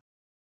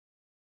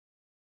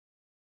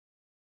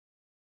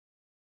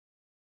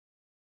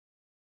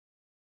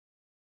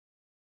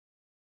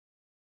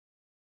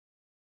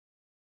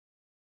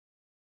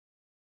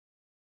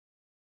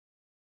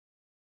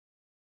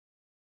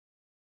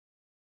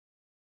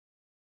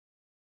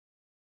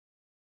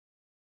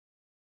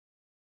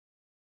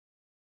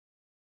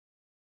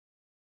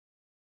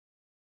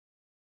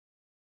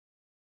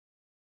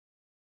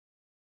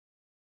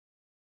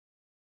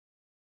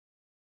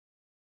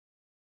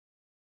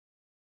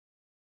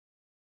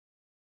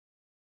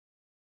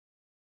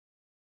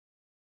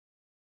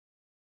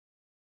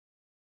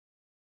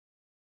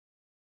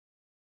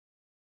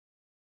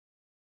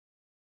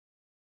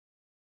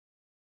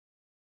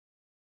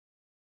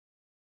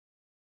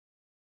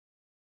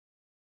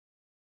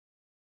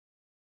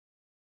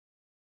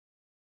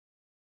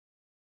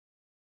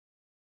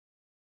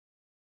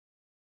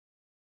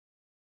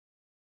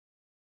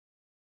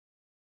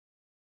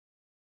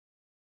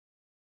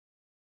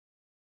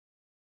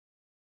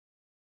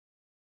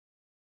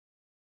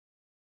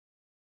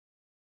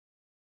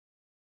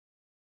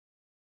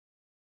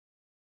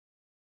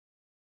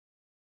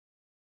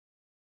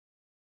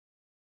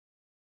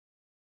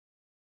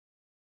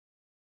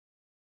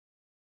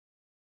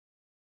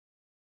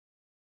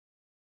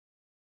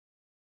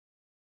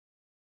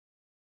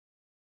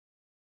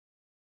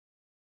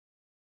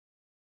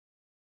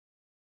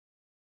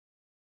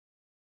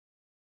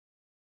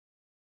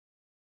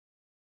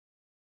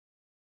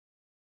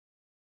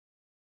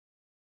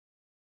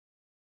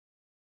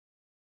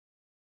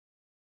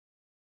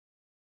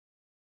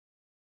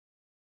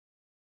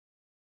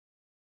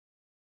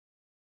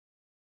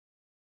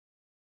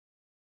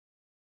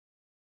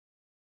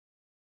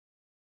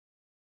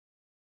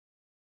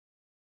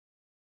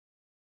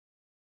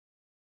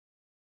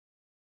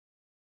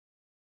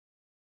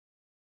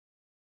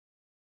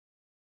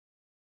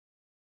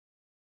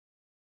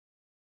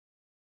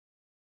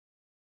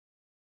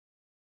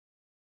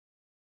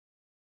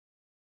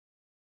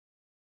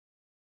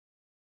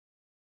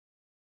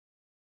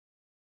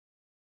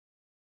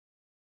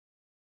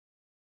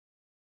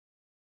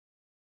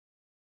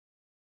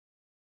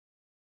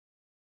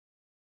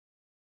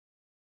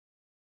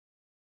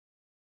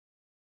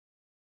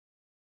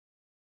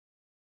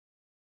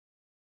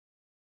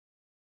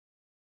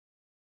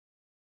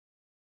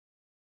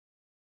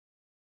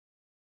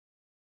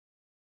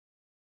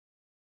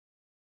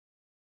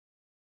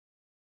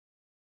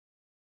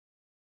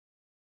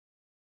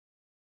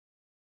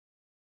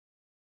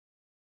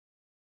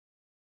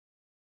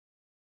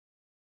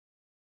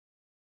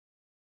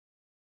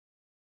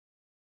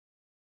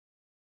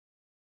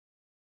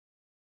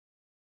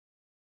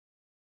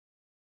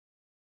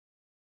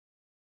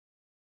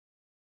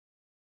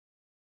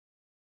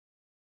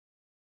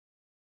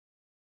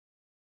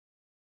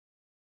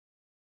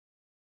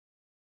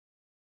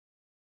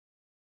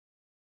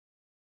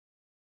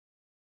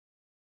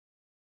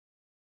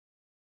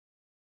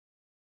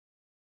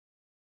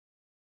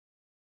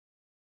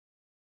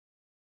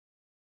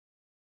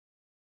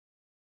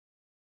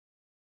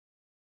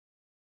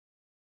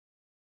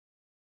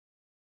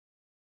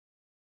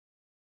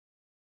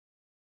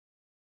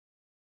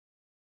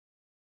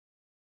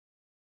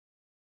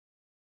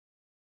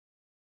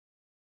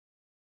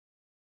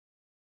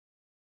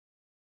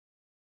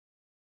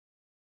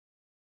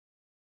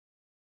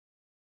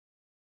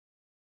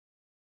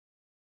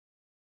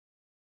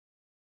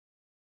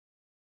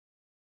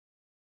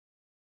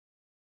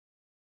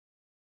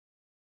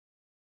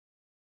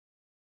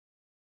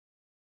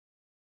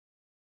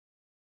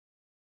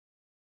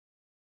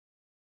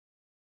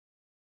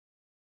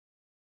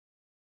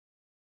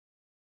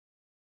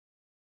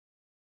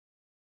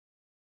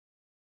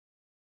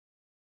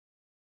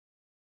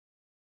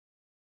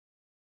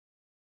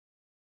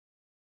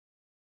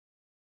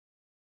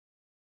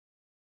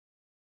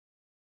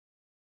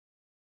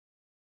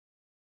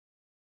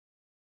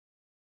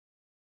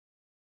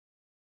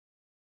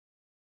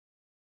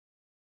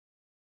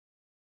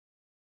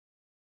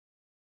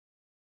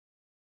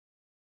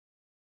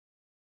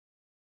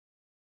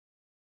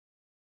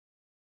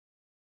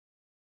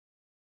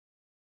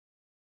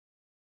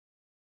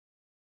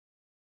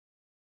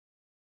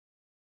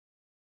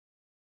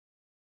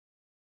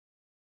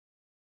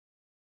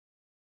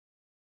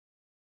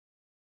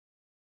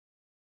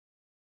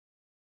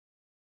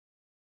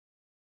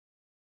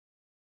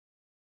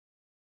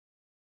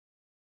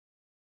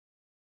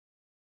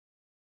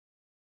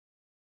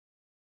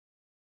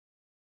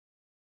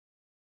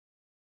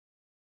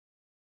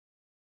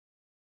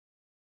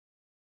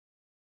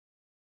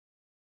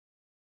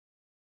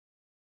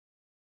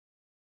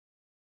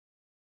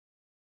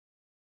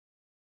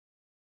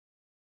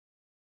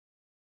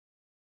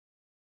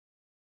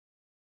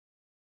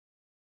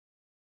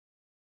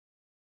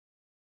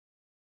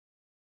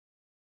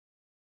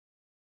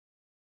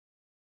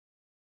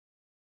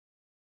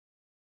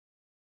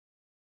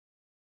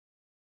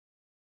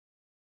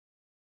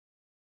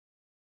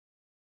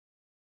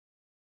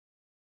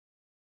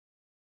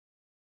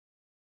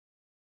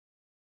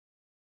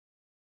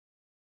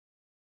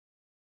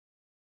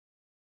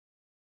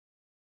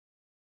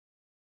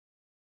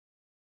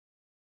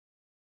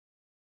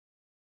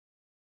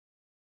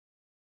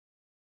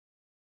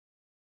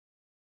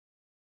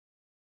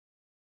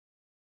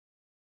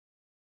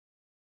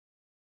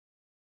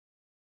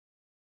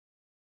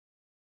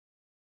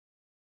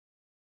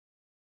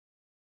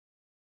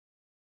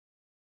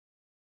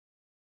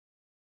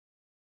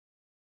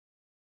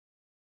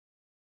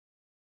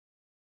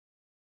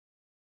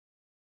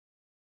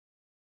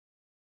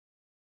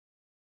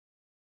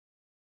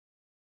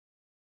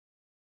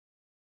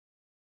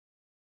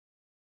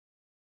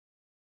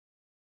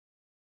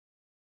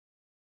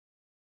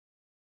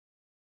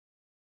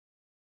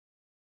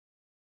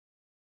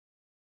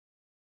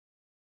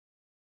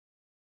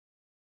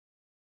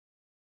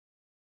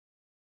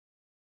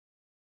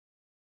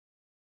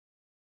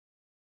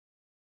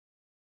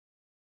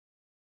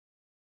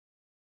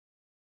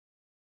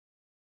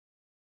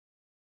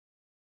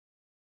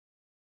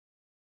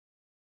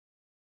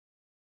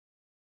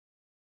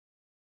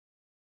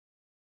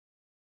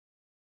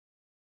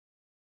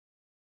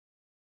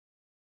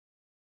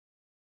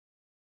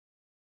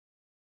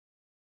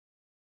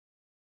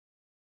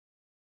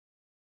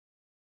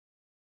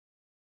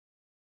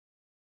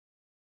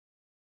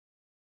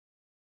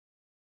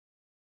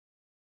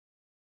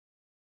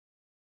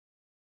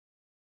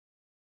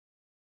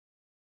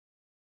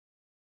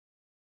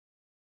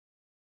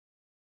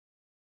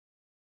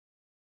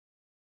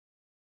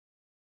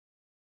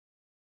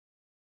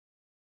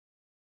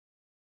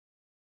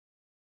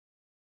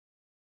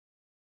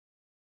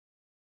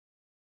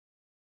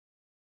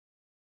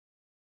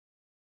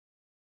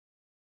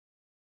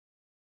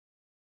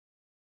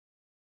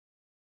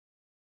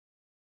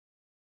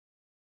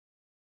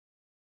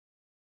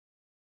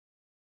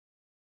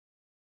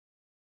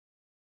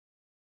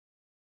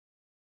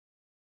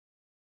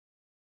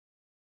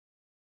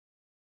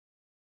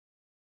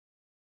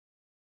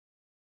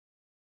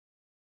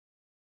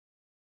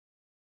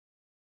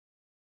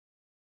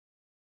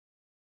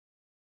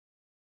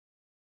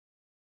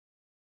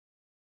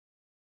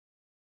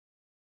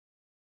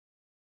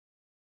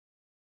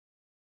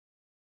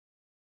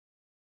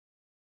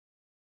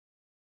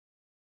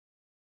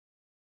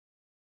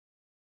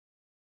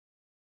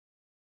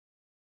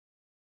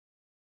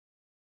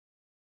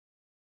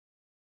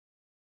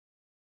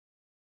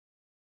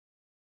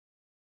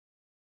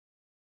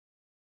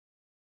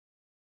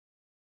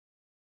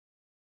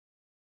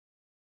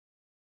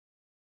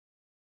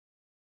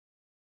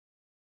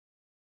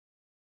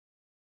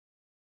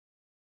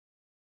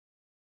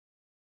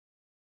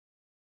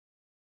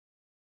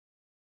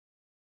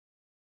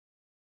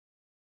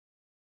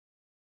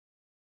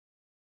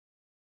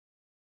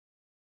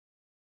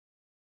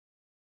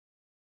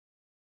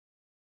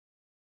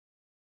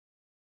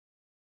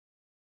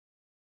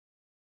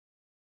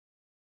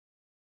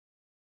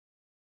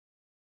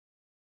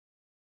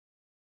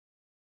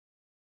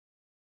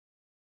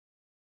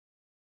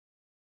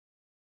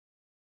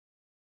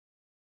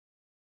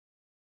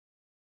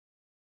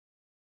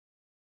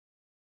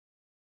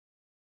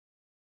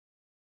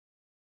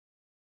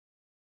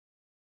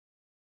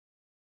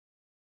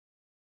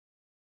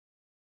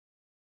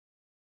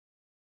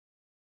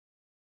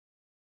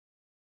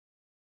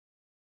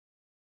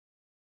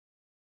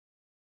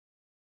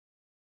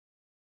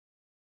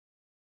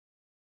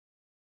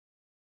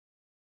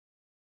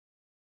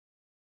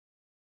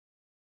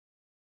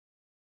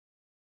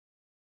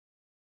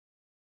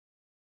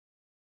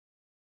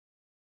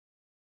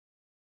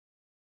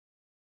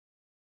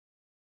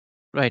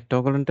 රයිට්.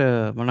 ඔයගොල්ලන්ට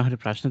මොනවා හරි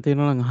ප්‍රශ්න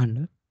තියෙනවා නම්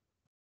අහන්න.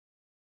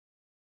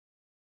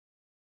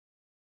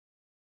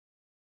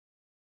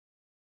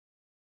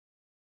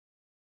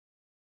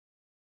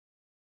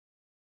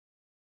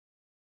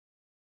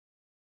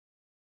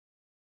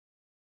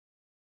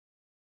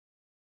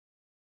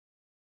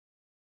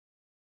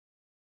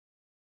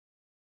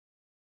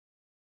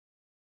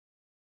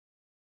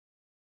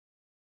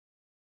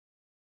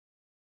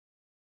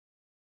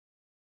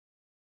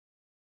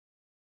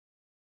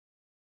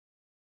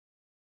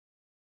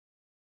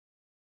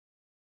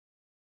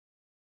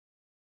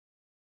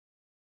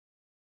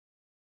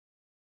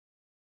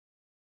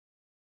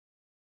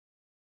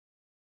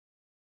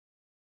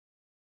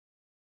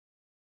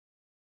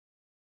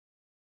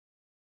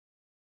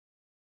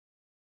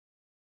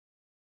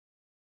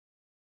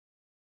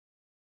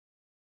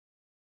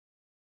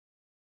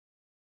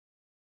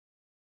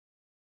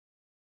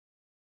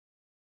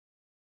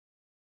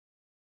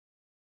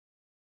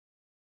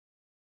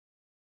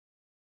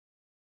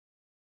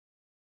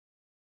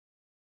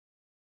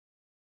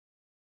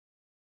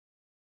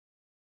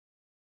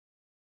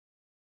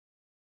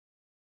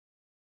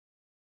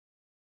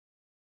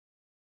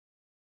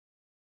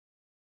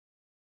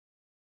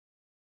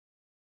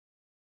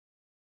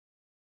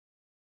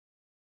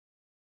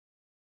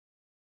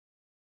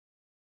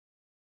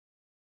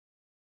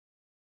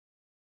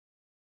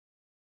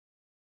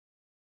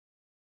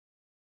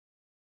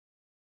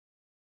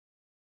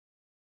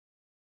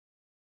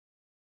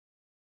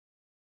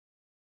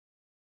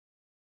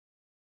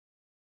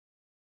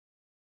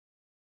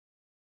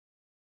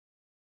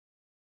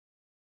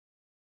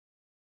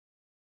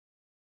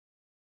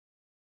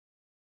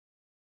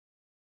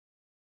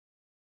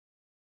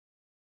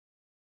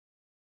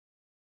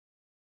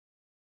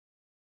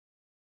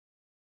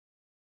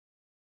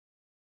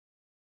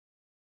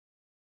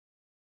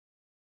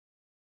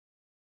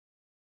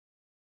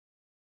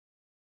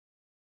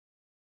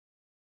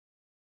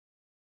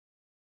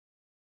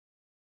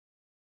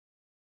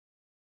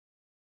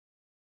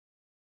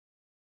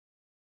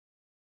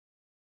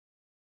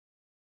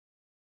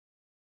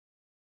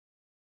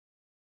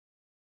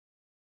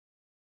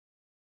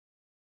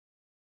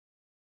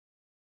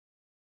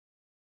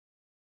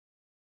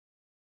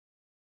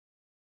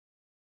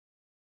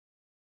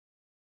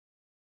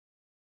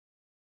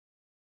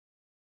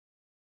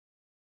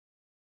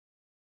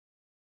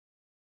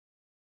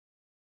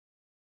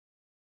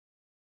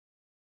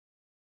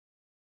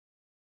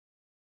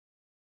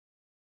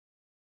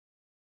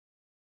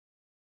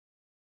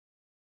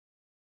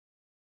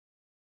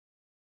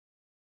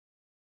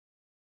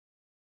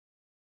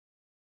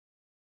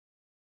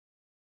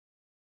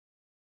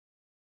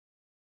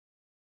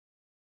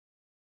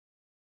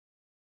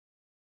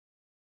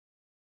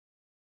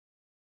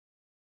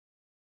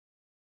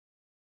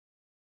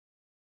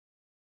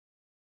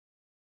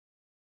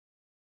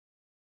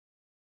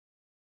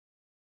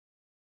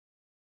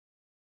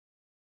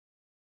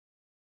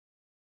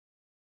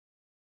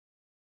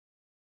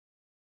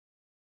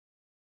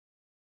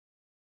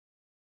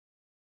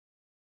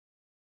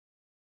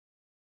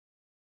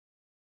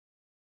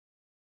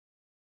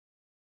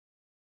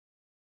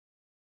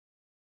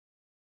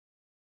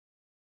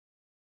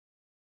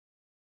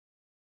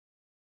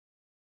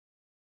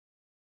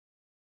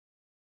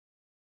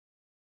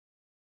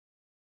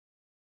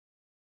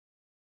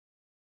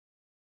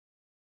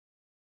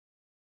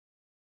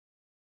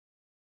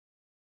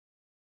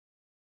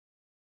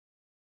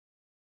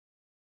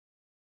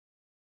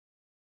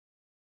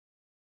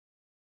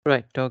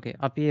 රයිට්. ඕකේ.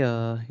 අපි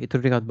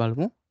ඉතුරු ටිකත්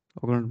බලමු.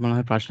 ඔයගොල්ලන්ට මොනවා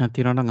හරි ප්‍රශ්නක්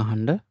තියෙනවා නම්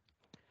අහන්න.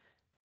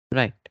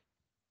 රයිට්.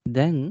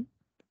 දැන්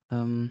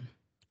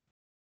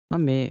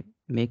මම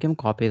මේකෙම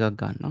කොපි එකක්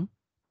ගන්නම්.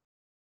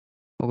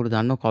 ඔයගොල්ලෝ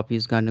දන්නවා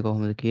කොපීස් ගන්න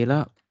කොහොමද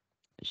කියලා.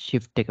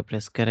 shift එක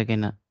press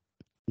කරගෙන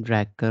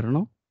drag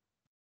කරනවා.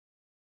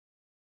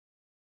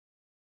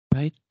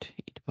 right.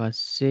 ඊට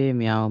පස්සේ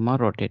මෙයාවම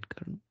rotate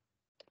කරනවා.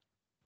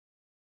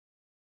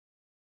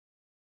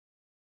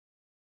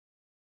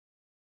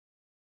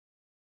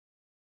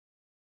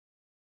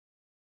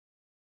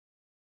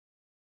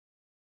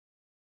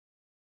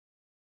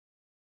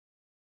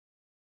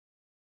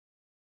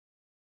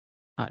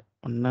 හරි.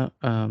 ඔන්න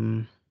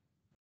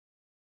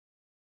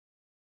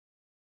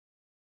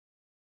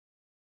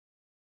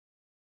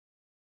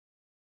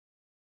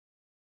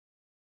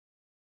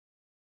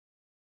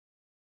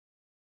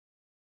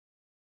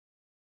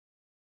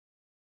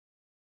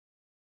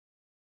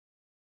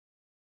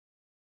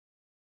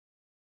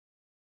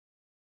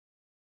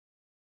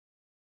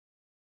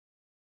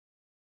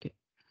okay.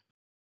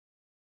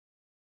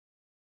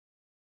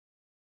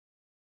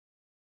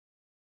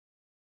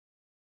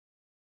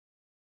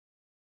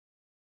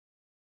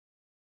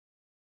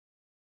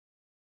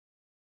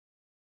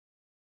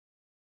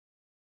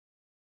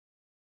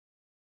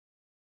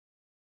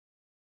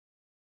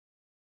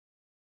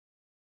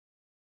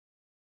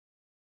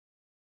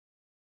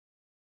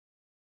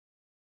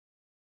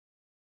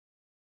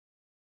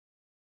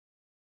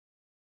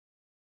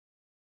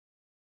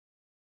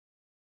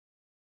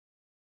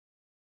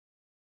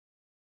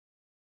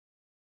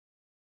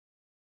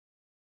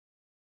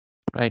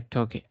 රයිට්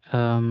ඕකේ.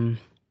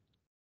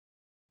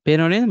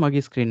 පේනව නේද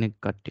මගේ ස්ක්‍රීන් එක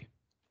කට්ටිය?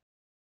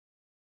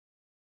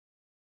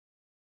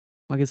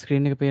 මගේ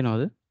ස්ක්‍රීන් එක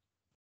පේනවද?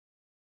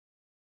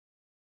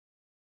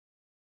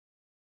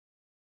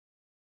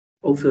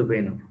 ඔව් සර්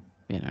පේනවා.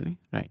 පේනවනේ.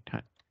 රයිට්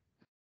හරි.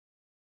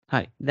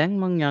 හරි. දැන්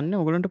මං යන්නේ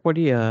ඔයගලන්ට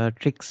පොඩි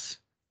ට්‍රික්ස්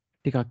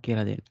ටිකක්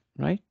කියලා දෙන්න.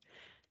 රයිට්.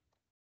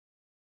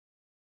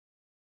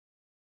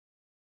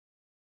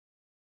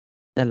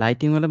 දැන්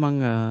ලයිටින් වල මං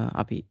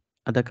අපි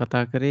අද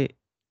කතා කරේ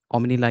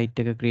ඔමිනි ලයිට්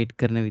එක ක්‍රියේට්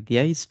කරන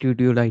විදියයි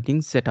ස්ටුඩියෝ ලයිටින්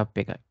සෙටප්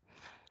එකයි.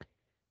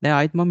 දැන්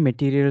ආයෙත් මම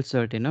මෙටීරියල්ස්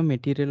වලට එනවා.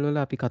 මෙටීරියල් වල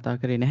අපි කතා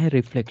කරේ නැහැ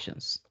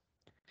රිෆ්ලෙක්ෂන්ස්.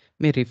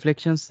 මේ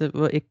රිෆ්ලෙක්ෂන්ස්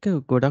එක්ක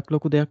ගොඩක්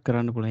ලොකු දෙයක්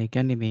කරන්න පුළුවන්. ඒ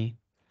කියන්නේ මේ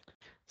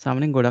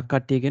සාමාන්‍යයෙන් ගොඩක්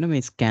කට්ටිය කියන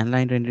මේ ස්කෑන්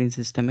ලයින් රෙන්ඩරින්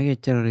සිස්ටම් එකේ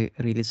එච්චර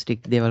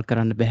රියලිස්ටික් දේවල්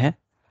කරන්න බෑ.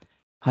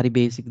 හරි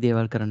බේසික්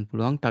දේවල් කරන්න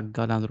පුළුවන්. ටක්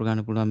ගාලා අඳුර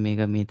ගන්න පුළුවන්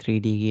මේක මේ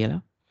 3D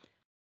කියලා.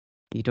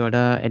 ඊට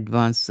වඩා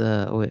ඇඩ්වාන්ස්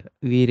ඔය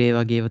වීරේ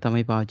වගේව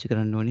තමයි පාවිච්චි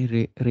කරන්න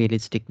ඕනේ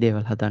රියලිස්ටික්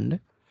දේවල් හදන්න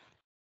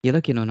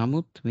කියලා කියනවා.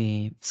 නමුත් මේ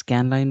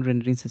ස්කෑන් ලයින්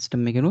රෙන්ඩරින්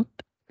සිස්ටම්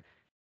එකනොත්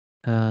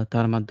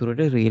තරමක්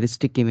දුරට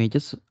රියලිස්ටික්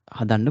ඉමේජස්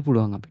හදන්න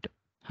පුළුවන් අපිට.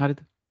 හරිද?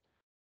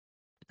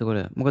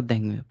 එතකොට මොකද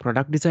දැන්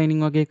ප්‍රොඩක්ට්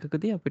ඩිසයිනින් වගේ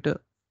එකකදී අපිට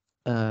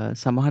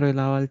සමහර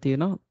වෙලාවල්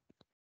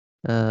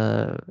තියෙනවා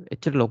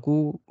එච්චර ලොකු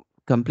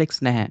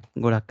කම්ප්ලෙක්ස් නැහැ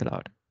ගොඩක්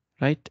වෙලාවට.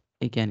 රයිට්?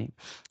 ඒ කියන්නේ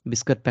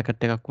බිස්කට්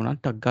පැකට් එකක් වුණත්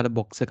ටක් ගාලා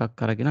බොක්ස්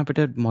එකක් අරගෙන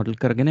අපිට මොඩල්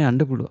කරගෙන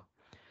යන්න පුළුවන්.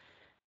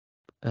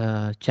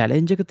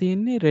 චැලෙන්ජ් එක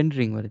තියෙන්නේ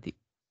රෙන්ඩරින් වලදී.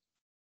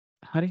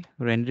 හරි?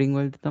 රෙන්ඩරින්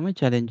වලදී තමයි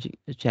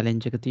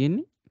චැලෙන්ජ් එක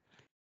තියෙන්නේ.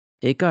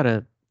 ඒක අර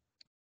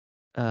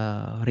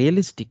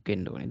රියලිස්ටික්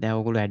වෙන්න ඕනේ. දැන්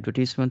ඔයගොල්ලෝ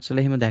ඇඩ්වර්ටයිස්මන්ට්ස්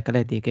වල එහෙම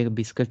දැකලා ඇති. එක එක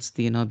බිස්කට්ස්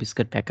තියෙනවා,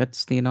 බිස්කට්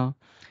පැකට්ස් තියෙනවා.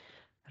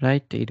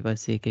 රයිට්? ඊට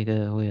පස්සේ එක එක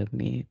ඔය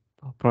මේ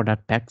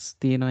ප්‍රොඩක්ට් පැක්ස්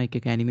තියෙනවා. එක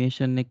එක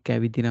ඇනිමේෂන් එක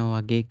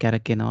ඇවිදිනවා වගේ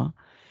කැරකෙනවා.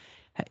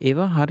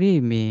 ඒවා හරි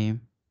මේ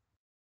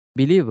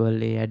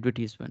බිලිවබල් ඒ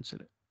ඇඩ්වර්ටයිස්මන්ට්ස්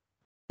වල.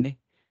 නේ?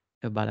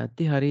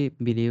 බලද්දි හරි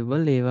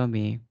බිලිවබල් ඒවා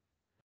මේ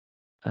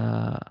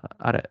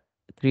අර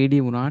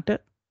 3D වුණාට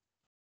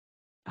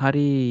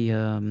හරි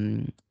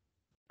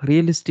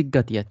රියලිස්ටික්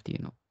ගතියක්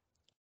තියෙනවා.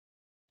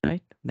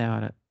 රයිට්? දැන්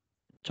අර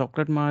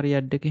චොක්ලට් මාරි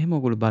ඇඩ් එක එහෙම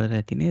ඔයගොල්ලෝ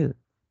බලලා ඇති නේද?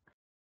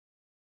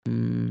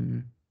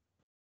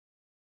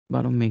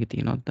 බලමු මේකේ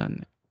තියෙනවද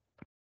දන්නේ.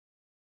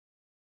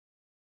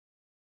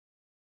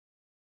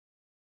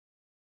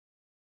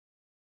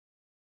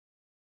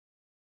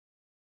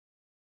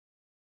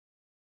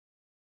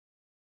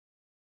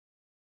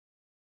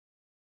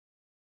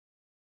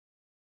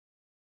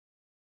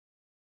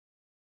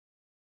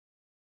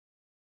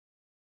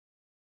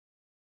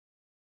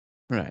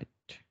 රයිට්.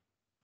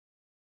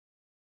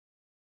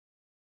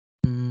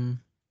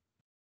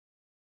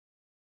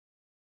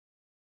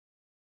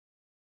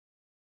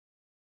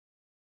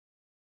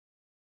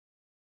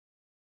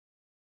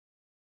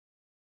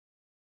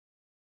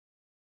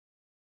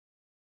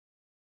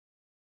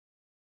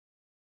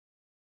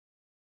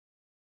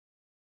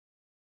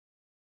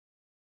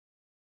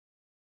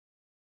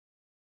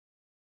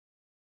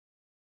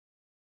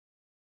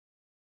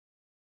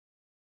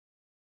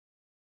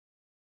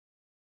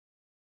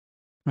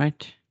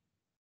 රයිට්.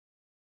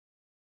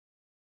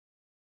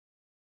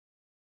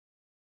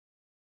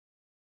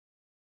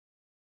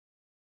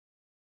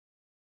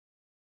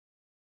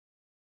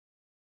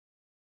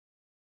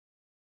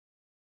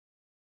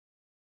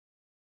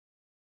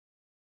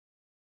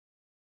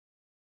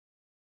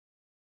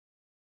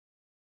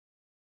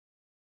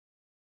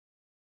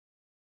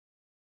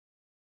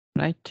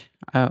 රයිට්.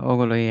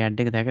 ඔයගොල්ලෝ මේ ඇඩ්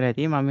එක දැකලා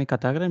ඇති. මම මේ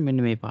කතා කරන්නේ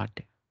මෙන්න මේ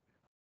පාර්ට් එක.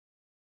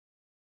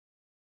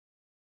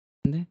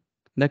 හරිද?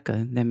 දැක්කද?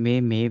 දැන්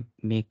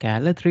මේ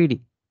කෑල්ල 3D.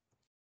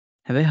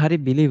 හැබැයි හරි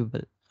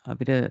බිලිවබල්.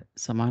 අපිට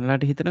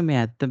සමහරලාට හිතෙනවා මේ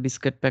ඇත්ත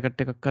බිස්කට්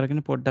පැකට් එකක්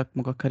අරගෙන පොඩ්ඩක්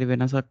මොකක් හරි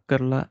වෙනසක්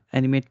කරලා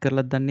ඇනිමේට්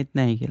කරලා දන්නෙත්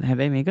නැහැ කියලා.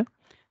 හැබැයි මේක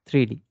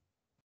 3D.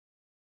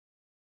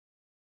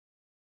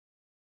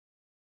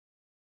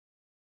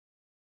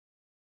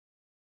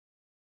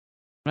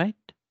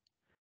 රයිට්?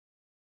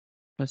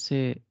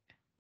 ඊපස්සේ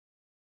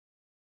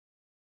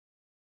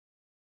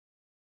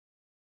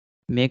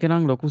මේක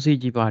නම් ලොකු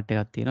CG පාර්ට්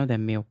එකක් තියෙනවා.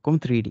 දැන් මේ ඔක්කොම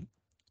 3D.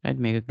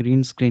 රයිට්? මේක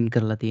ග්‍රීන් ස්ක්‍රීන්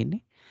කරලා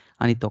තියෙන්නේ.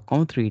 අනිත්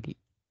ඔක්කොම 3D.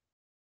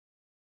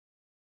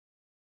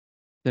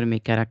 ඒතර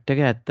මේ කැරක්ටර්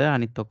එක ඇත්ත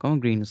අනිත් ඔක්කොම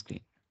ග්‍රීන්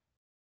ස්ක්‍රීන්.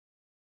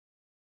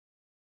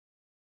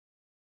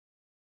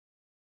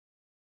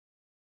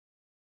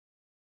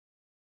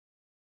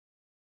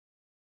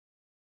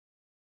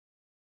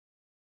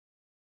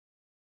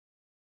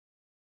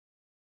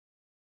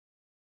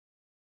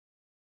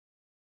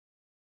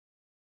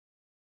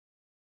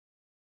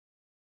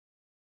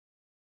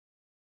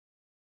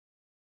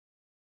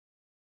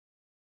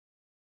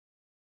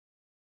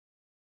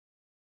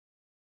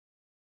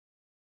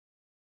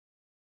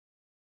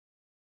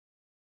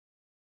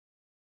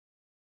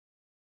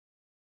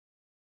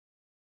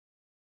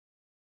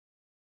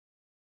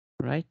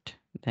 රයිට්?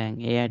 දැන්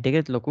ඒ ඇඩ්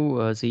එකෙත් ලොකු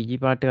CG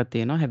පාර්ට් එකක්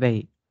තියෙනවා.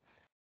 හැබැයි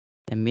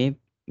දැන් මේ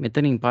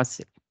මෙතනින්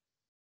පස්සේ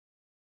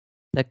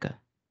දැක්කද?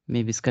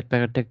 මේ බිස්කට්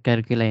පැකට් එක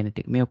කැරකිලා එන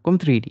ටික. මේ ඔක්කොම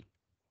 3D.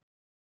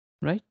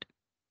 රයිට්?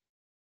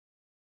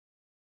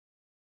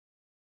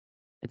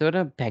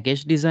 එතකොට පැකේජ්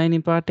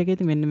ඩිසයිනින් පාර්ට්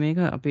එකේදී මෙන්න මේක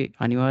අපි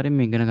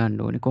අනිවාර්යෙන්ම ඉගෙන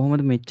ගන්න ඕනේ.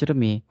 කොහොමද මෙච්චර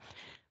මේ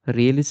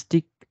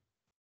රියලිස්ටික්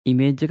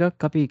ඉමේජ්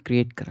එකක් අපි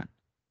ක්‍රියේට් කරන්නේ.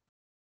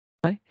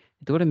 හරි.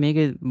 එතකොට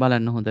මේකේ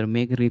බලන්න හොඳට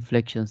මේක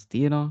රිෆ්ලෙක්ෂන්ස්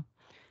තියෙනවා.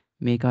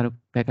 මේක අර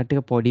පැකට්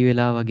එක පොඩි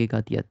වෙලා වගේ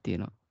ගතියක්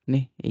තියෙනවා.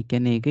 නේ? ඒ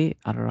කියන්නේ ඒකේ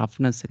අර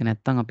රෆ්නස් එක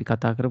නැත්තම් අපි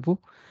කතා කරපු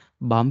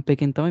බම්ප්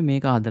එකෙන් තමයි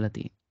මේක හදලා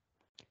තියෙන්නේ.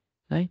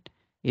 රයිට්?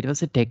 ඊට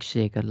පස්සේ ටෙක්ස්චර්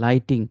එක,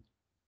 ලයිටින්,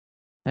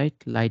 රයිට්?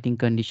 ලයිටින්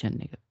කන්ඩිෂන්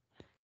එක.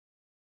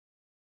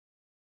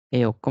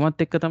 ඒ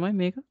ඔක්කොමත් එක්ක තමයි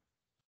මේක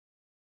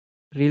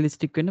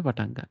රියලිස්ටික් වෙන්න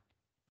පටන් ගන්නේ.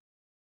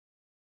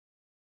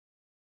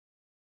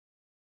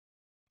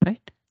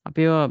 රයිට්?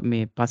 අපි ඒවා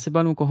මේ පස්සේ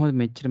බලමු කොහොමද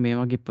මෙච්චර මේ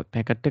වගේ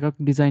පැකට් එකක්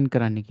ඩිසයින්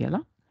කරන්න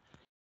කියලා.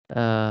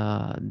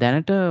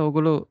 දැනට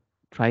ඔයගොල්ලෝ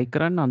try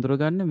කරන්න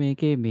අඳුරගන්න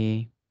මේකේ මේ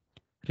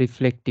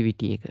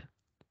රිෆ්ලෙක්ටිවිටි එක,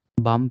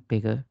 බම්ප්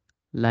එක,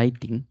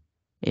 ලයිටින්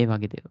ඒ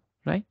වගේ දේවල්.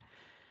 රයිට්?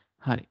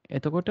 හරි.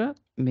 එතකොට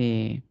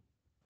මේ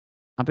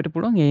අපිට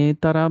පුළුවන් ඒ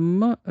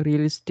තරම්ම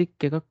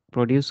රියලිස්ටික් එකක්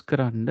ප්‍රොඩියුස්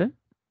කරන්න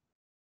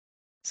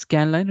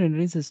ස්කෑන්ලයින්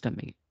රෙන්ඩරින් සිස්ටම්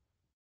එකේ.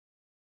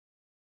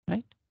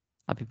 රයිට්?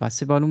 අපි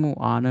පස්සේ බලමු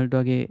ආනල්ඩ්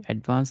වගේ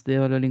ඇඩ්වාන්ස්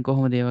දේවල් වලින්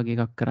කොහොමද ඒ වගේ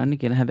එකක් කරන්න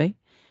කියලා. හැබැයි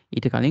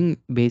ඊට කලින්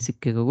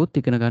බේසික් එකකුත්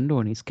ඉගෙන ගන්න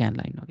ඕනේ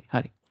ස්කෑන්ලයින් වගේ.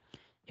 හරි.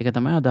 ඒක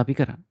තමයි අද අපි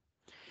කරන්නේ.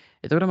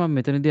 එතකොට මම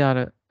මෙතනදී අර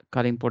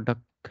කලින්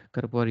පොඩ්ඩක්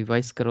කරපුවා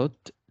රිවයිස් කරොත්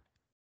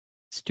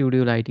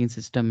ස්ටුඩියෝ ලයිටින්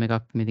සිස්ටම්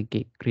එකක්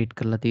මේකේ ක්‍රියේට්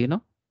කරලා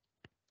තියෙනවා.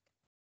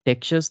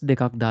 ටෙක්ස්චර්ස්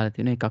දෙකක් දාලා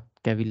තියෙනවා.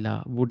 එකක් ඇවිල්ලා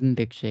වුඩන්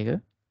ටෙක්ස්චර් එක.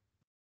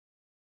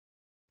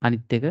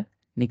 අනිත් එක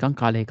නිකන්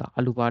කලර් එක.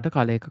 අලු පාට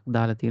කලර් එකක්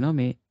දාලා තියෙනවා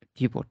මේ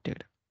කීබෝඩ්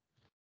එකට.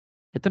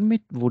 එතන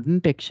මේ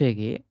වුඩන් ටෙක්ස්චර්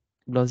එකේ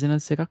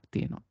ග්ලොසිනස් එකක්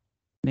තියෙනවා.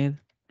 නේද?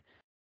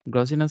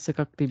 ග්ලොසිනස්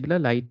එකක් තිබිලා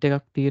ලයිට්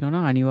එකක් තියෙනවා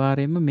නම්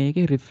අනිවාර්යයෙන්ම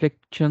මේකේ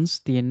රිෆ්ලෙක්ෂන්ස්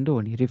තියෙන්න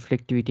ඕනි.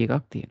 රිෆ්ලෙක්ටිවිටි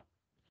එකක් තියෙනවා.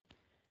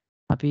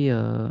 අපි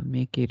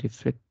මේකේ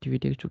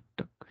රිෆ්ලෙක්ටිවිටි එක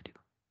චුට්ටක් වැඩි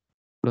කරමු.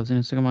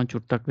 ග්ලොසිනස් එක මම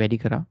චුට්ටක් වැඩි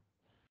කරා.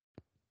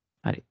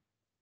 හරි.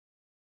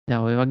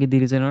 දැන් ඔය වගේ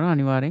දිලිසෙනවා නම්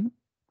අනිවාර්යෙන්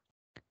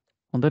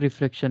හොඳ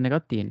රිෆ්ලෙක්ෂන්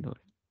එකක් තියෙන්න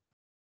ඕනේ.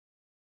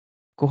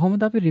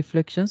 කොහොමද අපි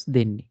රිෆ්ලෙක්ෂන්ස්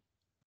දෙන්නේ?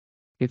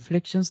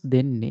 රිෆ්ලෙක්ෂන්ස්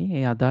දෙන්නේ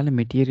ඒ අදාළ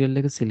මෙටීරියල්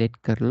එක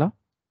සිලෙක්ට් කරලා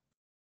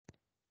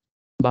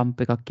බම්ප්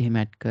එකක් එහෙම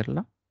ඇඩ්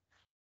කරලා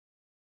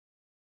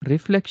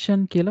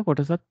රිෆ්ලෙක්ෂන් කියලා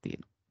කොටසක්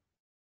තියෙනවා.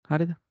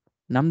 හරිද?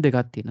 නම් දෙකක්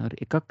තියෙනවා.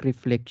 එකක්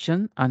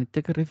රිෆ්ලෙක්ෂන් අනිත්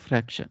එක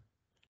රිෆ්‍රැක්ෂන්.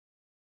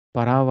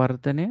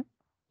 පරාවර්තනය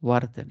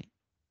වර්ධනය.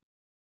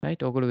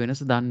 රයිට්? ඔයගොල්ලෝ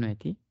වෙනස දන්නවා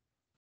ඇති.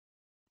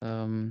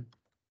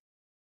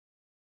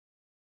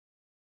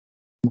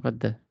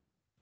 මොකද්ද?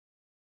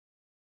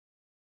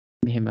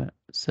 මෙහෙම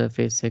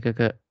සර්ෆේස් එකක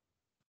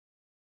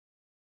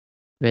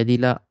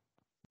වැදිලා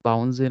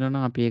බවුන්ස් වෙනවා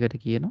නම් අපි ඒකට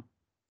කියනවා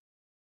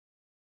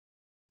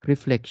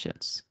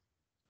රිෆ්ලෙක්ෂන්ස්.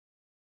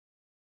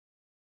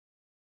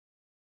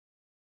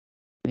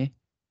 නේ?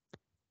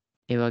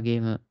 ඒ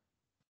වගේම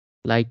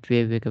ලයිට්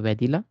වේව් එක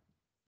වැදිලා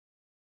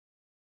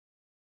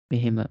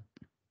මෙහෙම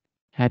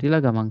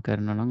හැරිලා ගමන්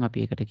කරනවා නම්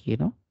අපි ඒකට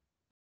කියනවා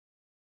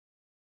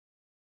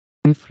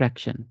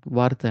රිෆ්‍රැක්ෂන්.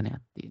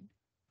 වර්ධනයක් තියෙනවා.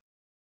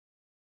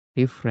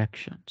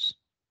 රිෆ්‍රැක්ෂන්ස්.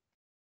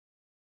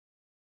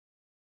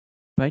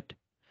 රයිට්?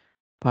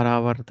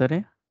 පරාවර්තනය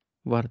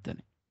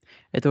වර්ධනය.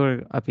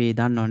 එතකොට අපි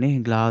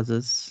දන්නවනේ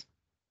glasses,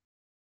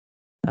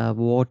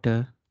 water,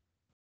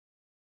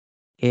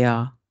 air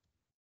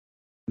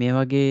මේ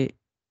වගේ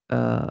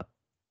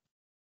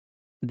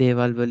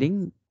දේවල් වලින්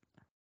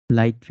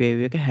ලයිට්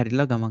වේව් එක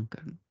හැරිලා ගමන්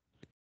කරනවා.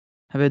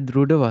 හැබැයි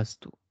දෘඩ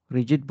වස්තු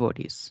rigid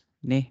bodies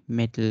නේ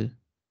metal,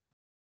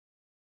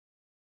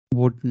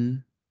 wooden,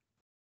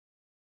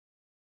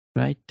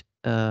 right?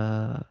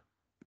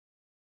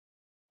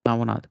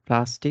 මොනවාද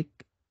plastic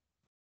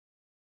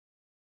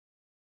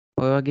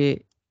ඔය වගේ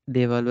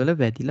දේවල් වල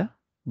වැදිලා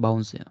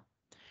බවුන්ස් වෙනවා.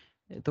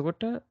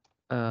 එතකොට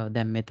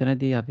දැන්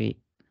මෙතනදී අපි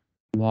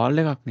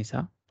wall එකක්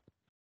නිසා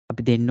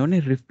අපි දෙන්න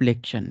ඕනේ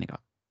රිෆ්ලෙක්ෂන් එකක්.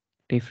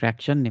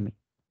 රිෆ්‍රැක්ෂන් නෙමෙයි.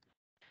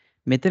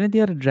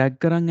 මෙතනදී අර ඩ්‍රැග්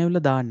කරන්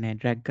ඇවිල්ලා දාන්නේ නැහැ.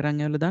 ඩ්‍රැග්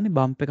කරන් ඇවිල්ලා දාන්නේ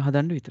බම්ප් එක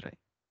හදන්න විතරයි.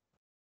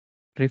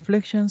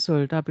 රිෆ්ලෙක්ෂන්ස්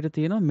වලට අපිට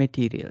තියෙනවා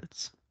මෙටීරියල්ස්.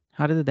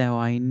 හරිද? දැන්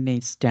ඔයා ඉන්නේ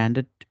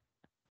ස්ටෑන්ඩඩ්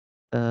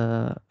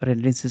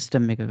රෙන්ඩරින්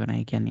සිස්ටම් එකක නේ.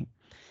 ඒ කියන්නේ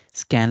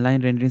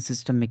ස්කෑන්ලයින් රෙන්ඩරින්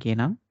සිස්ටම් එකේ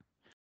නම්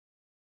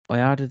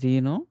ඔයාට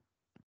තියෙනවා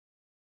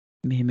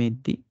මෙහෙම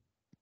එද්දි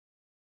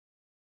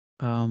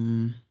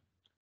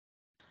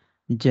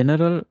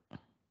ජෙනරල්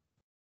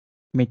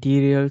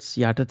මෙටීරියල්ස්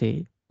යටතේ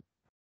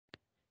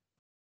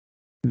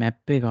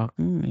මැප් එකක්.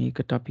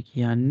 ඒකට අපි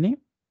කියන්නේ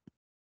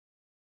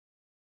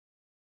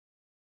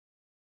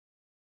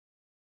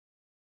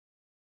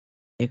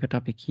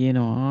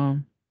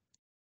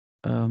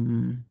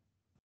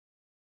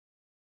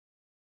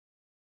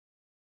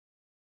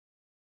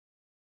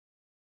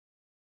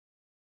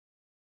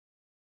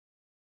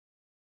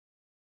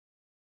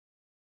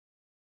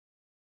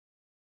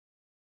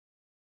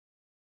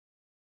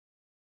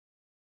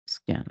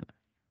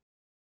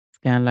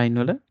ස්කෑන්ලයින්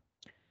වල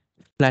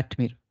ෆ්ලැට්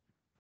මිරර්.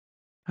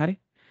 හරි?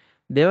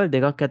 දේවල්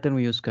දෙකක් ඇතුළම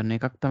යූස් කරන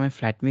එකක් තමයි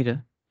ෆ්ලැට් මිරර්.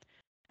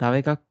 තව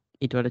එකක්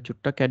ඊට වඩා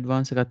චුට්ටක්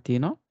ඇඩ්වාන්ස් එකක්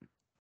තියෙනවා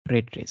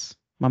රෙඩ් රේස්.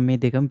 මම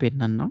මේ දෙකම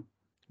පෙන්නන්නම්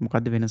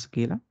මොකද්ද වෙනස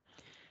කියලා.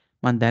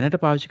 මම දැනට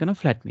පාවිච්චි කරන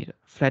ෆ්ලැට් මිරර්.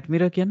 ෆ්ලැට්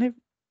මිරර් කියන්නේ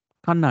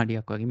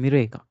කණ්ණාඩියක් වගේ මිරර්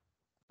එකක්.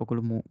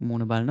 ඔකුළු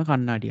මූණ බලන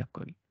කණ්ණාඩියක්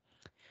වගේ.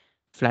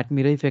 ෆ්ලැට්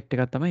මිරර් ඉෆෙක්ට්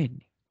එකක් තමයි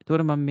එන්නේ.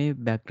 ඒතකොට මම මේ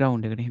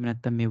බෑග්ග්‍රවුන්ඩ් එකට එහෙම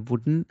නැත්නම් මේ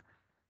වුඩන්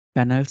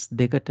පැනල්ස්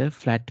දෙකට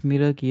ෆ්ලැට්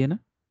මිරර් කියන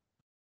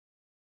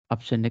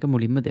ඔප්ෂන් එක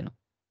මුලින්ම දෙනවා.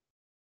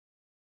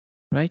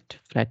 රයිට්.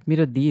 ෆ්ලැට්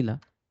මිරර් දීලා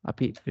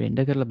අපි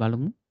රෙන්ඩර් කරලා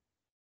බලමු.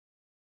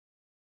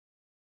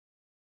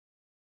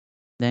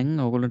 දැන්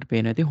ඔයගොල්ලන්ට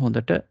පේනවා ඇති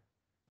හොඳට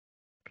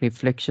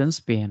රිෆ්ලෙක්ෂන්ස්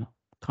පේනවා.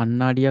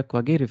 කණ්ණාඩියක්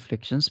වගේ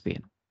රිෆ්ලෙක්ෂන්ස්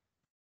පේනවා.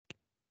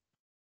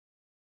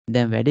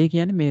 දැන් වැඩේ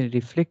කියන්නේ මේ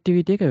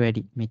රිෆ්ලෙක්ටිවිටි එක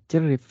වැඩි.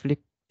 මෙච්චර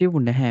රිෆ්ලෙක්ටිව්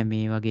නැහැ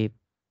මේ වගේ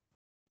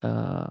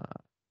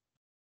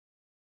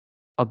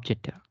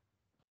ඔබ්ජෙක්ට් එක.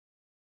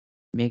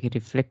 මේකේ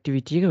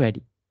රිෆ්ලෙක්ටිවිටි එක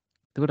වැඩි.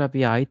 එතකොට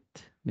අපි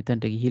ආයෙත්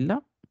මෙතනට ගිහිල්ලා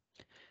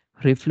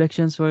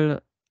රිෆ්ලෙක්ෂන්ස් වල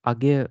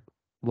අගය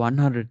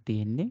 100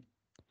 තියෙන්නේ.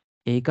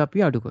 ඒක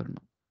අපි අඩු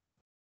කරනවා.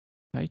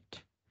 රයිට්.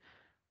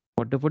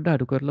 පොඩ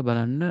අඩු කරලා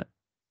බලන්න.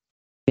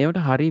 ඒවට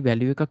හරි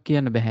වැලියු එකක්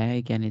කියන්න බෑ.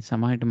 ඒ කියන්නේ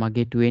සමහරවිට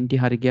මගේ 20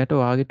 හරි ගියට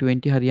ඔයාගේ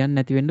 20 හරියන්නේ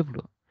නැති වෙන්න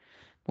පුළුවන්.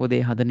 මොකද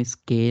ඒ හදන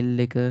ස්කේල්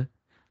එක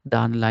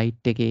දාන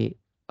ලයිට් එකේ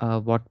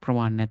වොට්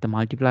ප්‍රමාණය නැත්නම්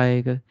මල්ටිප්ලයර්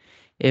එක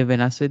ඒ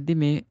වෙනස් වෙද්දි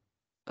මේ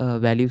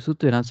වැලියුස්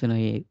උත් වෙනස්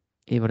වෙනවා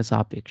ඒවට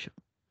සාපේක්ෂව.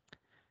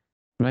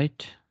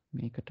 රයිට්.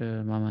 මේකට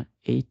මම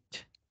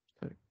 8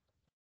 sorry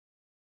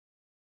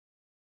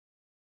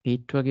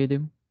 8 වගේ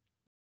දෙමු.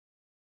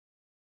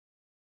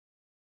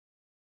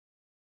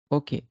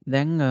 ඕකේ.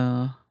 දැන්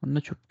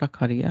ඔන්න චුට්ටක්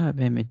හරියා.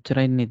 හැබැයි මෙච්චර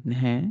ඉන්නෙත්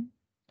නැහැ.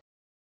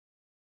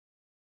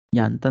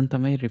 යන්තම්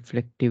තමයි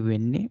රිෆ්ලෙක්ටිව්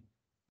වෙන්නේ.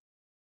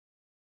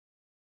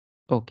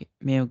 ඕකේ.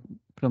 මේ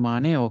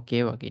ප්‍රමාණය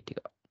ඕකේ වගේ ටික.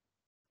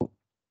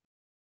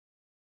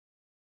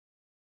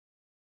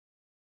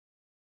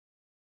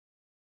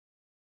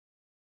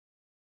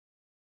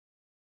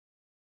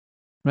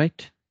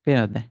 රයිට්.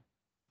 පේනවද දැන්?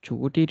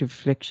 චූටි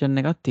රිෆ්ලෙක්ෂන්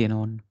එකක්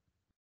තියෙනවා ඔන්න.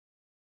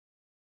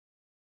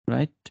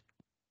 රයිට්.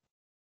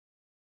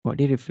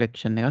 පොඩි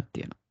රිෆ්ලෙක්ෂන් එකක්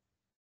තියෙනවා.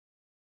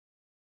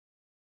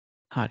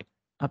 හරි.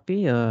 අපි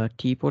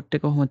ටීපොට්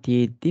එක කොහොම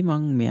තියෙද්දි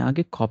මම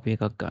මෙයාගේ කොපි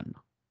එකක්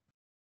ගන්නවා.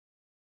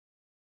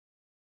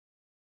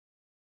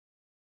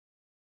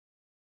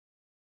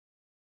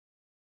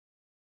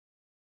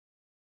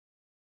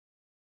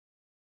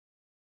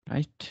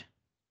 රයිට්.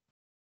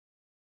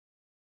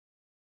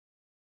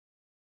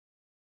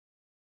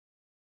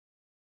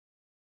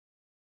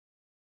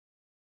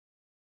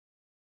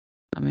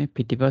 මේ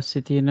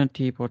පිටිපස්සේ තියෙන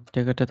ටීපොට්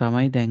එකට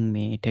තමයි දැන්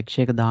මේ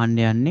ටෙක්ස්චර් එක දාන්න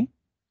යන්නේ.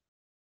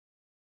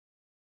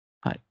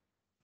 හරි.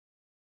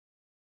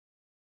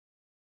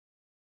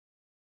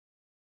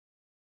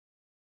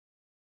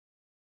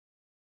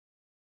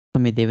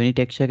 මේ දෙවෙනි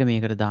ටෙක්ස්චර් එක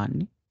මේකට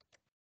දාන්නේ.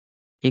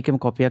 ඒකෙම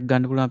කොපියක්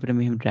ගන්න පුළුවන් අපිට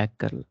මෙහෙම ඩ්‍රැග්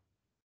කරලා.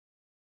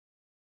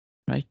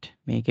 රයිට්.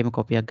 මේකෙම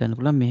කොපියක් ගන්න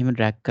පුළුවන් මෙහෙම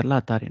ඩ්‍රැග්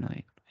කරලා අතාරිනවා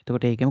ඒක.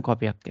 එතකොට ඒකෙම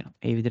කොපියක් එනවා.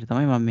 ඒ විදිහට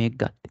තමයි මම මේක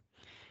ගත්තේ.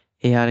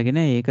 ඒ අරගෙන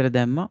ඒකට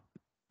දැම්මා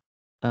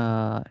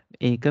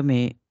ඒක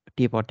මේ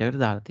ටීපොට් එකට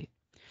දාලා තියෙනවා.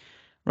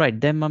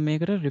 රයිට්. දැන් මම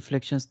මේකට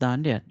රිෆ්ලෙක්ෂන්ස්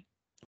දාන්න යන්නේ.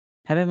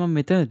 හැබැයි මම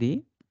මෙතනදී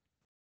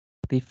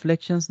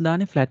රිෆ්ලෙක්ෂන්ස්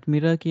දාන්නේ ෆ්ලැට්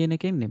මිරර් කියන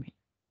එකෙන් නෙමෙයි.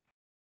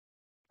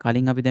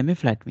 කලින් අපි දැම්මේ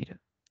ෆ්ලැට් මිරර්.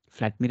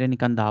 ෆ්ලැට් මිරර්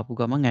නිකන් දාපු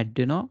ගමන් ඇඩ්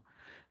වෙනවා.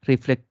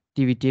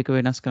 රිෆ්ලෙක්ටිවිටි එක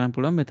වෙනස් කරන්න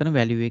පුළුවන්. මෙතන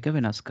වැලියු එක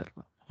වෙනස්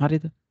කරලා.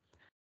 හරිද?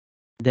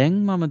 දැන්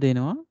මම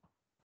දෙනවා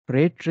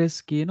රේට් ට්‍රේස්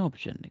කියන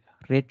ඔප්ෂන් එක.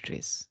 Rate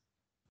trace.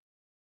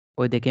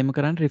 ඔය දෙකේම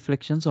කරන්න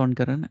රිෆ්ලෙක්ෂන්ස් ඔන්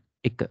කරන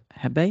එක.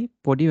 හැබැයි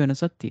පොඩි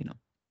වෙනසක් තියෙනවා.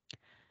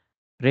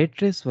 රේට්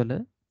ට්‍රේස් වල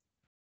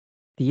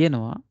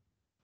තියෙනවා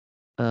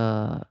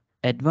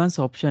ඇඩ්වාන්ස්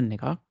ඔප්ෂන්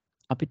එකක්.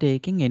 අපිට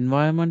ඒකෙන්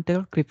එන්වයරන්මන්ට්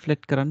එකක්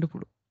රිෆ්ලෙක්ට් කරන්න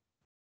පුළුවන්.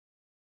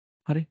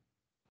 හරි.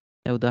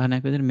 දැන්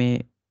උදාහරණයක් විදිහට මේ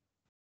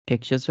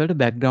ටෙක්ස්චර්ස් වලට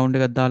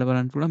බෑග්ග්‍රවුන්ඩ් එකක් දාලා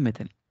බලන්න පුළුවන්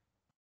මෙතන.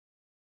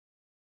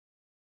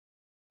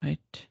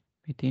 රයිට්.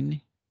 මේ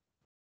තියෙන්නේ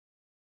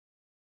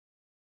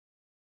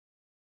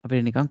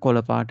අපිට නිකන් කොළ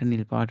පාට,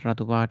 නිල් පාට,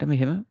 රතු පාට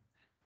මෙහෙම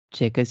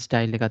චෙකර්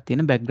ස්ටයිල් එකක්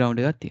තියෙන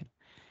බෑග්ග්‍රවුන්ඩ් එකක් තියෙනවා.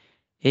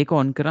 ඒක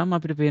ඔන් කරාම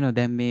අපිට පේනවා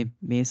දැන්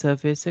මේ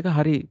සර්ෆේස් එක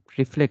හරි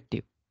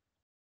රිෆ්ලෙක්ටිව්.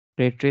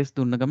 රේට් ට්‍රේස්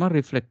දුන්න ගමන්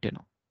රිෆ්ලෙක්ට්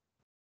වෙනවා.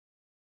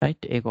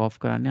 රයිට්. ඒක ඔෆ්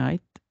කරන්නේ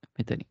ආයෙත්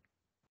මෙතනින්.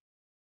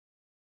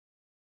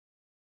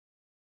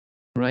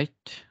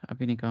 රයිට්.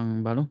 අපි නිකන්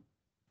බලමු.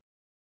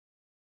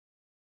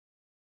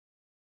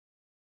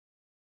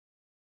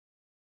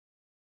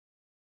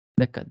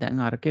 දැක්කද?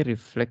 දැන් අරකේ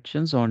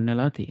රිෆ්ලෙක්ෂන්ස් ඔන්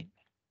වෙලා තියෙන්නේ.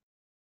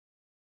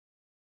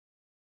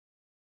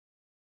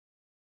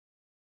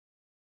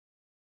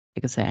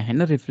 ඒක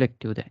සෑහෙන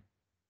රිෆ්ලෙක්ටිව් දැන්.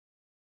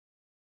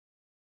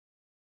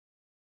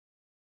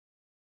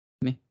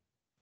 නේ?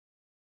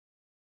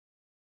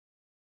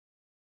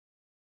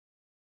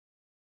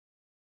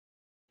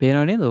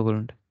 පේනව නේද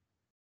ඔයගොල්ලන්ට?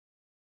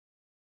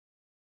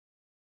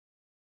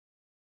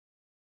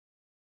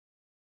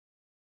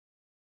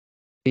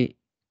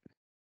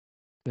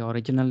 ඒ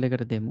ඔරිජිනල්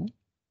එකට දෙමු.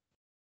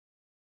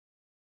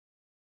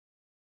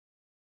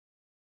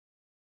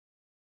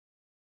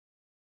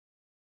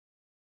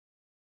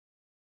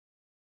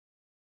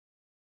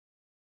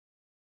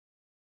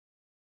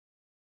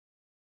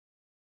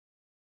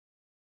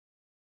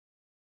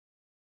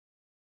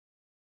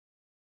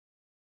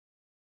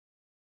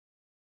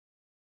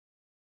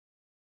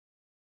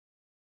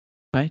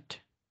 right?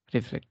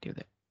 Reflective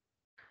there.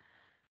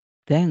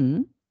 දැන්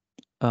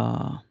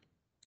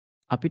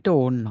අපිට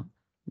ඕන නම්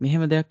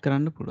මෙහෙම දෙයක්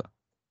කරන්න පුළුවන්.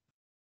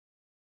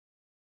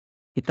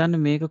 හිතන්න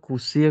මේක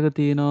කුස්සියක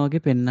තියෙනවා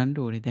වගේ පෙන්වන්න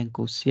ඕනේ. දැන්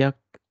කුස්සියක්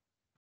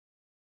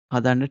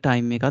හදන්න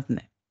ටයිම් එකක්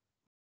නැහැ.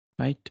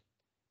 right?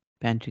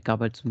 pantry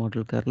cupboards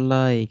model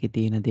කරලා ඒකේ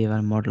තියෙන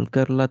දේවල් model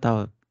කරලා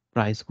තව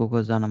rice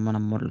cookers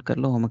අනම්මනම් model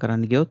කරලා ඔහොම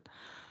කරන්න ගියොත්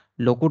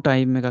ලොකු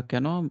ටයිම් එකක්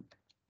යනවා.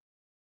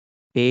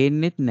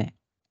 පේන්නෙත් නැහැ.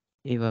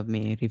 ඒවා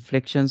මේ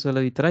රිෆ්ලෙක්ෂන්ස් වල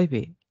විතරයි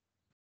පේන්නේ.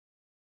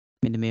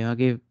 මෙන්න මේ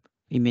වගේ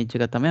ඉමේජ්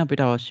එක තමයි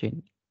අපිට අවශ්‍ය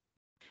වෙන්නේ.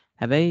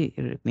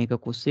 හැබැයි මේක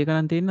කුස්සියක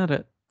නම් තියෙන අර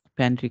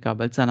pantry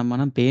cupboards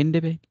අනම්මනම් පේන්න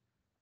දෙපේ.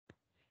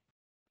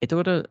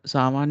 එතකොට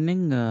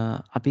සාමාන්‍යයෙන්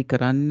අපි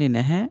කරන්නේ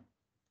නැහැ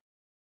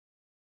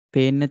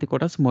පේන්නේ නැති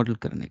කොටස් මොඩල්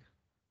කරන එක.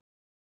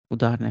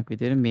 උදාහරණයක්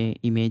විදිහට මේ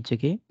ඉමේජ්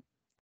එකේ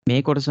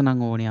මේ කොටස නම්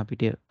ඕනේ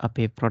අපිට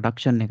අපේ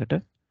ප්‍රොඩක්ෂන් එකට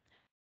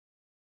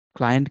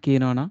ක්ලයන්ට්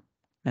කියනවා නම්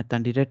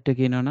නැත්නම් ඩිරෙක්ටර්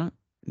කියනවා නම්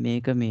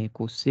මේක මේ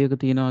කුස්සියක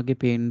තියෙනා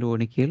වගේ පේන්න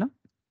ඕනේ කියලා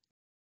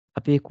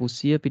අපි ඒ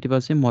කුස්සිය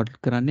පිටිපස්සේ මොඩල්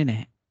කරන්නේ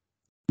නැහැ.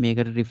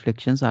 මේකට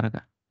රිෆ්ලෙක්ෂන්ස්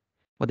අරගන්න.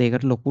 මොකද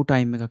ඒකට ලොකු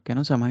ටයිම් එකක්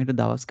යනවා. සමහරවිට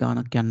දවස්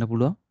ගාණක් යන්න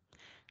පුළුවන්.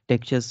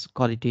 ටෙක්ස්චර්ස්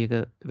ක්වොලිටි එක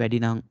වැඩි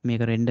නම්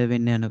මේක රෙන්ඩර්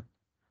වෙන්න යන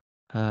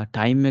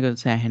ටයිම් එක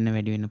සෑහෙන්න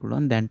වැඩි වෙන්න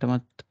පුළුවන්.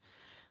 දැන්ටමත්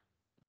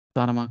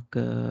තරමක්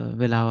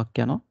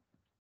වෙලාවක් යනවා.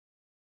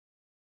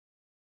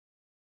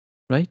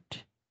 right?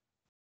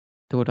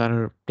 එතකොට අර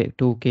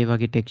 2K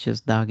වගේ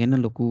ටෙක්ස්චර්ස් දාගෙන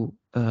ලොකු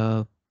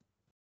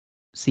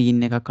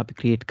සීන් එකක් අපි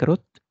ක්‍රියේට්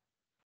කරොත්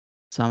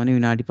සාමාන්‍ය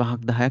විනාඩි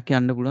 5ක් 10ක්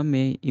යන්න පුළුවන්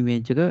මේ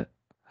ඉමේජ් එක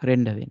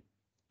රෙන්ඩර් වෙන්න.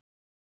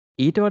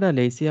 ඊට වඩා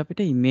ලේසි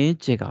අපිට ඉමේජ්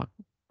එකක්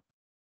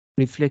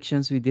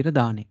රිෆ්ලෙක්ෂන්ස් විදිහට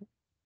දාන එක.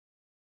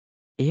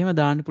 එහෙම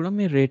දාන්න පුළුවන්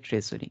මේ රේ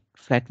ට්‍රේස් වලින්.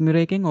 ෆ්ලැට් මිරර්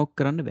එකෙන් ඕක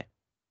කරන්න බෑ.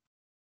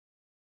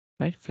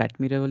 right? ෆ්ලැට්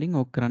මිරර් වලින්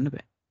ඕක කරන්න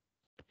බෑ.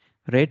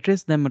 රේ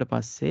ට්‍රේස් දැම්මට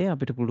පස්සේ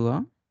අපිට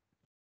පුළුවන්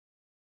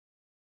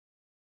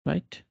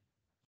right?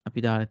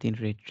 අපි දාලා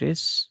තියෙන රේ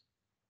ට්‍රේස්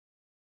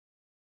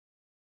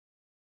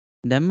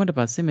දැම්මට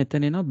පස්සේ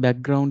මෙතන එනවා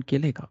බෑග්ග්‍රවුන්ඩ්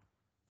කියලා එකක්.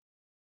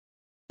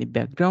 මේ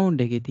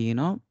බෑග්ග්‍රවුන්ඩ් එකේ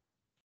තියෙනවා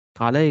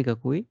කලර්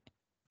එකකුයි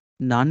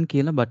නන්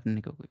කියලා බටන්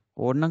එකකුයි.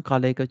 ඕනනම්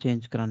කලර් එක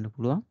චේන්ජ් කරන්න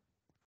පුළුවන්.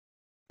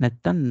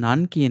 නැත්තම්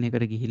නන් කියන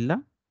එකට ගිහිල්ලා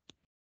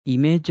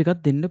ඉමේජ් එකක්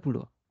දෙන්න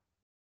පුළුවන්.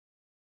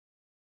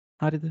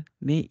 හරිද?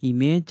 මේ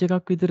ඉමේජ්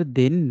එකක් විතර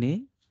දෙන්නේ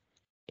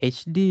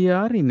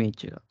HDR ඉමේජ්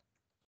එකක්.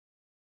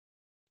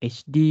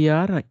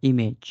 HDR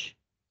image.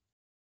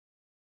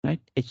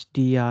 right?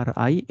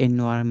 HDRI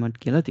environment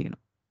කියලා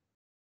තියෙනවා.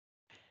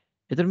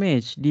 එතකොට මේ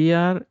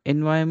HDR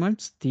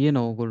environments තියෙන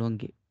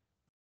ඕගොල්ලෝගේ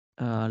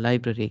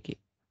library එකේ.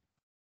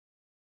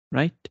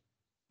 right?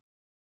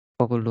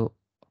 ඔයගොල්ලෝ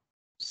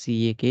C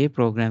එකේ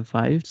program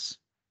files,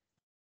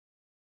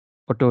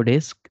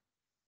 Autodesk,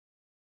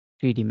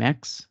 3D Max,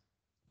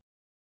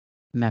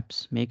 maps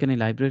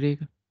මේකනේ library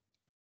එක.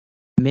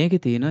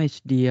 මේකේ තියෙනවා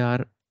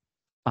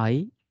HDRI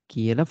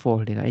කියලා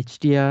folder එක.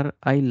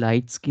 HDRI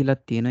lights කියලා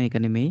තියෙනවා. ඒක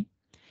නෙමෙයි.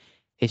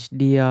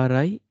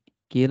 HDRI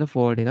කියලා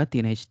folder එකක්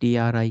තියෙනවා.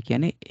 HDRI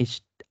කියන්නේ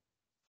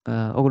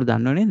ඔයගොල්ලෝ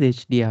දන්නව නේද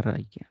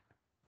HDRI කියන්නේ?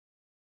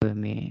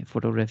 මේ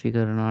photography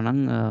කරනවා නම්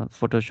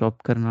Photoshop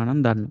කරනවා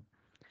නම් දන්නවා.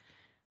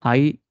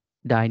 High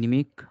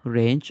dynamic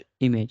range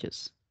images.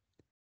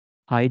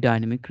 High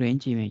dynamic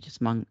range images.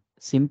 මං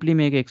simply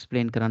මේක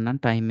explain කරන්නම්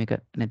time එක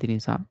නැති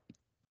නිසා.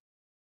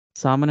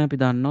 සාමාන්‍යයෙන්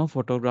අපි දන්නවා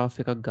photograph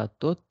එකක්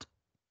ගත්තොත්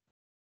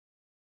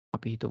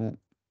අපි හිතමු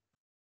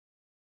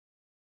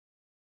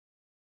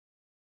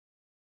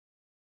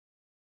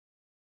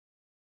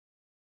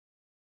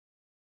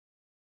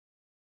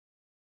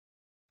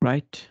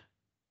right?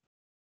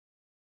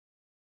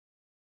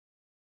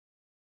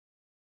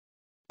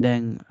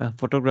 දැන්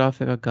photograph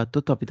එකක්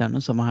ගත්තොත් අපි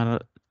දන්නවා සමහර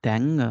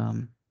තැන්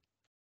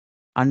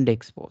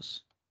underexpose.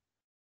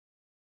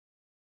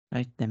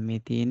 right? දැන් මේ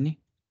තියෙන්නේ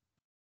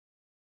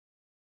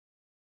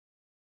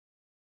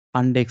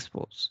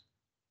underexpose.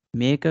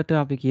 මේකට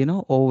අපි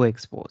කියනවා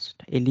overexposed.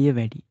 එළිය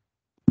වැඩි.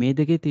 මේ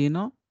දෙකේ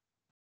තියෙනවා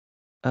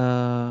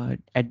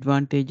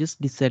advantages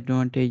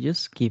disadvantages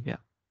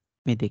කීපයක්.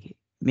 මේ දෙකේ.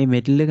 මේ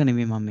middle එක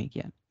නෙමෙයි මම මේ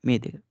කියන්නේ. මේ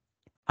දෙක.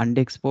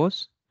 underexpose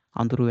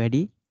අඳුරු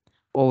වැඩි,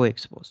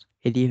 overexpose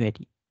එළිය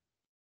වැඩි.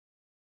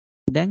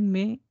 දැන්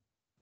මේ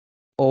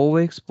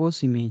overexpose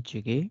image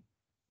එකේ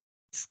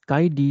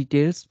sky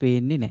details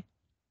පේන්නේ නැහැ.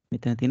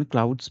 මෙතන තියෙන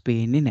clouds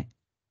පේන්නේ නැහැ.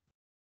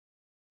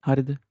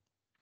 හරිද?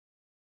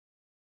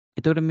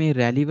 එතකොට මේ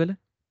rally වල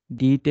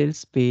details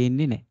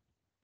පේන්නේ නැහැ.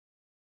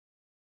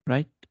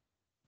 right?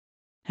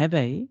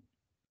 හැබැයි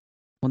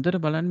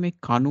හොඳට බලන්න මේ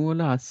කණු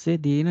වල අස්සේ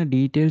තියෙන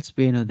details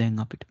පේනවා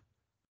දැන් අපිට.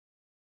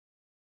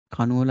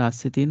 කණු වල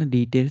අස්සේ තියෙන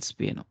details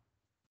පේනවා.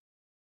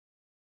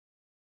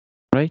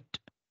 right?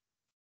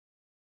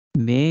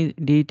 මේ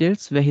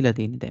details වැහිලා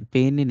තියෙන්නේ දැන්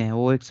පේන්නේ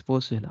නැහැ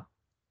overexpose වෙලා.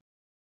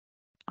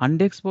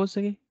 underexpose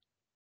එකේ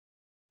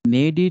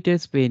මේ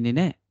details පේන්නේ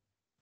නැහැ.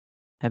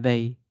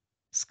 හැබැයි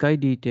sky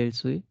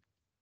details උයි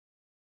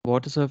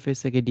water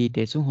surface එකේ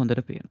details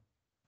හොඳට පේනවා.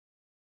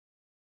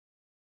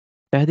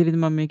 පැහැදිලිද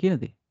මම මේ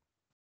කියන දේ?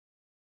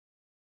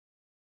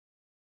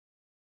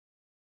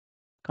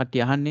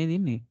 කට්ටිය අහන්නේ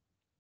ඉන්නේ.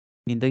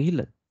 නින්ද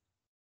ගිහිල්ලා.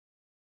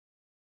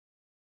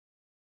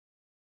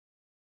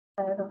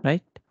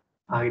 right?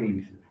 ආගෙන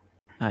ඉන්නේ.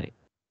 හරි.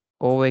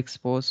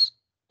 overexpose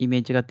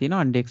image එකක්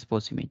තියෙනවා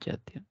underexpose image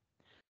එකක් තියෙනවා.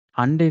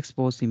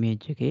 underexpose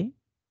image එකේ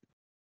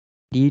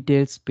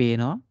details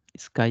පේනවා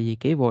sky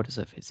එකේ water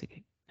surface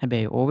එකේ.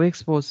 හැබැයි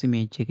overexpose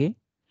image එකේ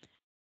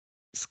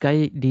sky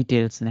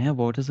details නැහැ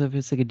water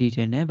surface එකේ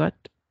detail නැහැ but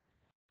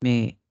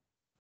මේ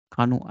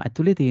කණු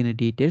ඇතුලේ තියෙන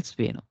details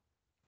පේනවා.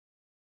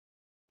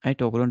 right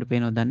ඔයගොල්ලන්ට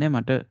පේනවද දන්නේ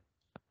නැහැ මට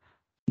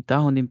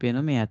ඉතා හොඳින්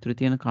පේනවා මේ ඇතුලේ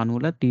තියෙන කණු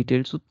වල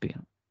details උත්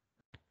පේනවා.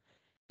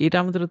 ඊට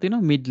අමතරව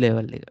තියෙනවා mid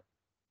level එක.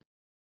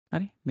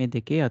 හරි මේ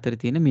දෙකේ අතර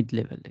තියෙන mid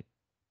level එක.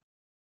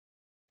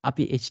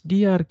 අපි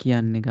HDR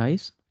කියන්නේ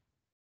guys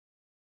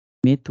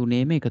මේ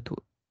තුනේම එකතුව.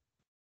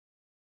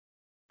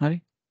 හරි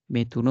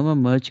මේ තුනම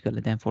merge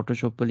කරලා දැන්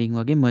Photoshop වලින්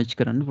වගේ merge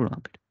කරන්න පුළුවන්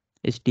අපිට.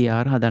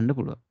 HDR හදන්න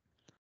පුළුවන්.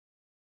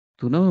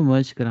 තුනම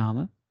merge කරාම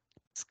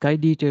sky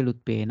detail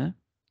උත් පේන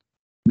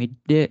mid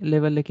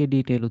level එකේ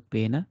detail උත්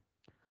පේන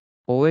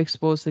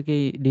overexpose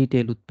එකේ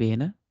detail උත්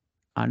පේන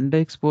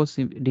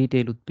underexpose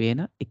detail උත් පේන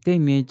එක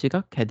image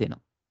එකක්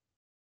හැදෙනවා.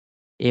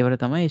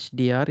 ඒවට තමයි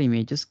HDR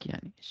images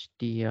කියන්නේ.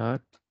 HDR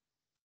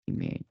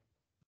image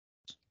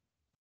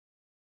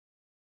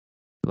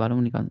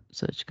බලමු නිකන්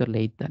search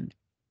කරලා ඉතින්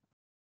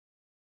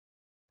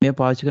මේ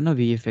පාවිච්චි කරන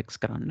VFX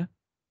කරන්න.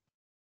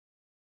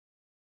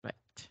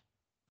 right.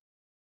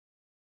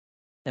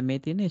 දැන් මේ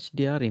තියෙන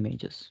HDR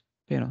images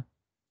පේනවා.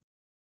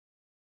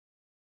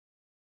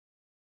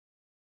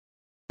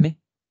 නේ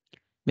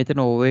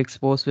මෙතන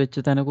overexpose වෙච්ච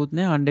තැනකුත්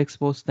නැහැ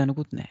underexpose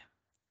තැනකුත් නැහැ.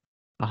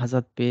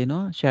 අහසත්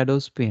පේනවා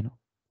shadows පේනවා.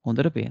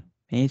 හොඳට පේනවා.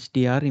 මේ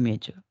HDR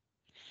image එක.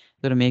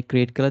 ඒතර මේ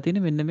create කරලා තියෙන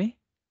මෙන්න මේ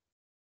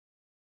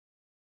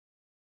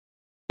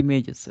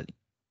images වලින්.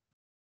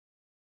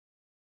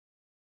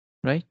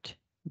 right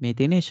මේ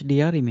තියෙන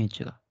HDR image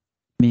එක.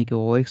 මේක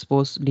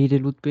overexpose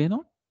detail උත්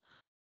පේනවා.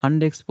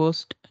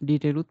 underexposed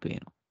detail උත්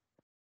පේනවා.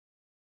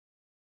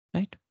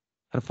 right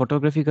අර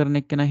photography කරන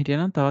එක්කෙනා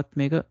හිටියා නම්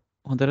තවත් මේක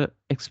හොඳට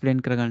explain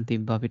කරගන්න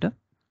තිබ්බා අපිට.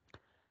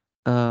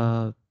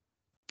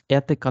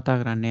 එයාත් එක්ක කතා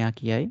කරන්න එයා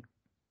කියයි.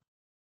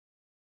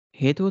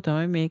 හේතුව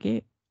තමයි මේකේ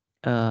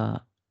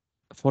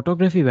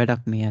ෆොටෝග්‍රැෆි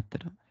වැඩක් මේ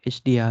ඇත්තට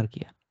HDR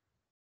කියන්නේ.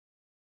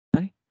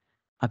 හරි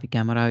අපි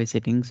කැමරාවේ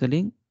settings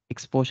වලින්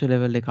exposure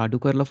level එක අඩු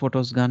කරලා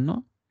photos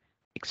ගන්නවා.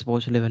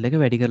 exposure level එක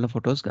වැඩි කරලා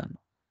photos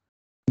ගන්නවා.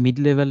 mid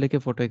level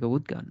එකේ photo එක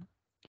උත් ගන්නවා.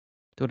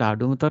 ඒකට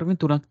අඩුම තරමේ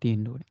තුනක්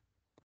තියෙන්න ඕනේ.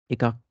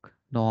 එකක්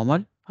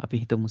normal අපි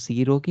හිතමු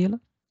 0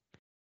 කියලා.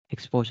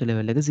 exposure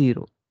level එක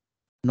 0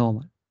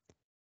 normal.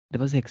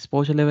 ඊට පස්සේ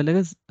exposure level එක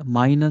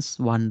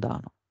 -1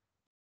 දානවා.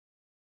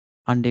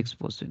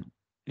 underexpose වෙනවා.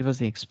 ඊට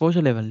පස්සේ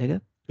exposure level එක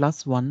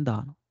 +1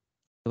 දානවා.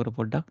 ඒකට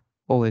පොඩ්ඩක්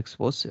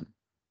overexpose වෙනවා.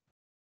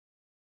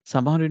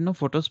 සමහර ඉන්න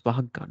ෆොටෝස්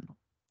පහක් ගන්නවා.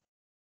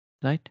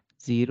 right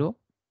 0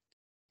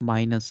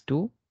 -2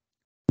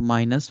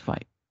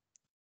 -5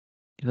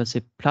 ඊට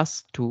පස්සේ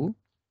 +2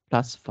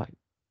 +5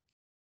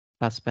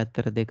 ප්ලස්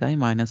පැත්තට දෙකයි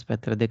මයිනස්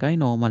පැත්තට දෙකයි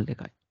normal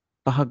එකයි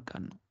පහක්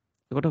ගන්නවා.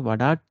 ඒකට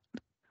වඩාත්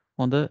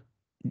හොඳ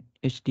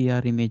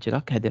HDR image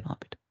එකක් හැදෙනවා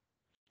අපිට.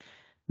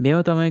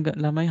 මේවා තමයි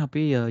ළමයි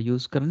අපි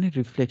use කරන්නේ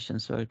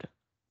reflections වලට.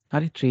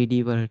 හරි 3D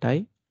වලටයි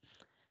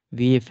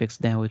VFX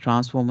දැන් ඔය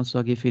Transformers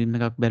වගේ ෆිල්ම්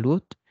එකක්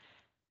බැලුවොත්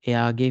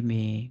එයාගේ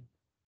මේ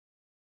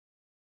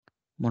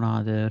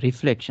මොනවාද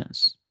reflections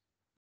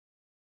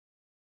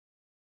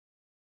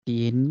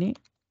තියෙන්නේ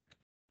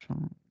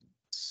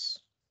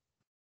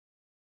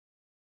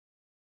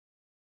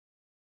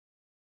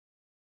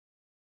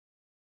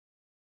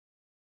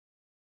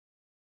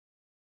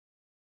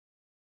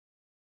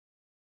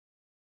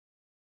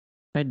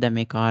right දැන්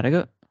මේ කාර් එක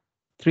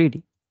 3D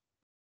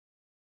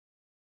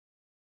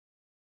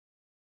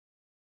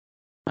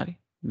හරි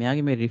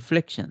මෙයාගේ මේ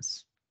reflections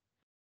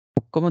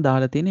ඔක්කොම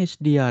දාලා තියෙන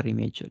HDR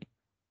image වලින්.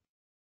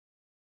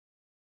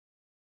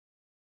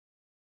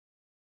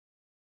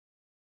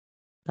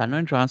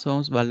 දන්නවනේ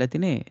Transformers බලලා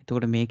තිනේ.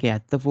 එතකොට මේකේ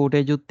ඇත්ත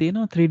footage උත්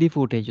තියෙනවා 3D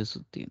footages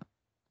උත් තියෙනවා.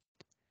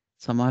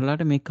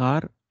 සමහරලාට මේ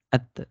කාර්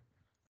ඇත්ත.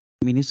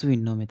 මිනිස්සු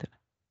ඉන්නවා මෙතන.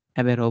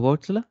 හැබැයි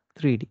robots ලා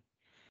 3D.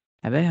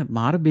 හැබැයි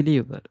මාර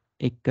believable.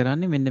 එක්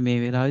කරන්නේ මෙන්න මේ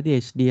වෙලාවේදී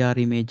HDR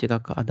image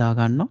එකක් හදා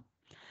ගන්නවා.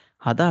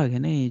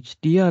 හදාගෙන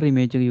HDR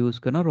image එක use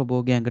කරන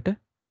robot ගෑඟට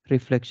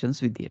reflections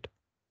විදියට.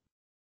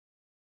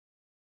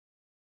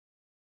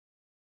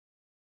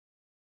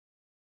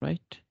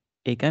 right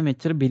ඒකයි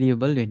මෙච්චර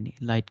believable වෙන්නේ.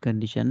 light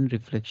condition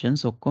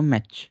reflections ඔක්කොම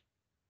match.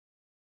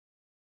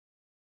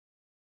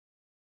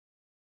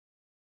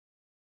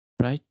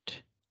 right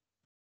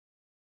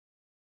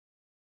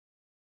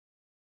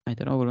මම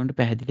හිතනවා ඔයගොල්ලන්ට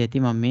පැහැදිලි ඇති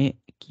මම මේ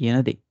කියන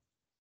දේ.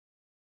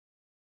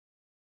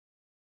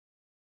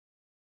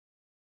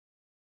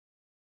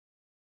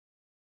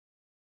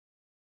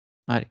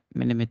 හරි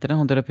මෙන්න මෙතන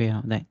හොඳට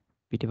පේනවා දැන්.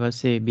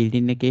 පිටිපස්සේ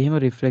building එකේ එහෙම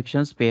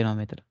reflections පේනවා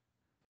මෙතන.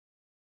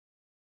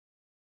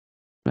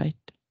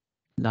 right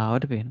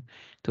ලාවට පේනවා.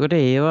 එතකොට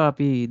ඒවා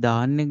අපි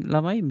දාන්නේ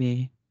ළමයි මේ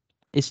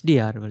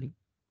HDR වලින්.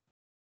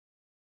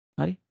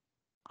 හරි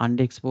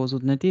underexpose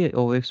උත් නැති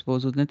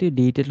overexpose උත් නැති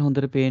detail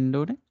හොඳට පේන්න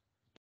ඕනේ.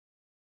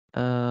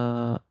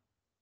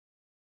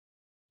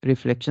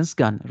 reflections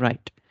ගන්න.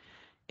 right.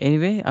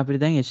 anyway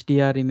අපිට දැන්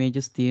HDR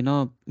images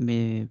තියෙනවා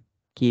මේ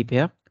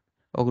කීපයක්.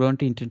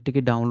 ඔයගොල්ලන්ට ඉන්ටර්නෙට්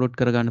එකේ download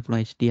කරගන්න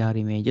පුළුවන් HDR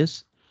images.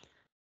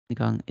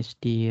 නිකන්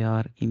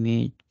HDR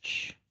image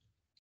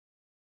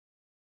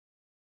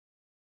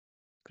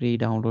free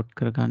download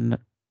කරගන්න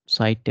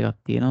site එකක්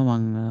තියෙනවා.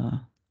 මම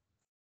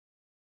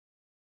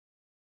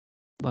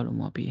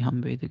බලමු අපි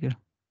හම්බ වෙයිද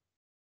කියලා.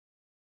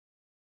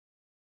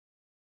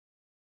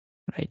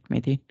 right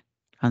මේ තියෙන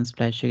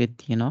unsplash එකේ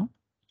තියෙනවා.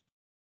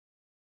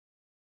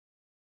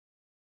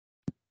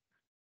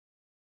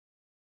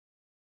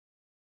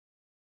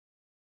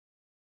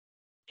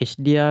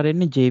 HDR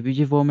එන්නේ JPG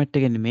format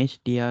එකේ නෙමෙයි.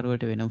 HDR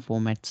වලට වෙනම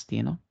formats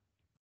තියෙනවා.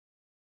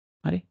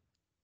 හරි.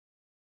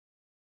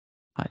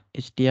 හරි.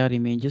 HDR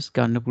images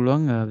ගන්න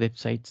පුළුවන්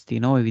websites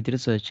තියෙනවා. ඔය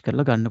විදිහට search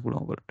කරලා ගන්න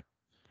පුළුවන් ඔයගොල්ලන්ට.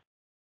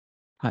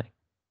 හරි.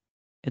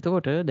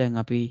 එතකොට දැන්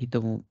අපි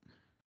හිතමු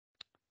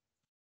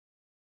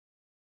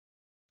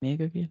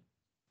මේක කියලා.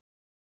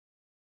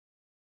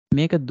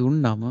 මේක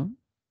දුන්නම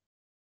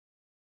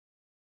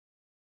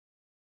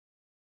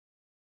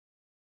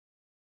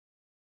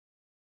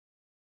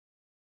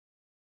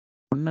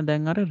ඔන්න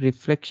දැන් අර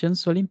reflections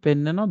වලින්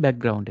පෙන්නනවා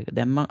background එක.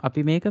 දැන්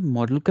අපි මේක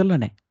model කරලා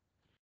නැහැ.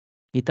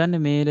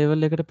 හිතන්නේ මේ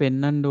level එකට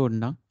පෙන්වන්න ඕන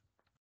නම්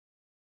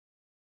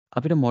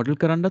අපිට model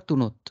කරන්නත්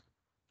උනොත්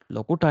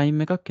ලොකු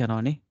time එකක්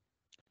යනවානේ.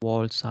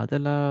 walls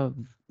හදලා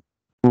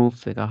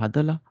roof එක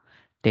හදලා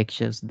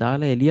textures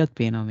දාලා එළියත්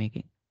පේනවා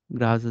මේකේ.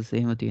 grasses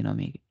එහෙම තියෙනවා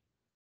මේකේ.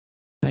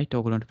 right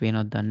ඔයගොල්ලන්ට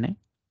පේනවද දන්නේ නැහැ.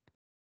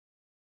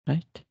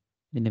 right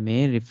මෙන්න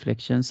මේ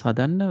reflections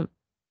හදන්න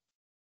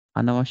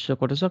අනවශ්‍ය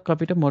කොටසක්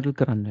අපිට model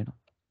කරන්න වෙනවා.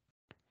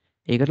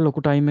 ඒකට ලොකු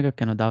ටයිම්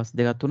එකක් යනවා. දවස්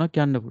දෙකක් තුනක්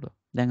යන්න පුළුවන්.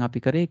 දැන් අපි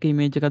කරේ එක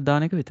ඉමේජ් එකක්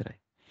දාන එක විතරයි.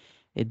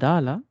 ඒ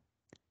දාලා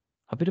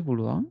අපිට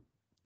පුළුවන්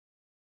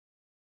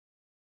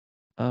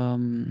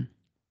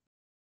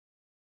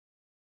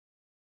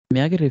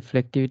මෙයාගේ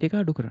රිෆ්ලෙක්ටිවිටි එක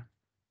අඩු කරන්න.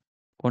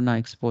 ඔන්න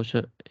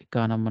එක්ස්පෝෂර් එක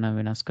අනම්මන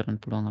වෙනස්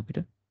කරන්න පුළුවන් අපිට.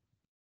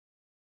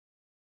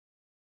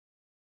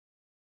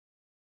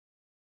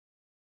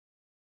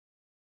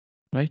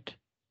 right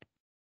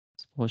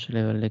exposure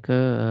level එක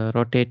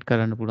rotate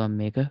කරන්න පුළුවන්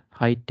මේක.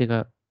 height එක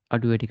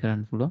අඩු වැඩි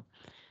කරන්න පුළුවන්.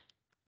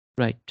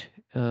 right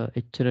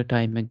එච්චර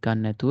time එක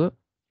ගන්න නැතුව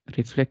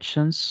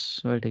reflections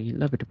වලට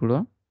ගිහිල්ලා අපිට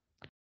පුළුවන්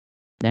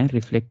දැන්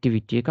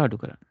reflectivity එක අඩු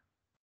කරන්න.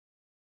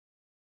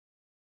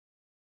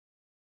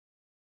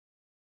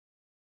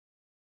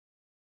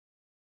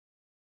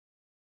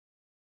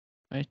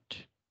 right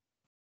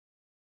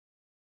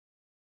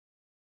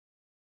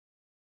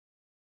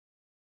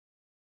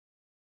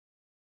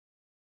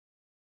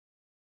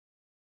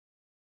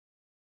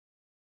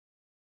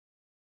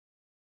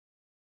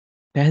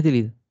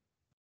පැහැදිලිද?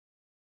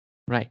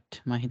 right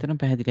මම හිතනවා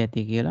පැහැදිලි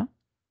ඇති කියලා.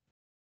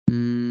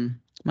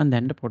 මම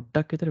දැන්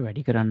පොඩ්ඩක් විතර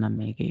වැඩි කරන්නම්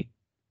මේකේ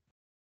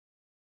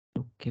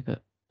look එක.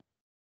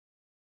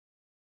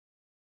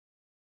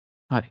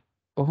 හරි.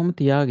 ඔහොම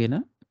තියාගෙන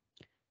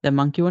දැන්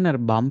මං කියවනේ අර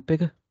බම්ප්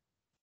එක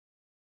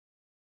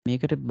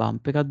මේකට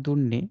බම්ප් එකක්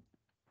දුන්නේ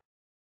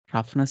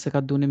රෆ්නස් එකක්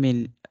දුන්නේ මේ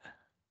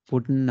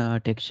wooden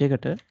texture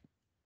එකට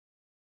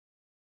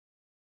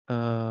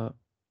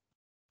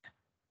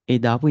ඒ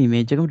දාපු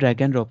image එකම drag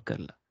and drop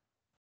කරලා.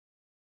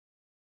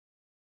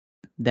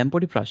 දැන්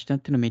පොඩි ප්‍රශ්නයක්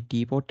තියෙනවා මේ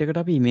teapot එකට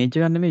අපි image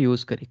එකක් නෙමෙයි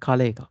use කරේ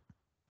color එකක්.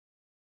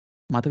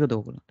 මතකද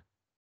ඔයගොල්ලන්ට?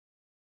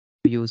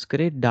 use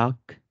කරේ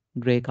dark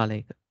grey color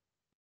එක.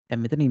 දැන්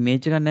මෙතන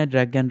image එකක් නැහැ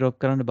drag and drop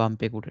කරන්න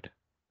bump එක උඩට.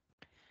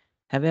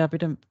 හැබැයි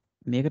අපිට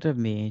මේකට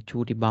මේ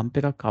චූටි බම්ප්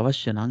එකක්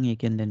අවශ්‍ය නම්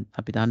ඒකෙන් දැන්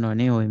අපි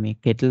දන්නවනේ ඔය මේ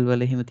කෙටල්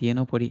වල එහෙම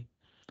තියෙන පොඩි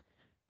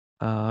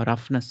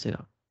රෆ්නස්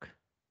එකක්.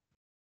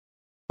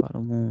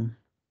 බලමු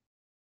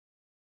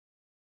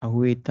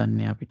අහුවේ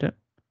තන්නේ අපිට.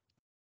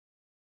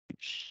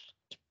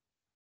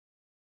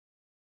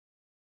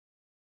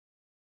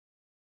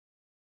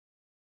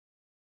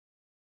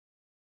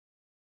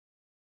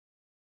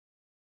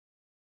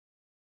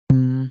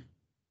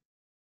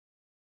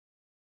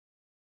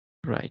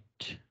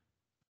 right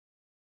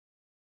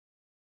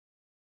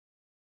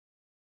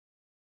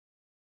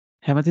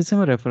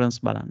හැමතිස්සෙම රෙෆරන්ස්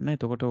බලන්න.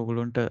 එතකොට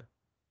ඔයගොල්ලන්ට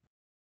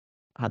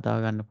හදා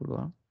ගන්න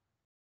පුළුවන්.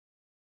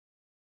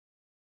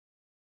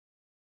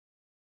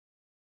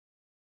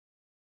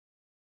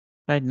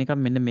 right නිකන්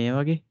මෙන්න මේ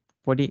වගේ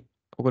පොඩි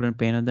ඔයගොල්ලන්ට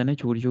පේනවද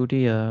නැහැ චූටි චූටි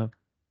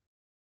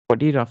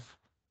පොඩි රෆ්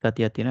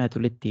ගතියක් තියෙනවා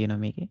ඇතුළෙත්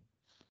තියෙනවා මේකේ.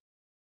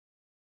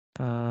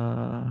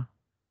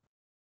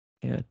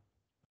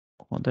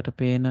 හොඳට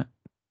පේන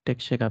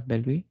ටෙක්ස්චර් එකක්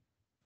බැලුවේ.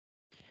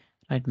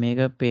 right මේක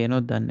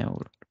පේනවද දන්නේ නැහැ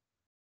ඔයගොල්ලෝ.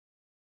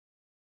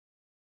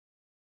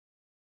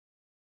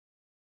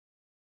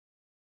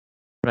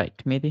 right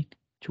මේදී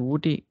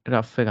චූටි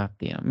රෆ් එකක්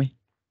තියෙනවා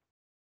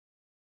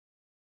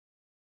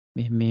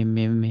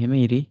මෙහෙම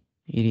ඉරි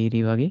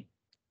වගේ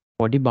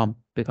පොඩි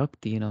බම්ප් එකක්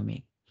තියෙනවා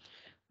මේ.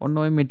 ඔන්න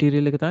ඔය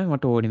මෙටීරියල් එක තමයි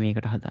මට ඕනේ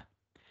මේකට හදන්න.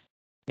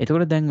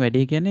 එතකොට දැන්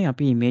වැඩේ කියන්නේ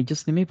අපි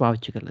ඉමේජස් නෙමෙයි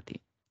පාවිච්චි කරලා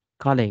තියෙන්නේ.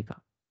 කලර් එක.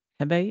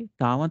 හැබැයි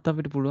තාමත්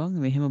අපිට පුළුවන්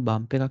මෙහෙම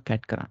බම්ප් එකක්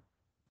ඇඩ් කරන්න.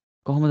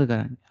 කොහොමද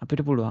කරන්නේ?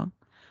 අපිට පුළුවන්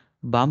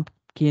බම්ප්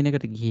කියන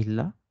එකට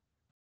ගිහිල්ලා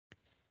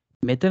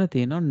මෙතන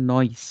තියෙනවා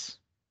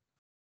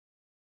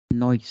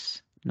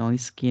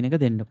noise කියන එක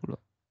දෙන්න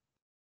පුළුවන්.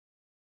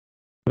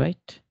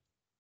 right?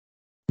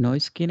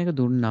 noise කියන එක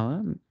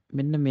දුන්නම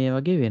මෙන්න මේ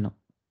වගේ වෙනවා.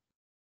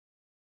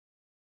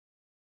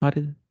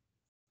 හරිද?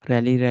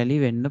 රැලි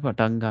වෙන්න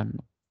පටන්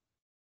ගන්නවා.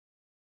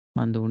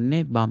 මම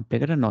දුන්නේ බම්ප්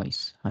එකට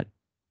noise. හරි.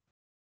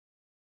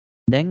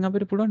 දැන්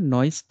අපිට පුළුවන්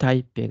noise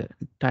type එක.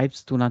 types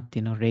තුනක්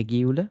තියෙනවා.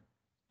 regular,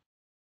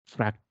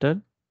 fractal,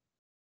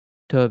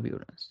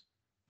 turbulence.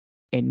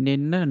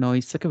 එන්න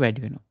noise එක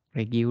වැඩි වෙනවා.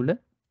 regular,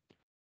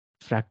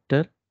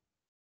 fractal,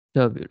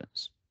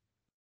 turbulence.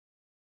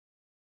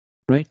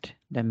 right?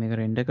 දැන් මේක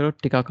render කරොත්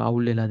ටිකක්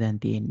අවුල් වෙලා දැන්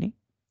තියෙන්නේ.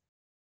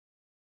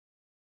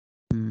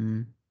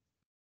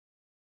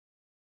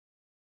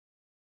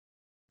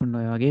 ඔන්න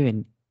ඔය වගේ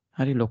වෙන්නේ.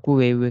 හරි ලොකු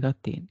wave එකක්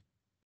තියෙනවා.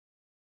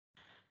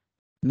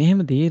 මෙහෙම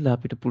දීලා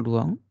අපිට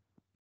පුළුවන්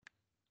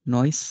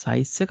noise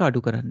size එක අඩු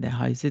කරන්න. දැන්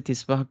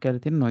 635ක්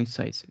කියලා තියෙන noise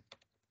size එක.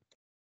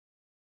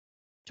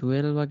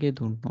 12 වගේ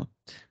දුන්නොත්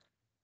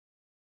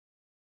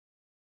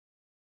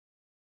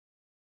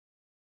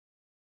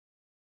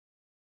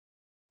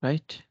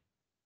right?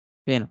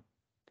 පේනවා.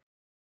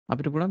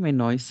 අපිට පුළුවන් මේ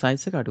noise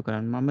size එක අඩු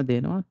කරන්න. මම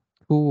දෙනවා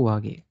 2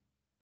 වගේ.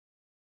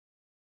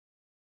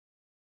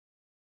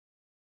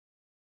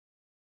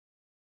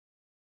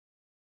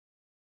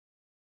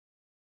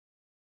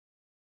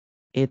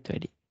 ඒත්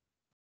වැඩි.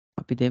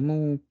 අපි දෙමු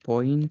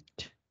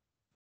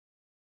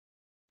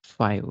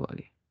 0.5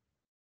 වගේ.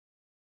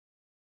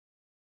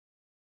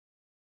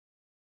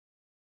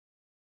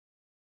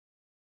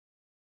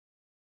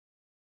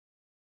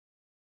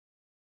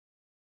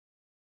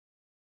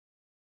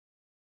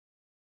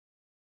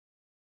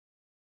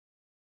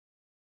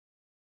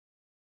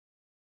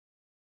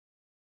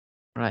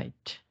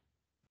 right.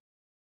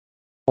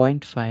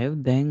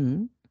 0.5 දැන්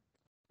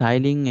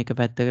styling එක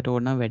පැත්තකට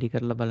ඕන නම් වැඩි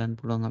කරලා බලන්න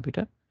පුළුවන් අපිට.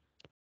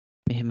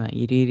 මෙහෙම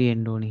ඉරිරි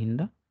එන්න ඕන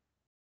හින්දා.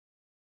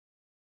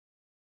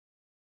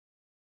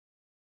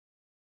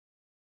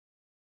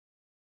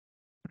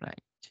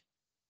 right.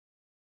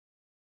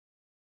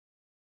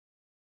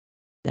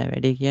 දැන්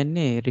වැඩි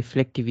කියන්නේ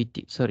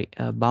reflectivity sorry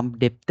bump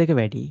depth එක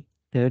වැඩි.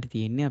 30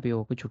 තියෙන්නේ අපි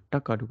ඕක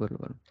චුට්ටක් අඩු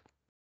කරලා බලමු.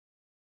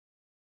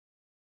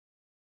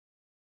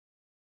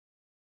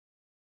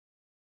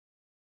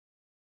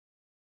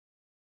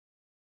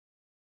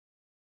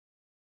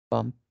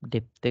 bump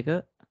depth එක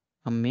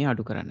මම මේ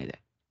අඩු කරන්නේ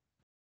දැන්.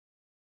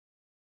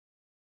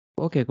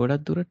 ඕකේ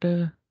ගොඩක් දුරට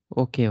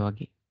ඕකේ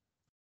වගේ.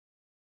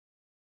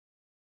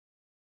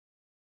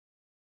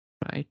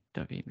 right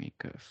අපි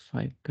මේක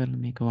 5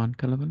 කරලා මේක 1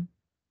 කරලා බලමු.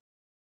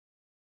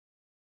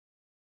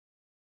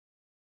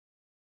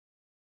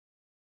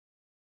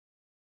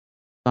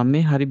 මම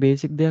මේ හරි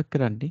බේසික් දෙයක්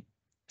කරන්නේ.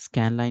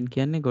 ස්කෑන් ලයින්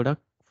කියන්නේ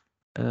ගොඩක්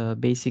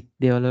බේසික්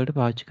දේවල් වලට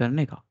පාවිච්චි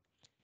කරන එක.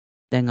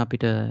 දැන්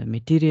අපිට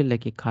මැටීරියල්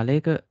එකේ කලර්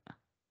එක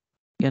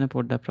ගැන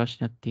පොඩ්ඩක්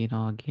ප්‍රශ්නයක්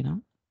තියෙනවා කියනවා.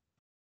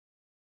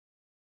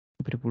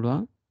 අපිට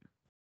පුළුවන්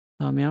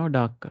සාමයාව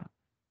ඩාර්ක් කරන්න.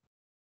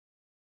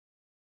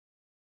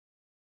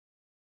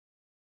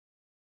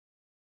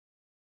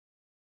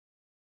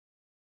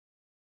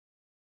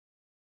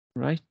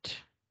 right.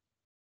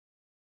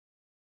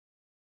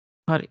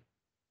 හරි.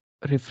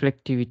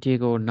 රිෆ්ලෙක්ටිවිටි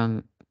එක ඕනනම්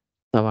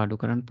තව අඩු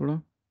කරන්න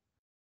පුළුවන්.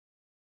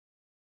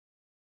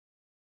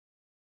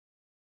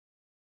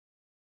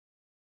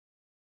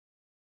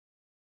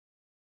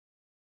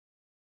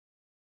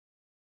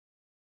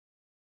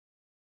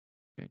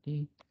 ready.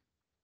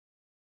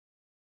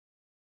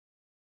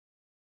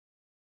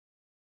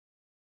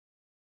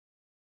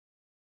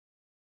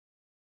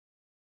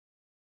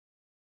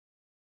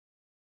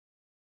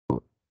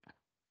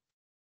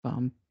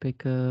 පම්ප්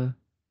එක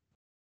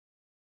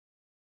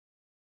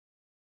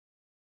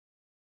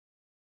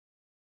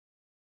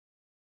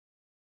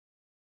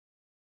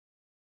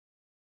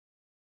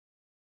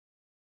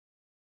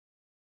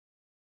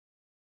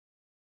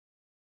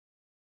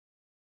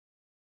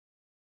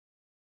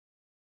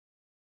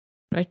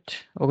right.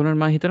 ඔයගොල්ලන්ට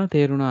මම හිතනවා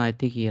තේරුණා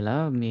ඇති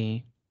කියලා. මේ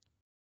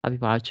අපි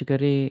පාවිච්චි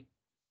කරේ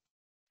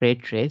ray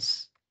trace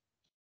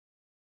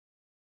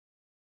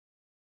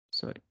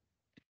sorry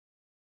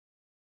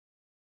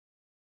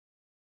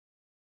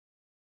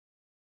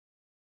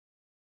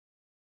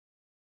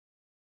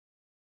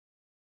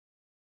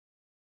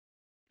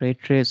ray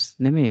trace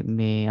නෙමෙයි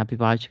මේ අපි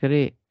පාවිච්චි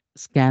කරේ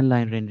scan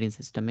line rendering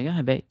system එක.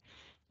 හැබැයි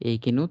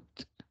ඒකිනුත්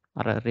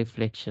අර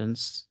reflections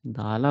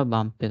දාලා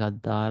bump එකක්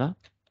දාලා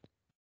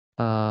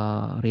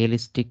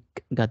රියලිස්ටික්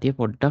ගතිය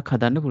පොඩ්ඩක්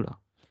හදන්න පුළුවන්.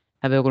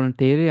 හැබැයි ඔයගොල්ලන්ට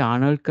තේරෙයි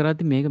ආනල්ඩ්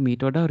කරද්දි මේක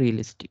මීට වඩා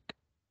රියලිස්ටික්.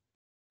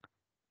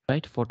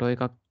 right ෆොටෝ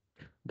එකක්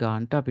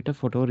ගාන්ට අපිට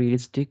ෆොටෝ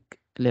රියලිස්ටික්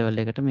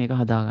ලෙවල් එකට මේක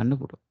හදාගන්න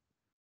පුළුවන්.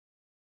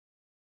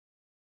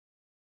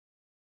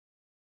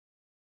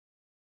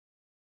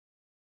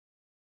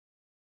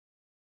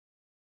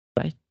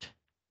 right.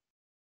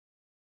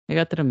 ඒක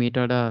අතර මීට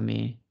වඩා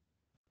මේ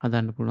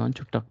හදන්න පුළුවන්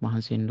චුට්ටක්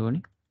මහන්සි වෙන්න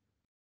ඕනේ.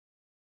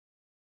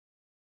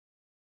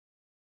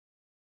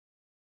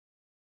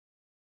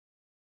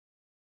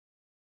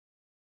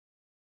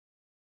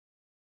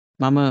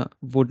 මම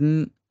wooden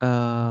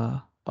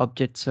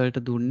objects වලට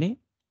දුන්නේ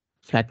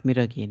ෆ්ලැට්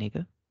මිරර් කියන එක.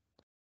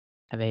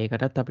 හැබැයි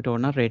ඒකටත් අපිට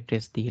ඕන ray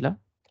trace දීලා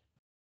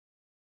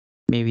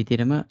මේ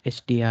විදිහටම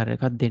HDR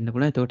එකක් දෙන්න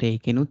පුළුවන්. එතකොට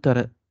ඒකෙනුත් අර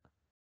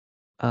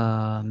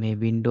මේ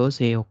Windows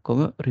ඒ ඔක්කොම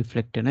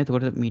රිෆ්ලෙක්ට් වෙනවා.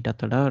 එතකොට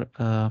මීටත් වඩා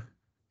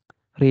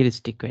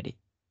රියලිස්ටික් වැඩි.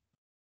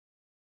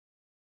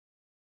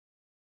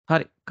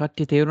 හරි.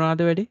 කට්ටිය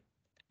තේරුණාද වැඩි?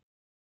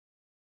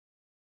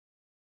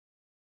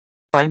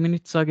 5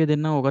 minutes වගේ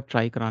දෙන්න ඕක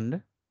try කරන්න.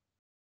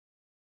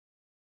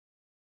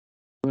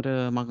 එතකොට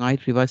මම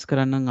ආයෙත් රිවයිස්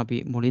කරන්නම් අපි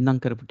මුලින් නම්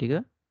කරපු ටික.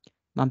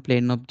 මම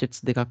plane objects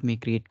දෙකක්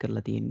මේ create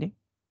කරලා තියෙන්නේ.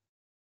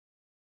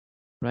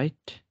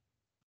 right.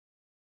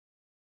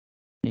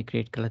 මේ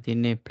create කරලා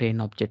තියෙන්නේ plane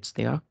objects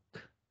දෙකක්.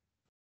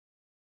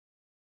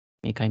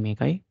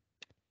 මේකයි.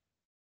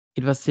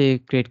 ඊට පස්සේ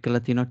create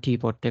කරලා තියෙනවා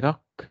teapot එකක්.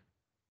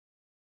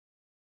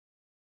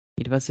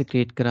 ඊට පස්සේ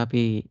create කරා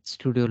අපි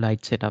studio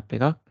light setup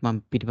එකක්. මම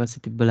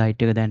පිටිපස්සේ තිබ්බ light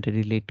එක දැන්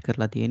delete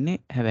කරලා තියෙන්නේ.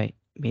 හැබැයි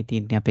මේ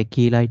තියෙන්නේ අපේ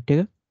key light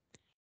එක.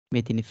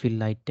 මේ තියෙන්නේ fill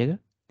light එක.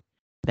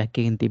 back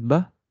එකෙන්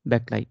තිබ්බා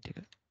back light එක.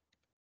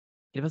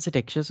 ඊට පස්සේ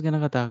textures ගැන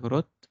කතා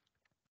කරොත්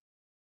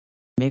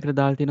මේකට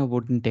දාලා තියෙනවා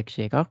wooden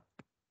texture එකක්.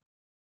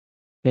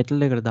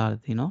 petal එකට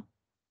දාලා තියෙනවා.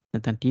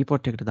 නැත්නම්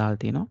teapot එකට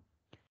දාලා තියෙනවා.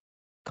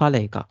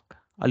 color එකක්.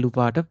 අලු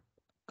පාට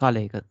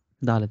color එක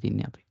දාලා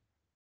තින්නේ අපි.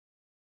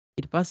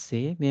 ඊට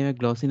පස්සේ මේ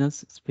glossiness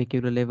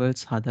specular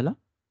levels හදලා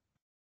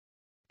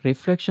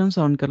reflections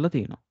on කරලා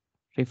තියෙනවා.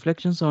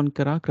 reflections on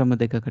කරා ක්‍රම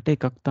දෙකකට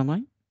එකක්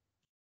තමයි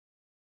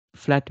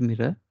flat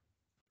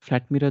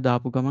mirror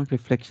දාපු ගමන්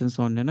reflections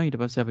on වෙනවා. ඊට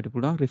පස්සේ අපිට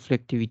පුළුවන්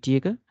reflectivity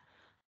එක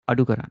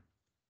අඩු කරන්න.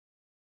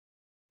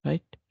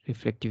 right.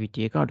 reflectivity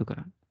එක අඩු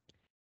කරන්න.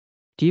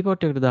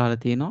 teapot එකට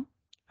දාලා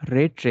තියෙනවා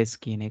ray trace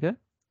කියන එක.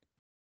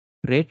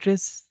 ray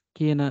trace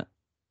කියන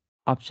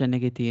option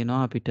එකේ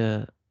තියෙනවා අපිට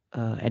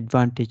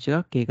advantage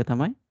එකක්. ඒක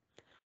තමයි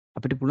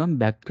අපිට පුළුවන්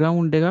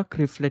background එකක්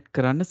reflect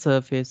කරන්න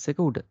surface එක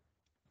උඩ.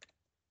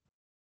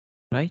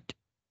 right.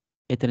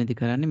 එතනදි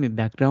කරන්නේ මේ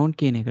background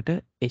කියන එකට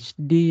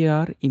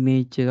HDR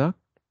image එකක්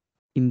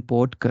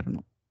import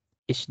කරනවා.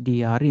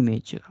 HDR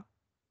image එක.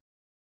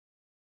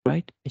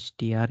 right.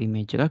 HDR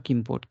image එකක්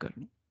import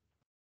කරනවා.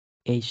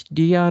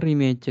 HDR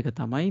image එක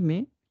තමයි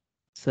මේ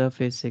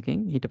surface එකෙන්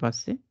ඊට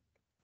පස්සේ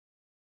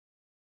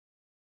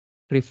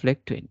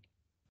reflect වෙන්නේ.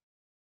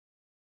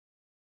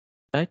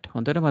 right.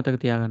 හොඳට මතක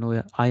තියාගන්න ඔය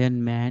Iron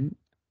Man,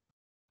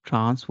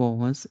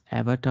 Transformers,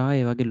 Avatar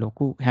ඒ වගේ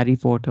ලොකු Harry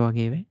Potter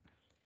වගේ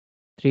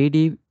 3D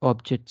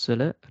objects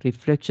වල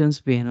reflections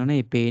පේනවනේ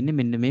ඒ පේන්නේ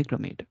මෙන්න මේ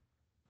ක්‍රමයට.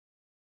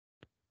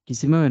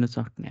 කිසිම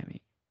වෙනසක් නැහැ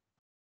මේ.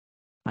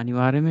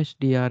 අනිවාර්යයෙන්ම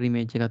HDR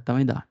image එකක්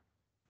තමයි දාන්නේ.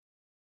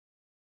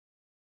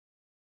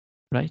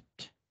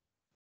 right.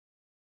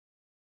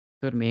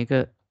 ඒතර මේක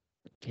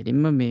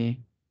කෙලින්ම මේ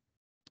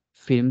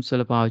ෆිල්ම්ස්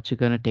වල පාවිච්චි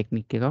කරන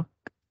ටෙක්නික් එකක්.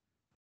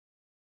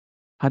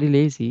 හරි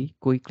ලේසි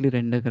quickly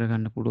render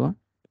කරගන්න පුළුවන්.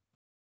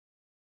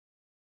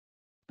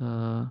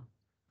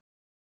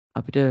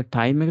 අපිට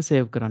time එක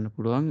save කරන්න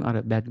පුළුවන්. අර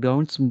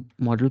backgrounds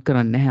model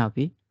කරන්නේ නැහැ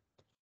අපි.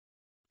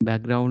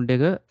 background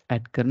එක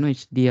add කරන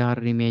HDR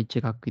image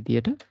එකක්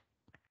විදියට.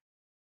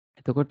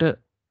 එතකොට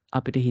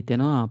අපිට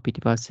හිතෙනවා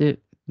පිටිපස්සේ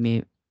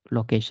මේ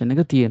location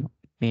එක තියෙනවා.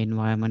 මේ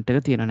environment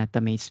එක තියෙනවා.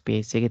 නැත්නම් මේ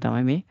space එකේ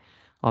තමයි මේ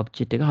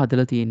object එක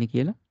හදලා තියෙන්නේ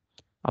කියලා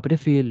අපිට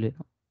feel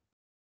වෙනවා.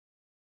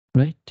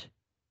 right.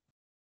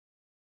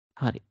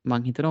 හරි.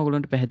 මං හිතනවා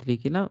ඔයගොල්ලන්ට පැහැදිලි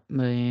කියලා.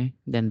 මේ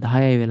දැන්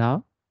 10යි වෙලාව.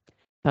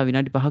 තව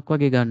විනාඩි 5ක්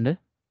වගේ ගන්න.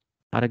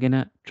 අරගෙන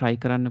try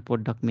කරන්න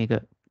පොඩ්ඩක් මේක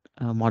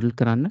model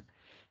කරන්න.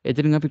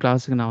 එතනින් අපි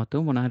class එක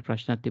නවත්තමු. මොනවා හරි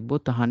ප්‍රශ්නක්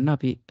තිබ්බොත් අහන්න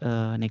අපි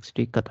next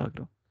week කතා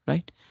කරමු.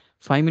 right.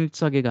 5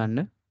 minutes වගේ ගන්න.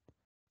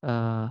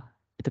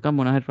 එතකම්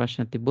මොනවා හරි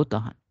ප්‍රශ්නක් තිබ්බොත්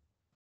අහන්න.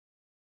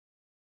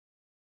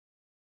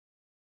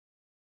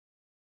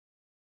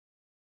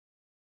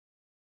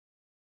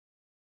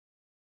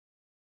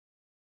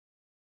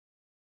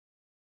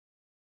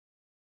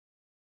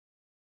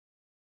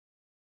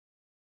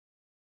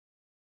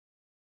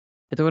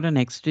 එතකොට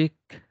next week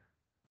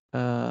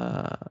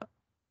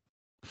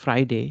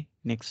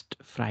next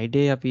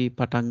Friday අපි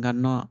පටන්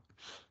ගන්නවා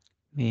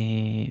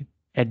මේ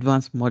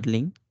advanced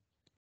modeling.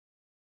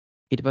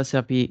 ඊට පස්සේ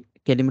අපි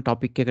කෙලිම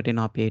topic එකට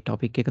එනවා. අපේ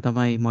topic එක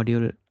තමයි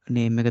module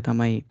name එක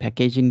තමයි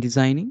packaging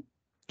designing.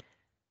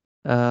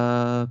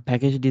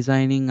 package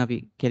designing අපි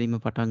කෙලිම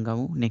පටන්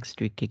ගමු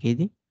next week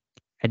එකේදී.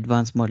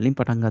 advanced modeling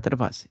පටන්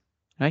ගත්තට පස්සේ.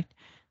 right.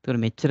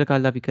 ඒතකොට මෙච්චර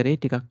කාලෙ අපි කරේ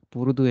ටිකක්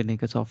පුරුදු වෙන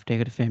එක,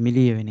 software එකට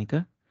familiar වෙන එක.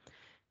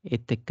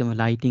 ඒත් එක්කම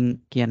lighting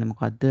කියන්නේ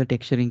මොකද්ද,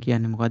 texturing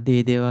කියන්නේ මොකද්ද,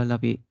 මේ දේවල්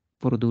අපි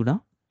පුරුදු වුණා.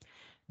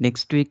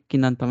 next week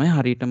ඉඳන් තමයි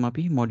හරියටම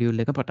අපි module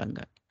එක පටන්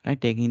ගන්න.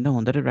 right. ඒකින්ද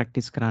හොඳට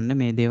practice කරන්න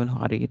මේ දේවල්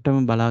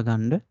හරියටම බලා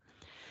ගන්න.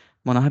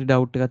 මොන හරි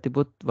doubt එකක්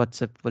තිබ්බොත්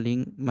WhatsApp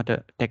වලින්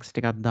මට text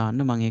එකක්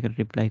දාන්න. මම ඒකට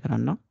reply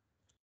කරන්නම්.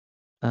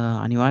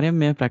 අනිවාර්යයෙන්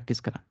මේ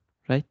practice කරන්න.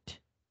 right.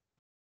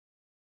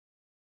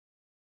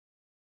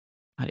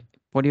 හරි.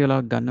 පොඩි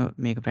වෙලාවක් ගන්න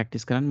මේක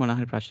practice කරන්න. මොන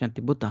හරි ප්‍රශ්නයක්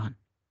තිබ්බොත් අහන්න.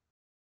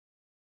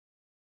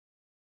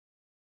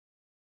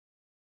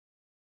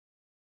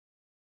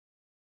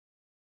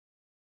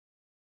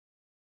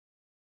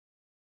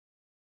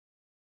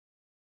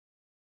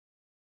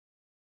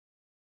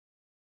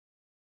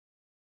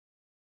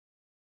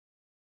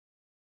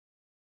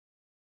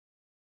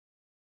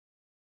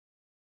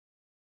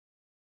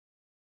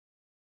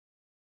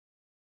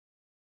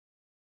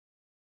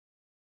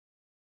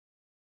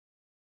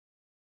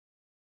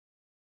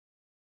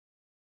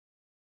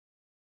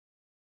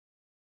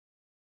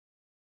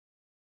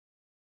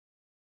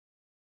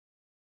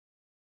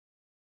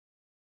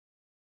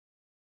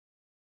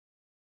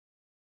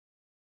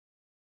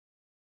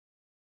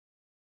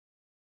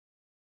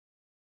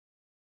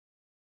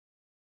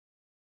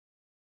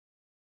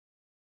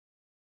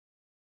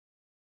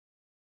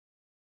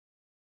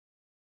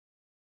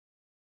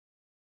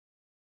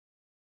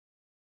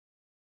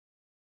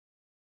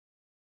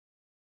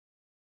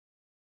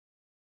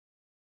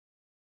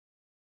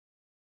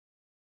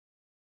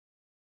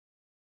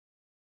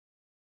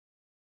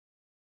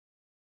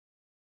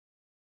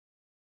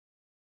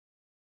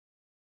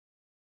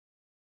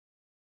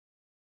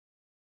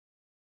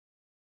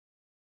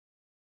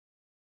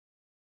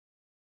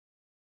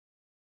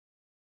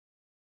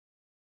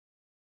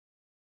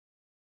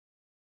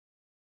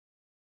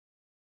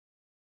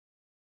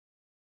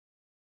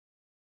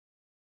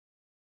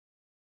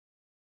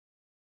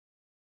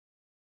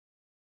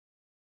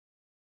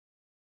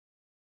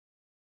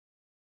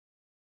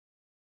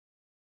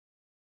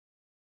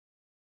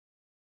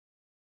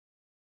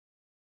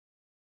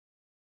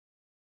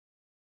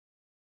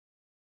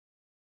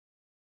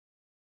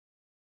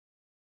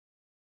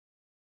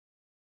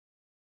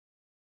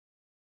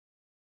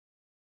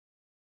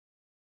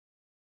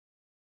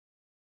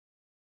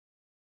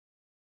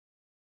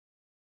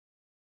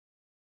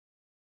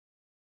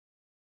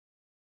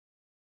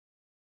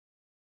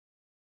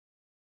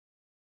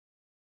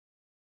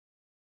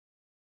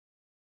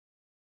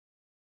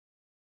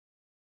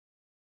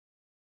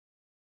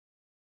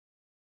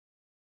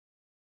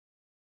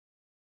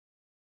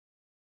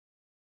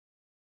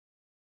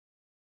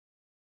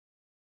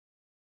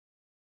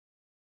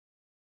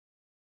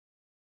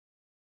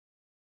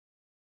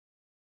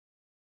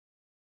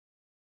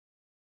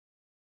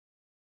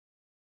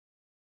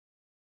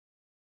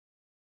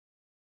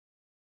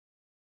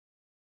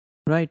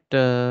 රයිට්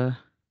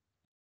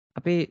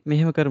අපි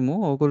මෙහෙම කරමු.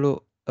 ඕගොල්ලෝ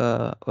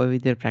ඔය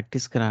විදිහට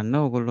ප්‍රැක්ටිස් කරන්න.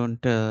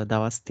 ඕගොල්ලොන්ට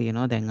දවස්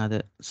තියෙනවා. දැන් අද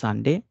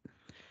සන්ඩේ.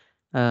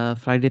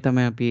 ෆ්‍රයිඩේ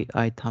තමයි අපි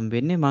ආයෙත්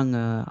හම්බෙන්නේ. මං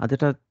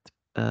අදටත්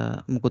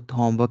මුකුත්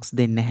හෝම්වර්ක්ස්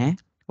දෙන්නේ නැහැ.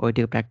 ඔය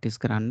ටික ප්‍රැක්ටිස්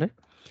කරන්න.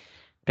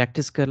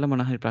 ප්‍රැක්ටිස් කරලා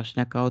මොනවා හරි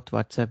ප්‍රශ්නයක් આવොත්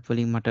WhatsApp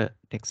වලින් මට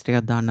ටෙක්ස්ට්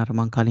එකක් දාන්න අර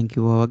මං කලින්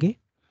කිව්වා වගේ.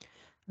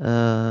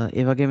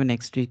 ඒ වගේම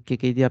නෙක්ස්ට් වීක්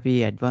එකේදී අපි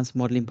ඇඩ්වාන්ස්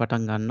මොඩලින්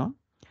පටන් ගන්නවා.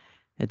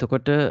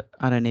 එතකොට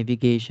අර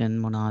නෙවිගේෂන්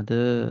මොනවාද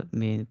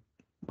මේ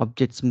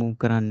ඔබ්ජෙක්ට්ස් මූව්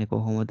කරන්නේ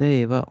කොහොමද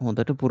ඒවා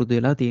හොඳට පුරුදු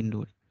වෙලා තියෙන්න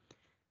ඕනේ.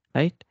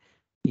 රයිට්?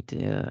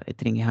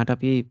 එතනින් එහාට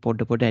අපි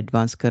පොඩ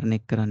ඇඩ්වාන්ස් කරන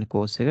එක කරන්නේ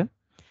කෝස් එක.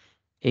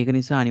 ඒක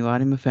නිසා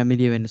අනිවාර්යයෙන්ම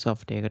ෆැමිලියර් වෙන්න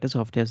software එකට.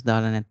 softwares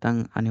දාලා නැත්නම්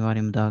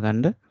අනිවාර්යයෙන්ම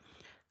දාගන්න.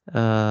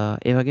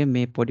 ඒ වගේම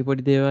මේ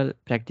පොඩි දේවල්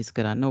ප්‍රැක්ටිස්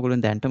කරන්න.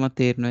 ඕගොල්ලෝ දැනටමත්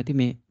තේරෙනවා ඇති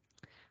මේ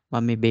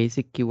මම මේ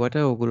බේසික් කිව්වට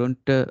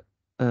ඕගොල්ලොන්ට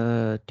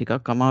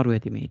ටිකක් අමාරු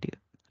ඇති මේ ටික.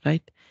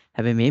 රයිට්?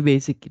 හැබැයි මේ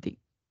බේසික් ඉතින්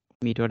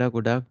මීට වඩා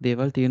ගොඩාක්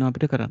දේවල් තියෙනවා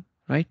අපිට කරන්න.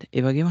 රයිට්?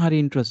 ඒ වගේම හරි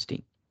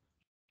ඉන්ට්‍රස්ටිං.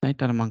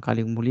 රයිට්? අර මම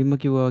කලින් මුලින්ම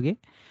කිව්වා වගේ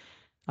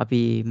අපි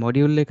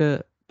මොඩියුල් එක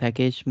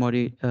පැකේජ්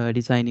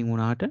ඩිසයිනින්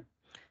වුණාට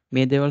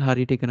මේ දේවල්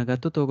හරියට ඉගෙන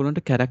ගත්තොත්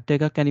ඕගොල්ලන්ට කැරක්ටර්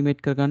එකක්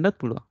ඇනිමේට් කරගන්නත්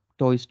පුළුවන්.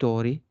 ටොයි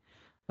ස්ටෝරි,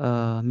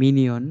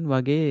 මිනියොන්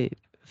වගේ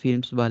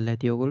ෆිල්ම්ස් බලලා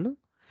ඇති ඕගොල්ලෝ.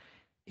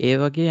 ඒ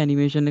වගේ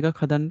ඇනිමේෂන් එකක්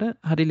හදන්න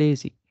හරි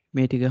ලේසි.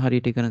 මේ ටික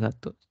හරියට ඉගෙන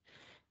ගත්තොත්.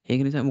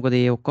 ඒක නිසා මොකද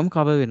ඒ ඔක්කොම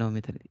කවර් වෙනවා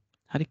මෙතනදී.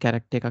 හරි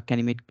කැරක්ටර් එකක්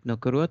ඇනිමේට්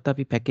නොකරුවත්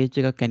අපි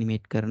පැකේජ් එකක්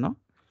ඇනිමේට් කරනවා.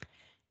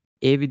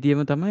 ඒ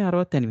විදිහම තමයි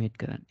අරවත් ඇනිමේට්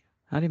කරන්නේ.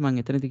 හරි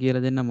මම එතනදී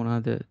කියලා දෙන්න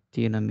මොනවද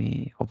තියෙන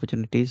මේ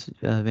ඔපචුනිටිස්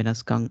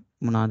වෙනස්කම්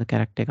මොනවද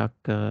කැරක්ටර්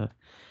එකක්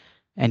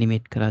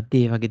ඇනිමේට්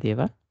කරද්දී ඒ වගේ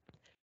දේවල්.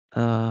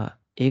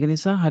 ඒක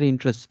නිසා හරි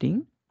ඉන්ට්‍රස්ටිං.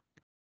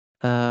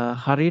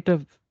 හරියට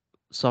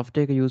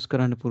software එක use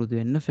කරන්න පුරුදු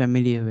වෙන්න,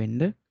 familiar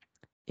වෙන්න.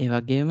 ඒ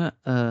වගේම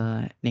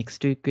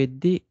next week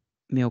වෙද්දී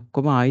මේ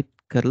ඔක්කොම ආයෙත්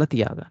කරලා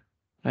තියාගන්න.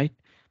 right?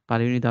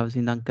 පළවෙනි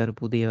දවසේ ඉඳන්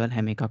කරපු දේවල්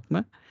හැම එකක්ම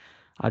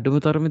අඩුම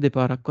තරමේ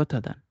දෙපාරක්වත්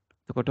හදන්න.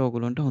 එතකොට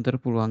ඕගොල්ලන්ට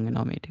හොඳට පුළුවන්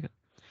වෙනවා මේ ටික.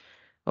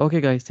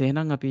 Okay guys,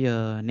 එහෙනම් අපි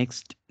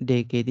next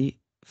day එකේදී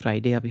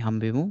Friday අපි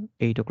හම්බෙමු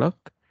 8 o'clock.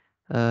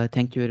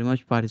 Thank you very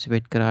much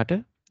participate කරාට.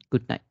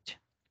 Good night.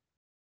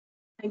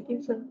 Thank you,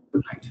 sir.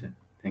 Good night, sir.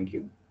 Thank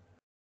you.